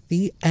now to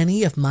see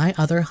any of my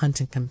other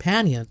hunting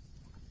companions.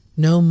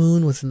 No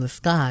moon was in the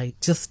sky,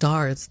 just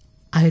stars.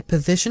 I had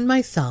positioned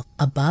myself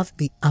above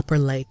the upper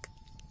lake.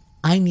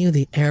 I knew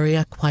the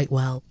area quite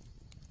well.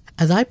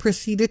 As I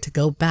proceeded to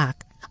go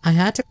back, I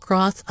had to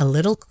cross a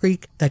little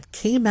creek that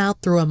came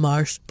out through a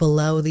marsh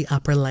below the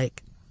upper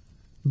lake.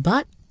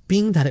 But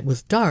being that it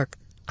was dark,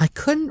 I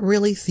couldn't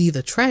really see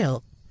the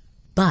trail,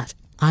 but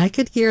I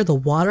could hear the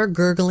water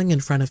gurgling in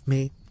front of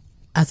me.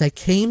 As I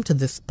came to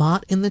this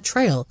spot in the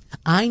trail,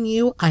 I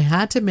knew I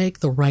had to make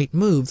the right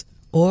moves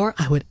or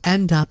I would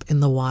end up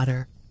in the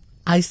water.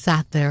 I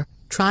sat there,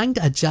 trying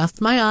to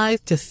adjust my eyes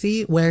to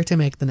see where to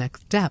make the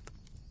next step.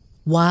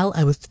 While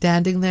I was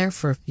standing there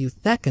for a few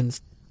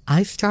seconds,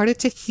 I started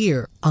to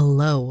hear a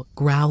low,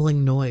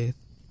 growling noise.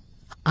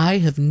 I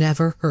have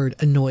never heard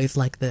a noise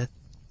like this.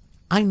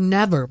 I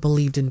never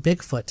believed in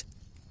Bigfoot.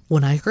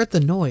 When I heard the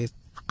noise,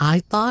 I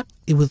thought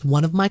it was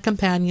one of my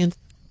companions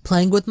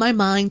playing with my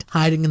mind,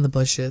 hiding in the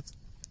bushes.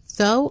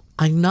 So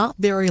I not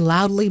very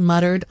loudly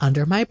muttered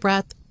under my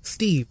breath,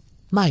 "Steve,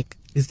 Mike,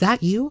 is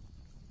that you?"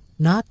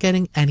 Not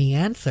getting any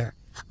answer,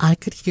 I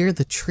could hear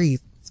the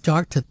trees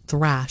start to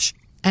thrash,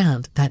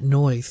 and that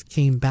noise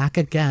came back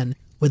again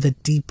with a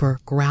deeper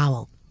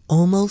growl,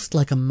 almost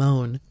like a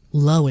moan,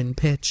 low in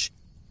pitch.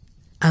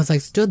 As I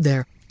stood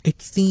there,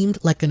 it seemed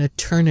like an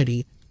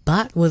eternity,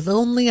 but was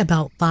only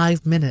about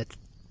 5 minutes.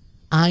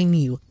 I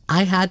knew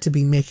I had to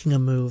be making a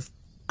move.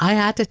 I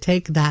had to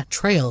take that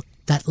trail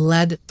that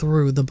led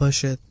through the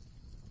bushes.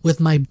 With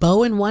my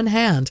bow in one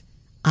hand,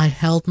 I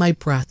held my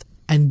breath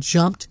and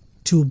jumped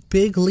 2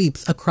 big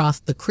leaps across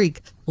the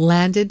creek,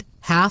 landed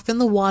half in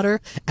the water,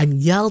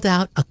 and yelled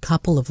out a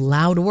couple of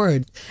loud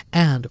words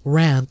and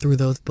ran through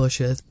those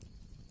bushes.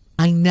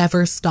 I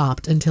never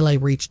stopped until I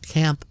reached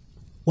camp.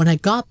 When I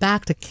got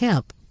back to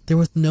camp, there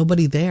was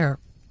nobody there.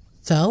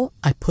 So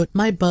I put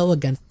my bow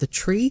against the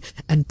tree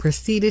and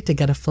proceeded to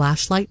get a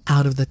flashlight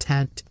out of the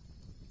tent.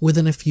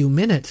 Within a few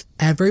minutes,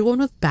 everyone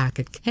was back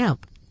at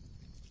camp.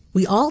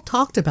 We all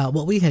talked about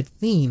what we had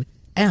seen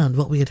and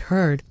what we had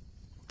heard.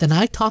 Then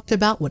I talked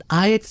about what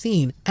I had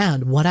seen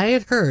and what I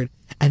had heard,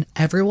 and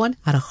everyone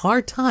had a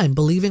hard time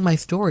believing my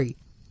story.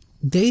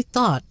 They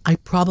thought I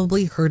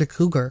probably heard a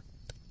cougar,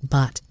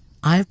 but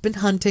I've been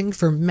hunting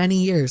for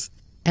many years,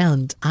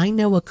 and I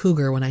know a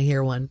cougar when I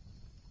hear one.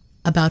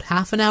 About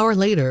half an hour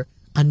later,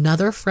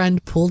 another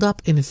friend pulled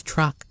up in his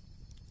truck.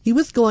 He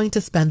was going to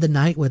spend the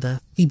night with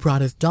us. He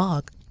brought his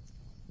dog.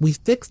 We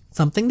fixed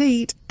something to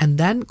eat and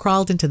then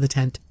crawled into the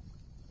tent.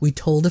 We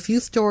told a few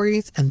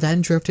stories and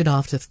then drifted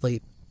off to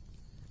sleep.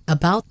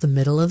 About the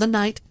middle of the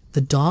night,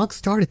 the dog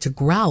started to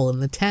growl in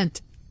the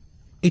tent.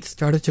 It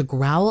started to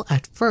growl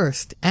at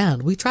first,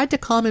 and we tried to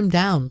calm him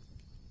down.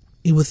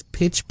 It was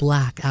pitch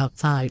black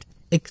outside,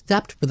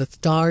 except for the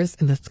stars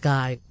in the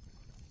sky.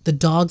 The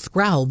dog's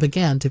growl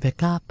began to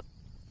pick up.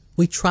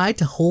 We tried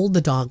to hold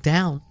the dog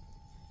down.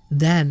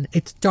 Then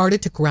it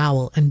started to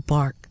growl and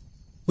bark.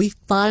 We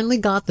finally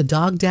got the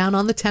dog down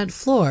on the tent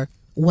floor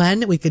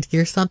when we could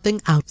hear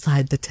something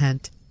outside the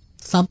tent.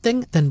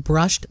 Something then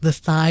brushed the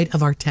side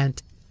of our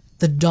tent.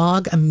 The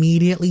dog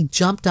immediately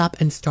jumped up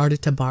and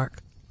started to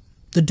bark.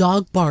 The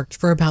dog barked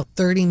for about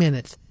 30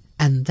 minutes,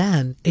 and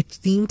then it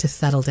seemed to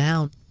settle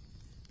down.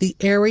 The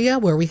area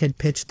where we had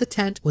pitched the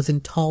tent was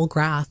in tall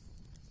grass.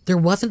 There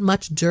wasn't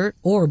much dirt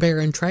or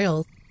barren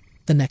trails.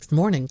 The next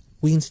morning,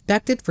 we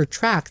inspected for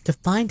tracks to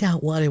find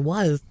out what it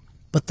was,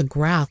 but the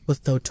grass was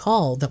so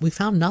tall that we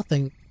found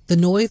nothing. The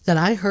noise that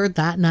I heard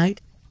that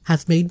night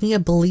has made me a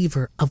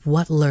believer of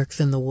what lurks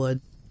in the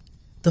woods.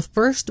 The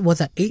first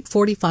was at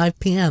 8:45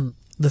 p.m.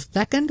 The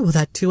second was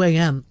at 2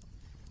 a.m.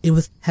 It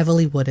was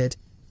heavily wooded,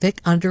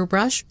 thick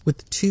underbrush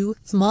with 2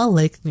 small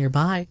lakes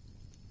nearby.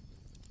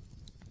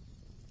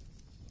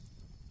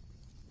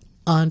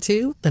 On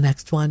to the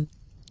next one.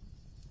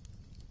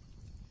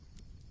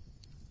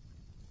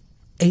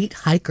 8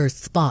 hikers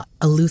spot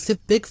elusive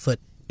Bigfoot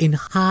in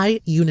High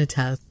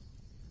Unitas.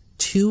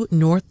 2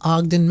 North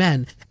Ogden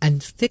men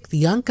and 6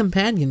 young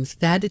companions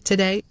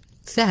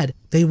said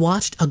they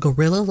watched a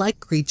gorilla-like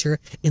creature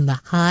in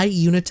the High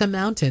Unita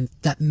Mountains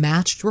that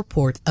matched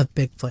reports of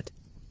Bigfoot.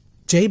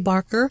 Jay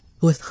Barker,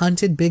 who has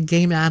hunted big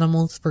game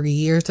animals for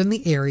years in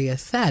the area,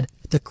 said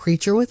the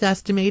creature was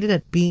estimated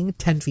at being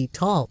 10 feet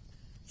tall.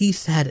 He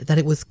said that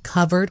it was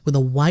covered with a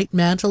white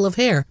mantle of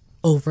hair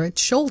over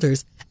its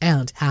shoulders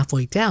and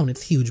halfway down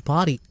its huge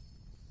body.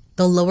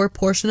 The lower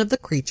portion of the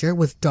creature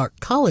was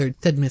dark-colored,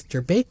 said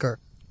Mr. Baker,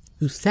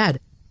 who said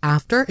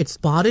after it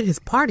spotted his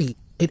party,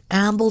 it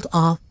ambled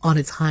off on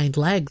its hind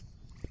legs.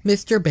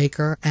 Mr.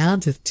 Baker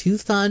and his 2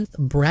 sons,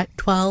 Brett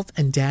 12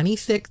 and Danny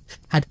 6,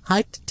 had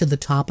hiked to the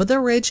top of the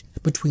ridge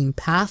between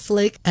Pass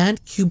Lake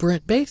and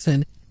Cubrant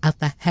Basin at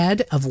the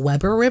head of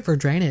Weber River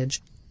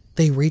drainage.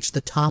 They reached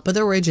the top of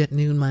the ridge at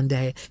noon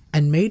Monday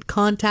and made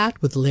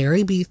contact with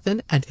Larry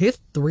Beeson and his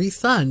 3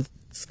 sons,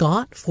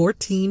 Scott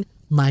 14,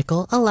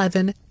 Michael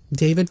 11,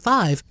 David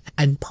 5,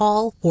 and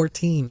Paul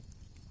 14.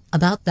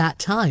 About that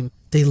time,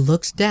 they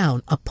looked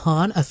down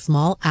upon a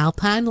small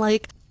alpine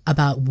lake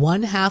about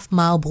 1/2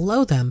 mile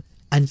below them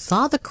and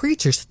saw the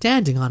creature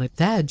standing on its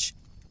edge.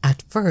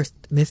 At first,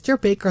 Mr.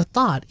 Baker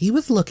thought he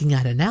was looking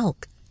at an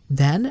elk.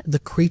 Then the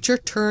creature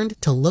turned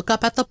to look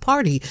up at the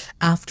party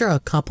after a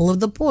couple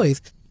of the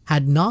boys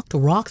had knocked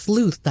rocks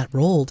loose that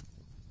rolled.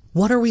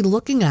 "What are we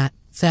looking at?"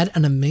 said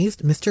an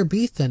amazed Mr.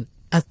 Beeson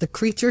as the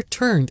creature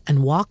turned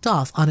and walked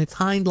off on its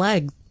hind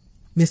legs.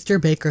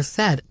 Mr. Baker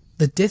said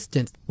the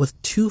distance was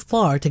too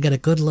far to get a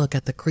good look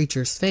at the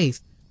creature's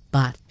face,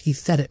 but he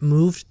said it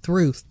moved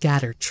through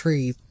scattered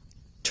trees,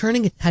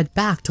 turning its head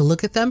back to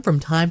look at them from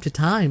time to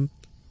time.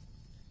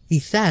 He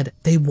said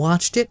they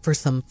watched it for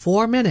some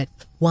 4 minutes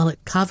while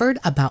it covered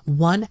about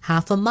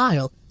 1/2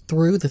 mile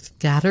through the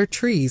scattered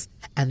trees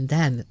and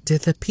then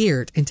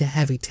disappeared into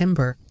heavy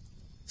timber.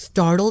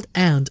 Startled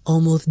and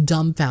almost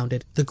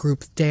dumbfounded, the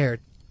group stared.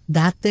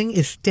 "That thing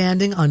is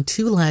standing on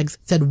 2 legs,"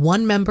 said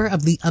one member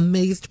of the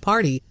amazed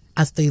party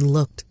as they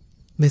looked.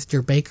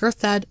 Mr. Baker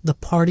said the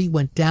party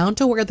went down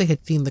to where they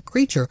had seen the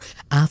creature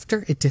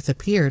after it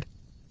disappeared.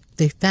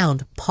 They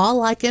found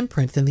paw-like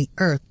imprints in the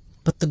earth,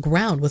 but the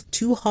ground was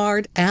too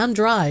hard and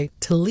dry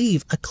to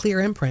leave a clear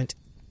imprint.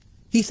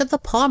 He said the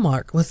paw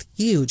mark was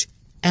huge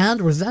and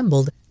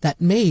resembled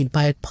that made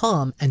by a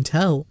palm and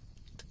toe.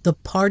 The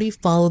party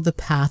followed the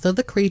path of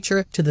the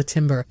creature to the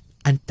timber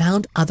and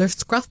found other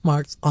scruff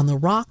marks on the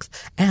rocks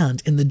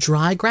and in the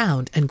dry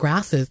ground and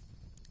grasses.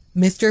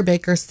 Mr.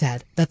 Baker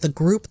said that the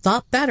group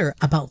thought better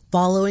about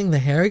following the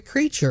hairy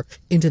creature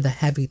into the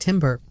heavy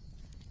timber.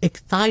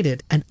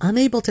 Excited and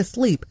unable to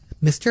sleep,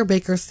 Mr.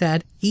 Baker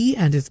said he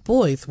and his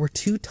boys were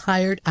too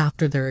tired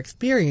after their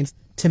experience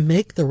to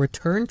make the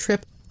return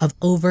trip of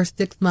over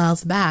 6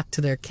 miles back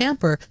to their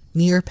camper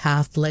near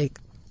Pass Lake.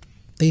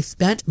 They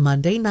spent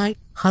Monday night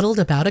huddled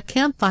about a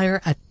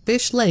campfire at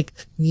Fish Lake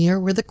near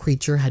where the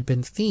creature had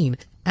been seen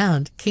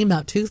and came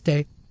out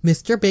Tuesday.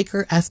 Mr.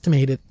 Baker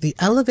estimated the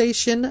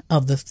elevation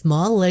of the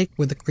small lake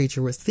where the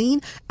creature was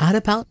seen at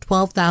about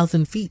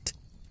 12,000 feet.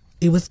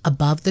 It was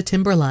above the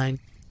timberline.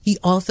 He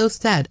also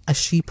said a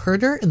sheep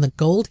herder in the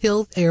Gold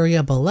Hills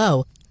area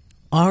below,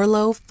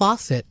 Arlo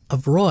Fawcett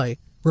of Roy,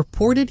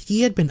 reported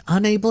he had been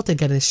unable to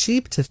get his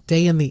sheep to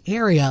stay in the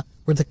area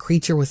where the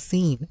creature was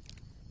seen.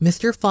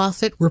 Mr.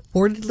 Fawcett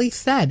reportedly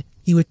said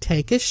he would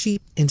take his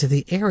sheep into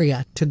the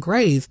area to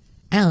graze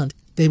and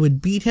they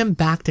would beat him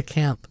back to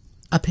camp,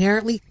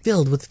 apparently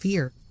filled with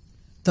fear.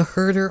 The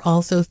herder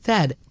also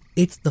said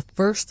it's the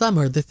first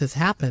summer this has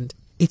happened.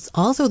 It's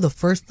also the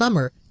first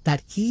summer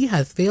that he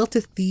has failed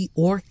to see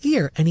or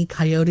hear any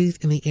coyotes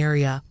in the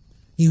area.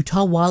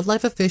 Utah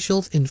wildlife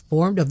officials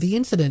informed of the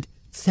incident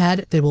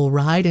said they will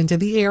ride into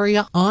the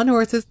area on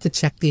horses to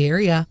check the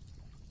area.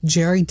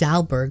 Jerry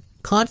Dahlberg,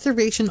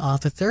 Conservation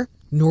Officer,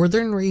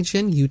 Northern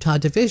Region Utah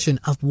Division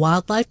of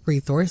Wildlife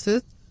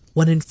Resources,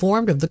 when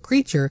informed of the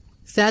creature,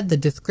 said the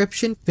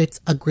description fits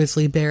a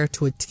grizzly bear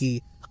to a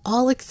T,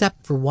 all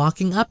except for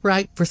walking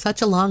upright for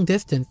such a long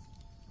distance.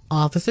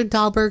 Officer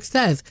Dahlberg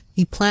says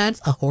he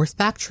plans a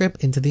horseback trip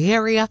into the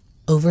area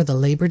over the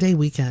Labor Day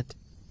weekend.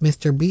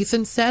 Mr.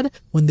 Beeson said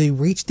when they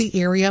reached the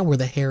area where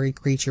the hairy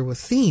creature was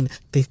seen,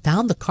 they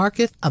found the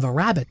carcass of a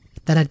rabbit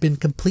that had been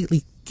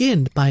completely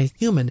skinned by a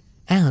human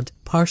and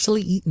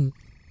partially eaten.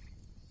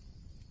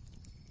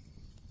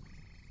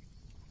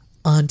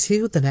 On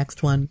to the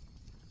next one.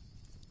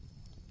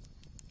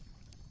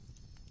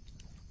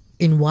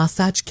 In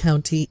Wasatch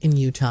County in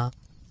Utah,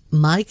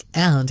 Mike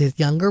and his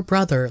younger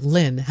brother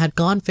Lynn had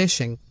gone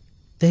fishing.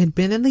 They had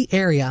been in the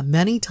area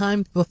many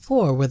times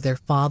before with their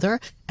father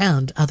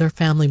and other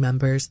family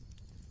members.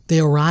 They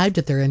arrived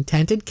at their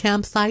intended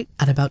campsite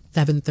at about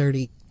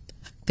 7:30.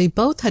 They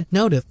both had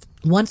noticed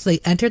once they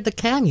entered the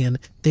canyon,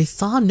 they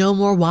saw no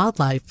more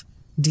wildlife,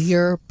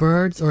 deer,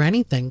 birds, or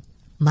anything.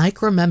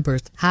 Mike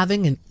remembers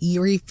having an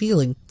eerie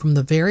feeling from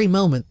the very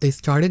moment they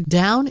started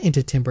down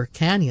into Timber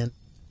Canyon.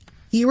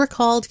 He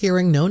recalled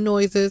hearing no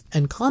noises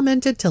and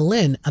commented to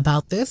Lynn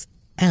about this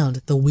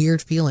and the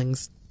weird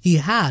feelings he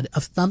had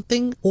of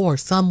something or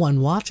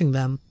someone watching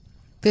them.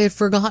 They had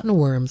forgotten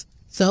worms,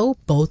 so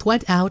both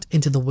went out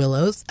into the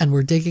willows and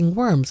were digging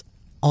worms,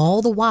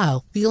 all the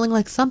while feeling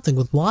like something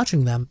was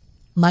watching them.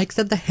 Mike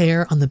said the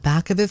hair on the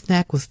back of his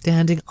neck was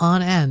standing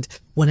on end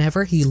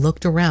whenever he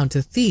looked around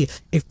to see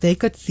if they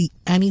could see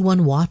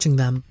anyone watching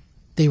them.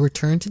 They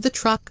returned to the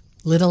truck,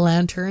 lit a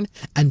lantern,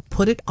 and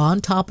put it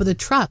on top of the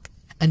truck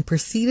and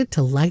proceeded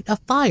to light a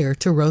fire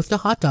to roast a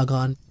hot dog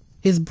on.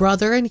 His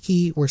brother and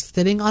he were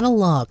sitting on a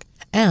log,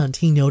 and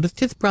he noticed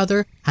his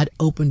brother had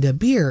opened a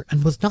beer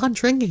and was not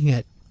drinking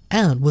it,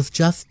 and was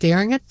just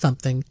staring at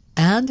something,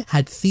 and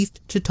had ceased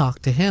to talk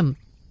to him.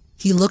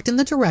 He looked in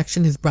the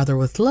direction his brother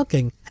was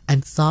looking,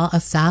 and saw a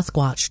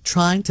Sasquatch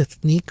trying to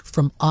sneak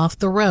from off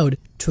the road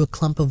to a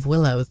clump of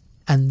willows,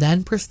 and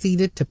then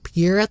proceeded to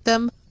peer at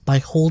them by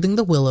holding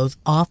the willows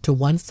off to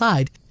one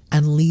side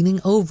and leaning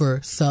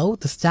over so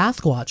the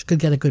Sasquatch could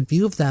get a good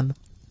view of them.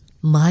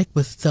 Mike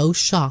was so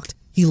shocked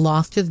he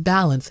lost his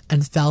balance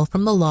and fell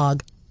from the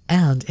log,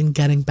 and in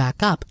getting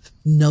back up,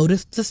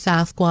 noticed the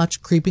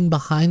Sasquatch creeping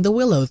behind the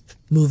willows,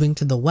 moving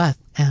to the west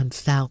and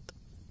south.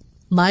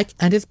 Mike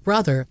and his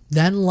brother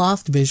then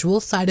lost visual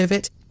sight of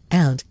it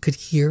and could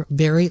hear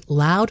very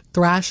loud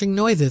thrashing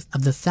noises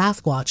of the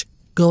Sasquatch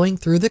going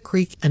through the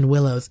creek and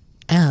willows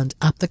and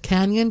up the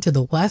canyon to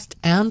the west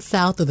and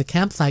south of the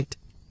campsite.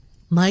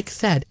 Mike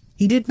said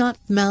he did not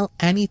smell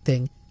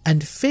anything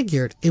and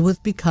figured it was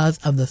because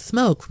of the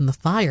smoke from the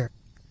fire.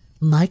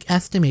 Mike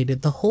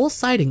estimated the whole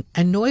sighting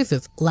and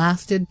noises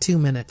lasted 2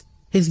 minutes.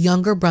 His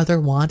younger brother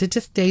wanted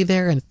to stay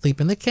there and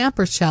sleep in the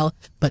camper shell,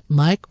 but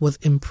Mike was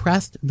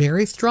impressed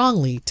very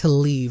strongly to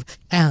leave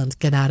and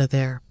get out of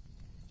there.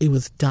 It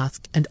was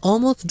dusk and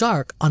almost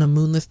dark on a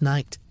moonless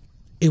night.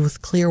 It was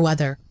clear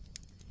weather.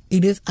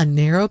 It is a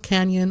narrow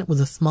canyon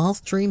with a small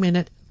stream in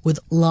it with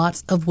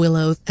lots of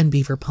willows and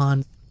beaver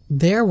ponds.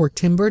 There were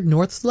timbered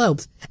north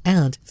slopes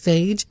and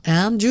sage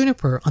and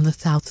juniper on the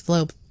south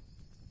slopes.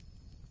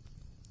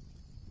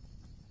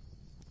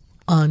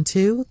 On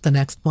to the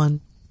next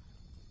one.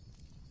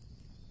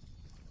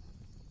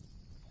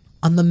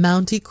 on the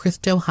Monte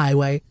Cristo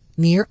Highway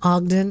near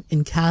Ogden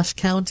in Cache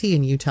County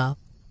in Utah.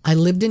 I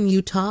lived in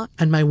Utah,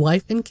 and my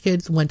wife and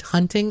kids went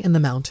hunting in the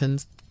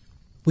mountains.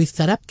 We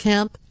set up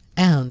camp,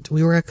 and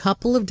we were a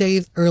couple of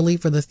days early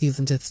for the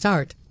season to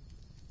start.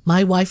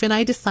 My wife and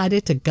I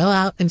decided to go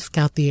out and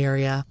scout the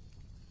area.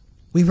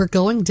 We were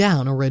going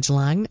down a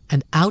ridgeline,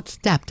 and out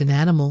stepped an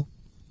animal.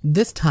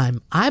 This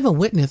time, I have a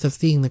witness of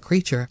seeing the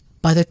creature.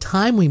 By the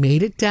time we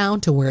made it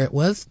down to where it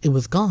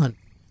was gone.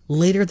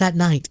 Later that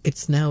night, it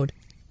snowed.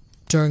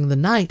 During the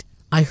night,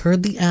 I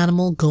heard the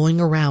animal going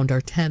around our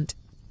tent.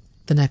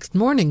 The next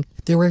morning,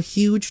 there were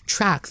huge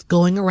tracks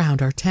going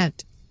around our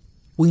tent.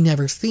 We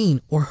never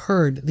seen or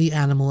heard the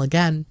animal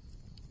again.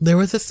 There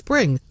was a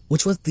spring,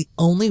 which was the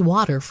only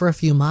water for a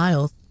few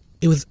miles.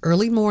 It was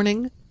early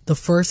morning, the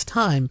first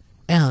time,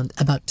 and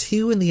about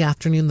 2 in the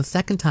afternoon the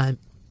second time.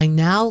 I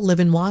now live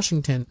in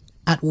Washington.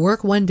 At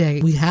work one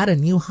day, we had a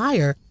new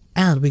hire,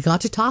 and we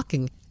got to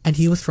talking, and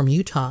he was from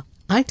Utah.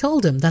 I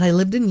told him that I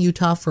lived in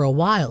Utah for a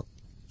while.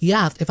 He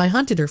asked if I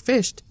hunted or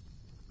fished.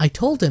 I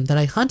told him that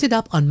I hunted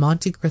up on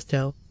Monte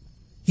Cristo.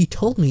 He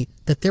told me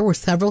that there were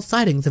several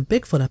sightings of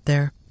Bigfoot up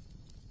there.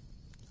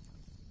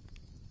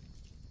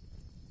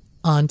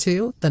 On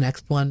to the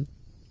next one.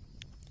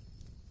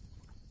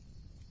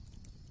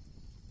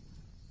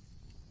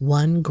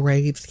 One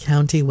Graves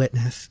County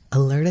witness,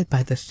 alerted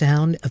by the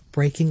sound of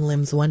breaking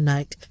limbs one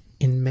night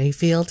in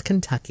Mayfield,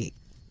 Kentucky,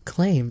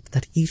 claimed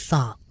that he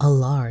saw a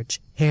large,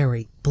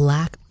 hairy,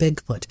 black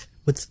Bigfoot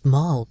with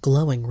small,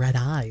 glowing red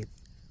eyes.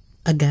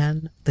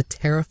 Again, the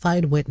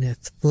terrified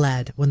witness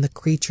fled when the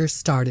creature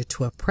started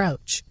to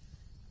approach.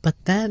 But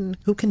then,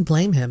 who can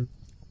blame him?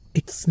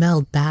 It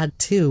smelled bad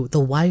too, the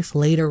wife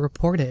later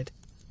reported.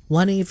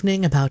 One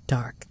evening about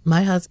dark,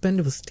 my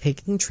husband was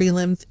taking tree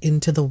limbs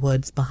into the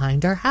woods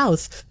behind our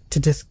house to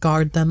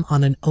discard them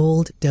on an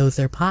old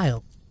dozer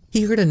pile.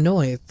 He heard a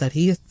noise that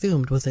he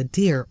assumed was a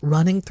deer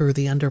running through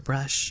the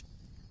underbrush.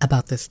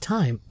 About this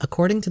time,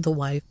 according to the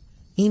wife,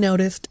 he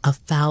noticed a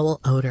foul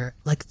odor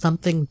like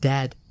something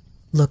dead.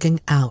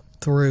 Looking out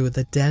through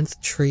the dense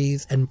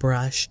trees and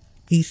brush,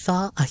 he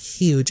saw a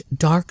huge,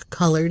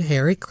 dark-colored,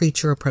 hairy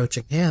creature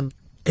approaching him.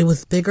 It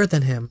was bigger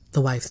than him, the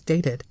wife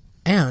stated,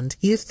 and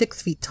he is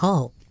 6 feet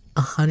tall,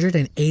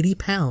 180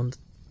 pounds.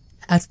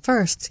 At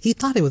first, he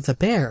thought it was a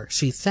bear,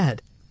 she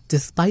said,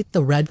 despite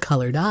the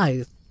red-colored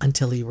eyes,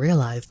 until he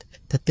realized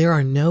that there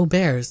are no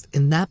bears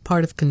in that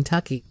part of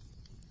Kentucky.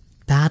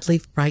 Badly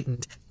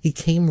frightened, he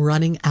came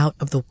running out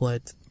of the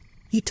woods.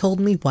 He told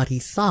me what he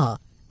saw,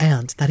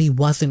 and that he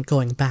wasn't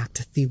going back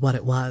to see what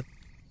it was.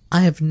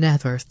 I have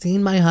never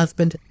seen my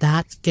husband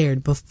that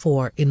scared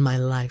before in my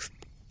life.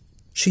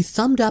 She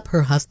summed up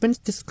her husband's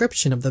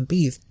description of the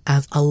beast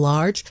as a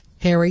large,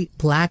 hairy,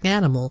 black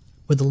animal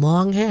with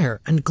long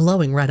hair and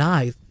glowing red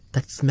eyes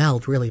that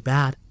smelled really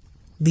bad.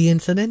 The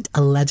incident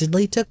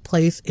allegedly took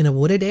place in a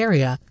wooded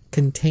area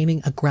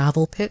containing a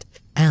gravel pit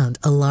and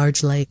a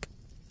large lake.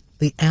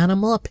 The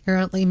animal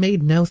apparently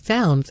made no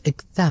sounds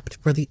except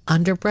for the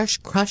underbrush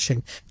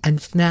crushing and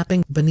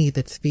snapping beneath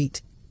its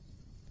feet.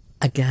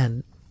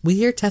 Again, we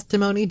hear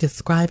testimony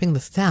describing the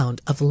sound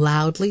of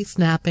loudly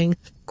snapping,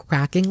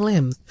 cracking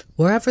limbs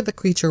wherever the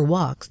creature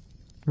walks.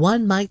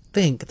 One might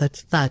think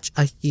that such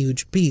a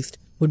huge beast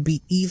would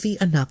be easy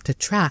enough to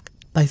track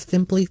by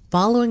simply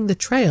following the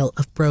trail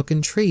of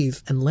broken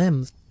trees and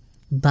limbs.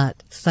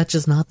 But such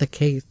is not the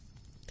case.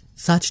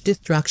 Such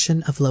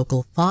destruction of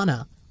local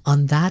fauna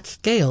on that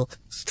scale,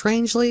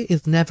 strangely,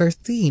 is never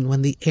seen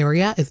when the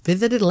area is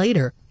visited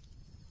later,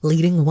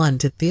 leading one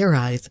to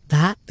theorize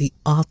that the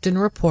often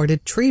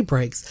reported tree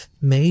breaks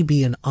may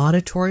be an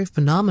auditory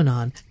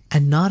phenomenon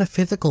and not a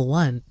physical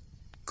one.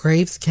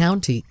 Graves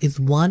County is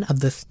one of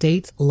the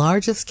state's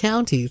largest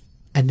counties,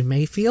 and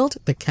Mayfield,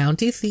 the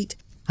county seat,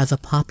 has a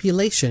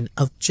population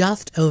of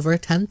just over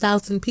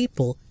 10,000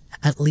 people,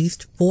 at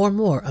least 4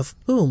 more of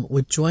whom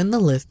would join the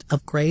list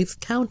of Graves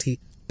County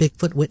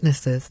Bigfoot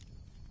witnesses.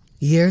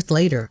 Years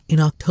later, in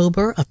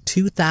October of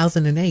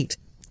 2008,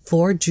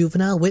 4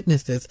 juvenile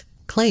witnesses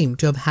claimed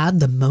to have had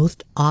the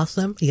most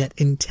awesome yet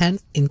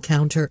intense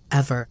encounter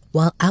ever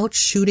while out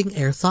shooting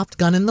airsoft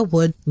gun in the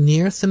woods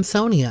near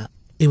Simpsonia.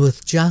 It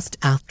was just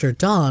after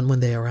dawn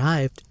when they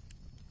arrived.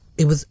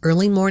 It was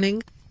early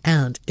morning,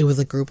 and it was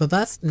a group of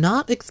us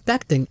not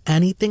expecting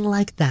anything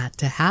like that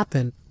to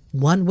happen,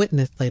 one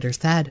witness later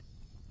said.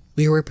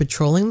 We were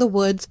patrolling the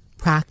woods,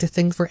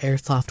 practicing for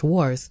airsoft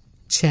wars.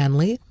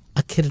 Chanley,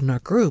 a kid in our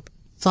group,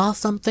 saw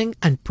something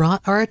and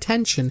brought our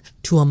attention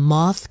to a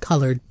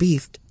moss-colored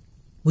beast.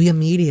 We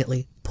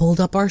immediately pulled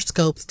up our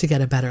scopes to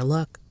get a better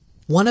look.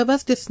 One of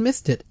us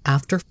dismissed it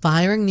after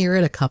firing near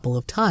it a couple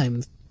of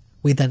times.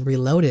 We then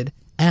reloaded,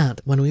 and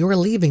when we were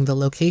leaving the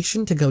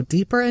location to go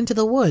deeper into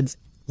the woods,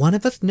 one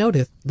of us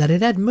noticed that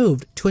it had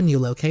moved to a new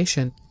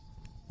location.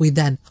 We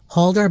then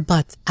hauled our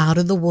butts out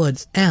of the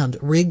woods and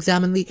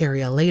re-examined the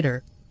area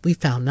later. We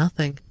found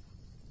nothing.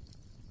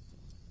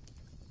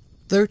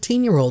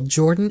 13-year-old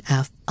Jordan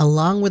F.,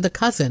 along with a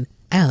cousin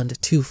and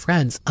 2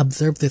 friends,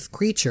 observed this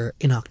creature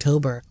in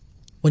October,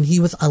 when he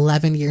was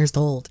 11 years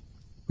old.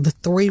 The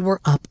three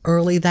were up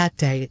early that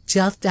day,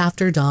 just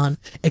after dawn,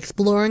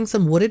 exploring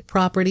some wooded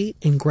property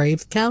in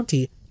Graves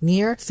County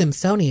near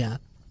Simpsonia,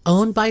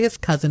 owned by his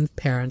cousin's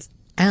parents,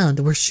 and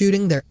were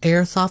shooting their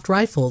airsoft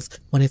rifles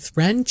when his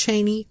friend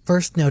Cheney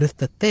first noticed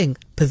the thing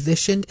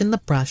positioned in the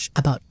brush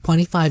about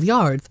 25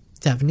 yards,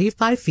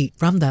 75 feet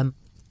from them.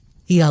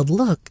 He yelled,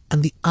 "Look,"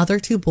 and the other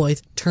two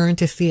boys turned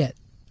to see it.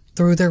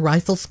 Through their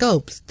rifle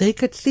scopes, they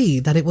could see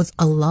that it was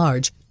a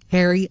large,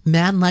 hairy,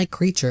 man-like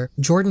creature.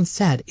 Jordan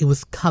said it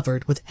was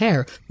covered with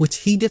hair, which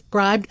he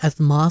described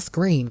as moss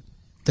green.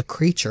 The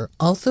creature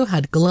also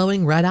had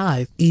glowing red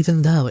eyes,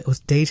 even though it was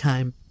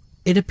daytime.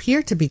 It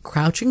appeared to be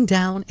crouching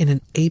down in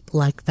an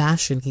ape-like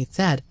fashion, he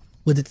said,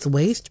 with its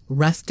waist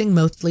resting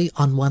mostly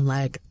on one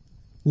leg.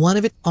 One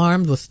of its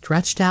arms was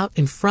stretched out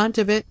in front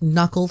of it,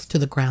 knuckles to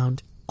the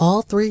ground.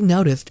 All three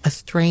noticed a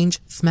strange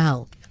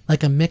smell,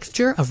 like a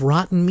mixture of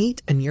rotten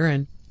meat and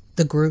urine.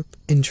 The group,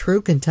 in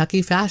true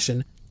Kentucky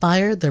fashion,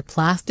 fired their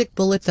plastic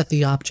bullets at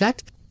the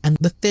object, and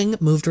the thing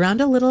moved around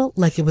a little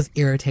like it was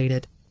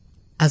irritated.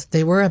 As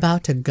they were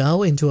about to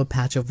go into a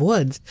patch of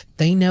woods,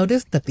 they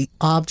noticed that the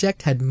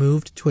object had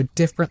moved to a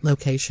different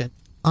location.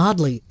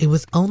 Oddly, it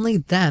was only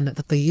then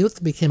that the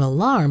youth became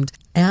alarmed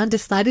and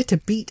decided to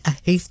beat a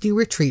hasty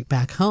retreat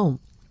back home.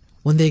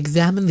 When they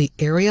examined the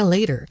area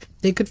later,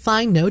 they could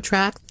find no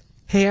tracks,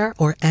 hair,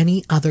 or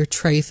any other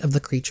trace of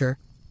the creature.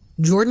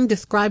 Jordan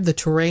described the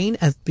terrain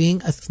as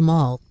being a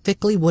small,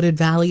 thickly wooded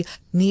valley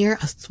near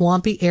a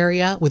swampy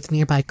area with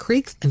nearby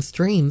creeks and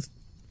streams.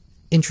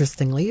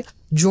 Interestingly,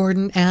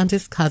 Jordan and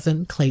his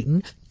cousin,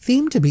 Clayton,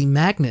 seem to be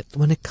magnets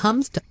when it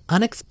comes to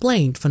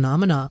unexplained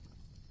phenomena.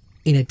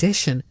 In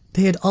addition,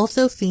 they had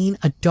also seen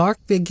a dark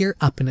figure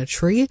up in a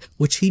tree,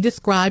 which he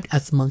described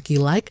as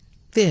monkey-like,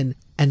 thin,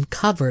 and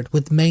covered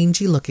with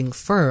mangy-looking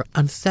fur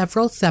on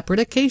several separate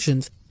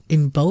occasions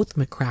in both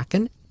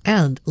McCracken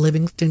and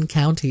Livingston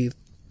counties.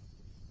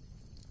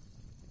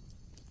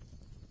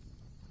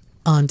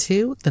 On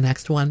to the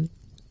next one.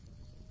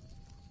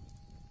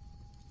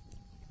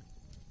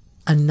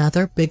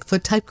 Another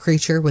Bigfoot-type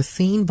creature was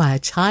seen by a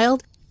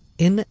child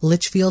in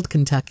Litchfield,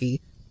 Kentucky,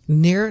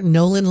 near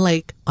Nolan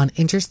Lake on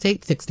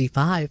Interstate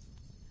 65.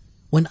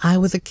 When I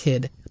was a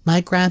kid,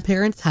 my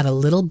grandparents had a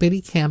little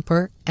bitty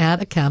camper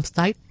at a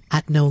campsite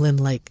at Nolan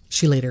Lake,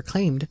 she later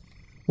claimed.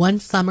 One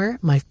summer,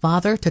 my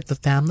father took the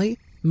family,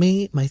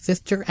 me, my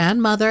sister,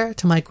 and mother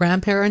to my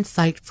grandparents'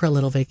 site for a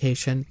little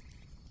vacation.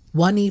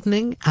 One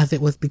evening, as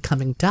it was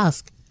becoming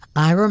dusk,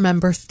 I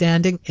remember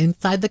standing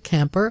inside the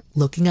camper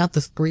looking out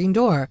the screen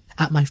door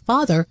at my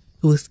father,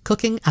 who was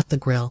cooking at the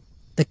grill.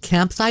 The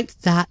campsite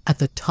sat at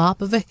the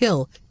top of a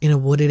hill in a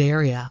wooded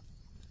area.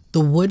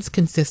 The woods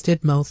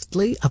consisted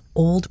mostly of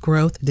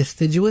old-growth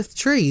deciduous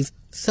trees,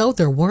 so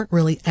there weren't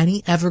really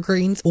any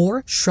evergreens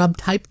or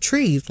shrub-type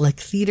trees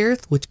like cedars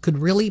which could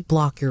really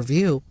block your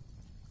view.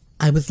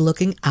 I was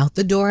looking out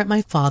the door at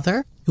my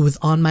father, who was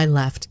on my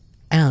left,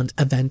 and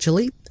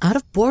eventually, out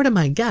of boredom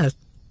I guess,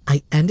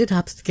 I ended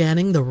up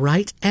scanning the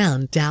right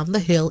and down the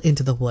hill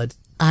into the woods.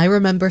 I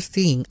remember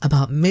seeing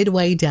about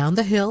midway down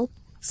the hill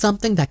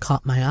something that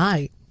caught my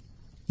eye.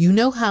 You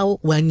know how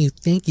when you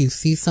think you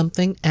see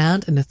something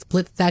and in a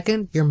split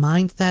second your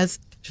mind says,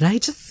 "Should I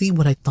just see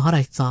what I thought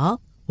I saw?"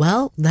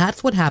 Well,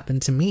 that's what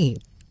happened to me.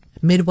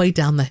 Midway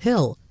down the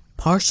hill,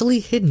 partially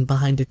hidden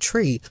behind a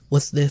tree,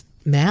 was this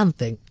man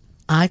thing.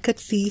 I could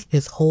see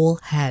his whole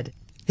head,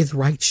 his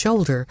right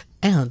shoulder,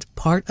 and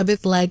part of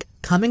his leg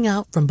coming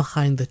out from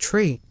behind the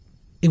tree.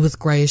 It was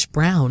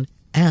grayish-brown,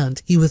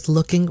 and he was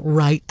looking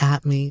right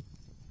at me.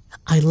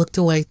 I looked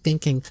away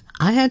thinking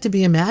I had to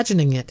be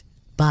imagining it,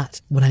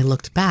 but when I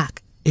looked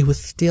back, it was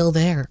still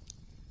there.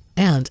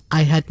 And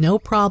I had no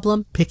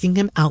problem picking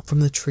him out from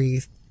the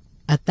trees.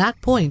 At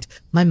that point,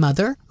 my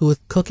mother, who was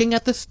cooking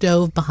at the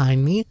stove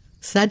behind me,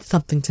 said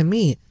something to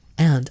me,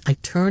 and I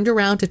turned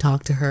around to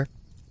talk to her.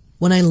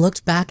 When I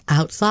looked back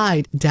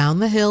outside, down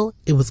the hill,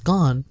 it was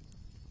gone.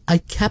 I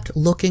kept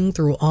looking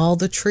through all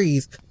the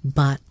trees,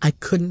 but I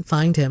couldn't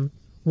find him.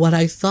 What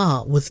I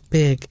saw was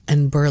big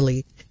and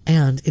burly,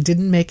 and it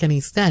didn't make any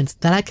sense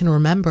that I can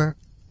remember.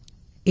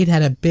 It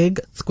had a big,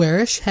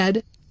 squarish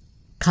head,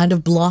 kind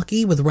of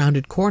blocky with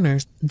rounded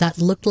corners, that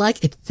looked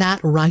like it sat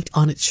right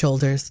on its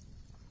shoulders.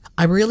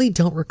 I really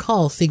don't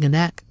recall seeing a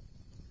neck.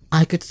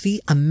 I could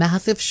see a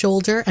massive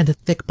shoulder and a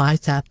thick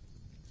bicep.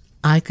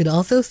 I could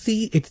also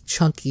see its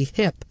chunky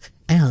hip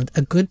and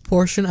a good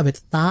portion of its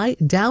thigh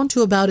down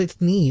to about its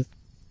knees.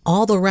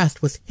 All the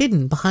rest was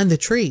hidden behind the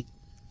tree.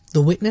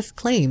 The witness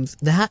claims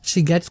that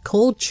she gets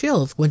cold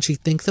chills when she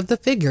thinks of the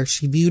figure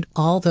she viewed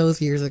all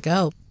those years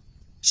ago.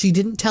 She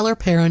didn't tell her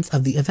parents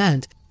of the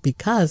event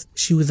because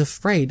she was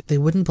afraid they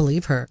wouldn't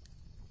believe her.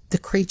 The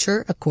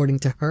creature, according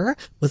to her,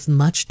 was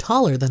much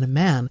taller than a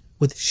man,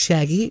 with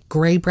shaggy,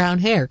 gray-brown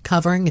hair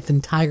covering its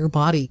entire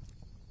body.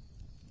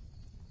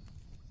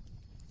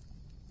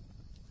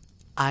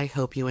 I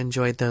hope you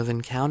enjoyed those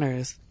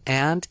encounters,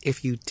 and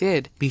if you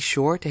did, be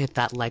sure to hit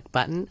that like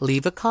button,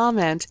 leave a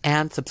comment,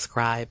 and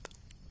subscribe.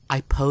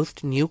 I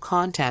post new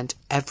content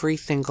every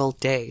single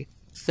day,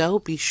 so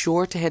be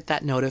sure to hit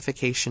that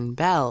notification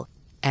bell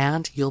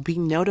and you'll be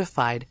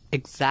notified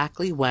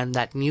exactly when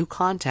that new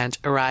content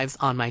arrives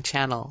on my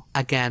channel.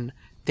 Again,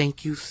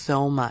 thank you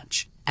so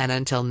much. And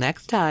until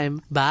next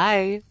time,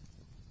 bye!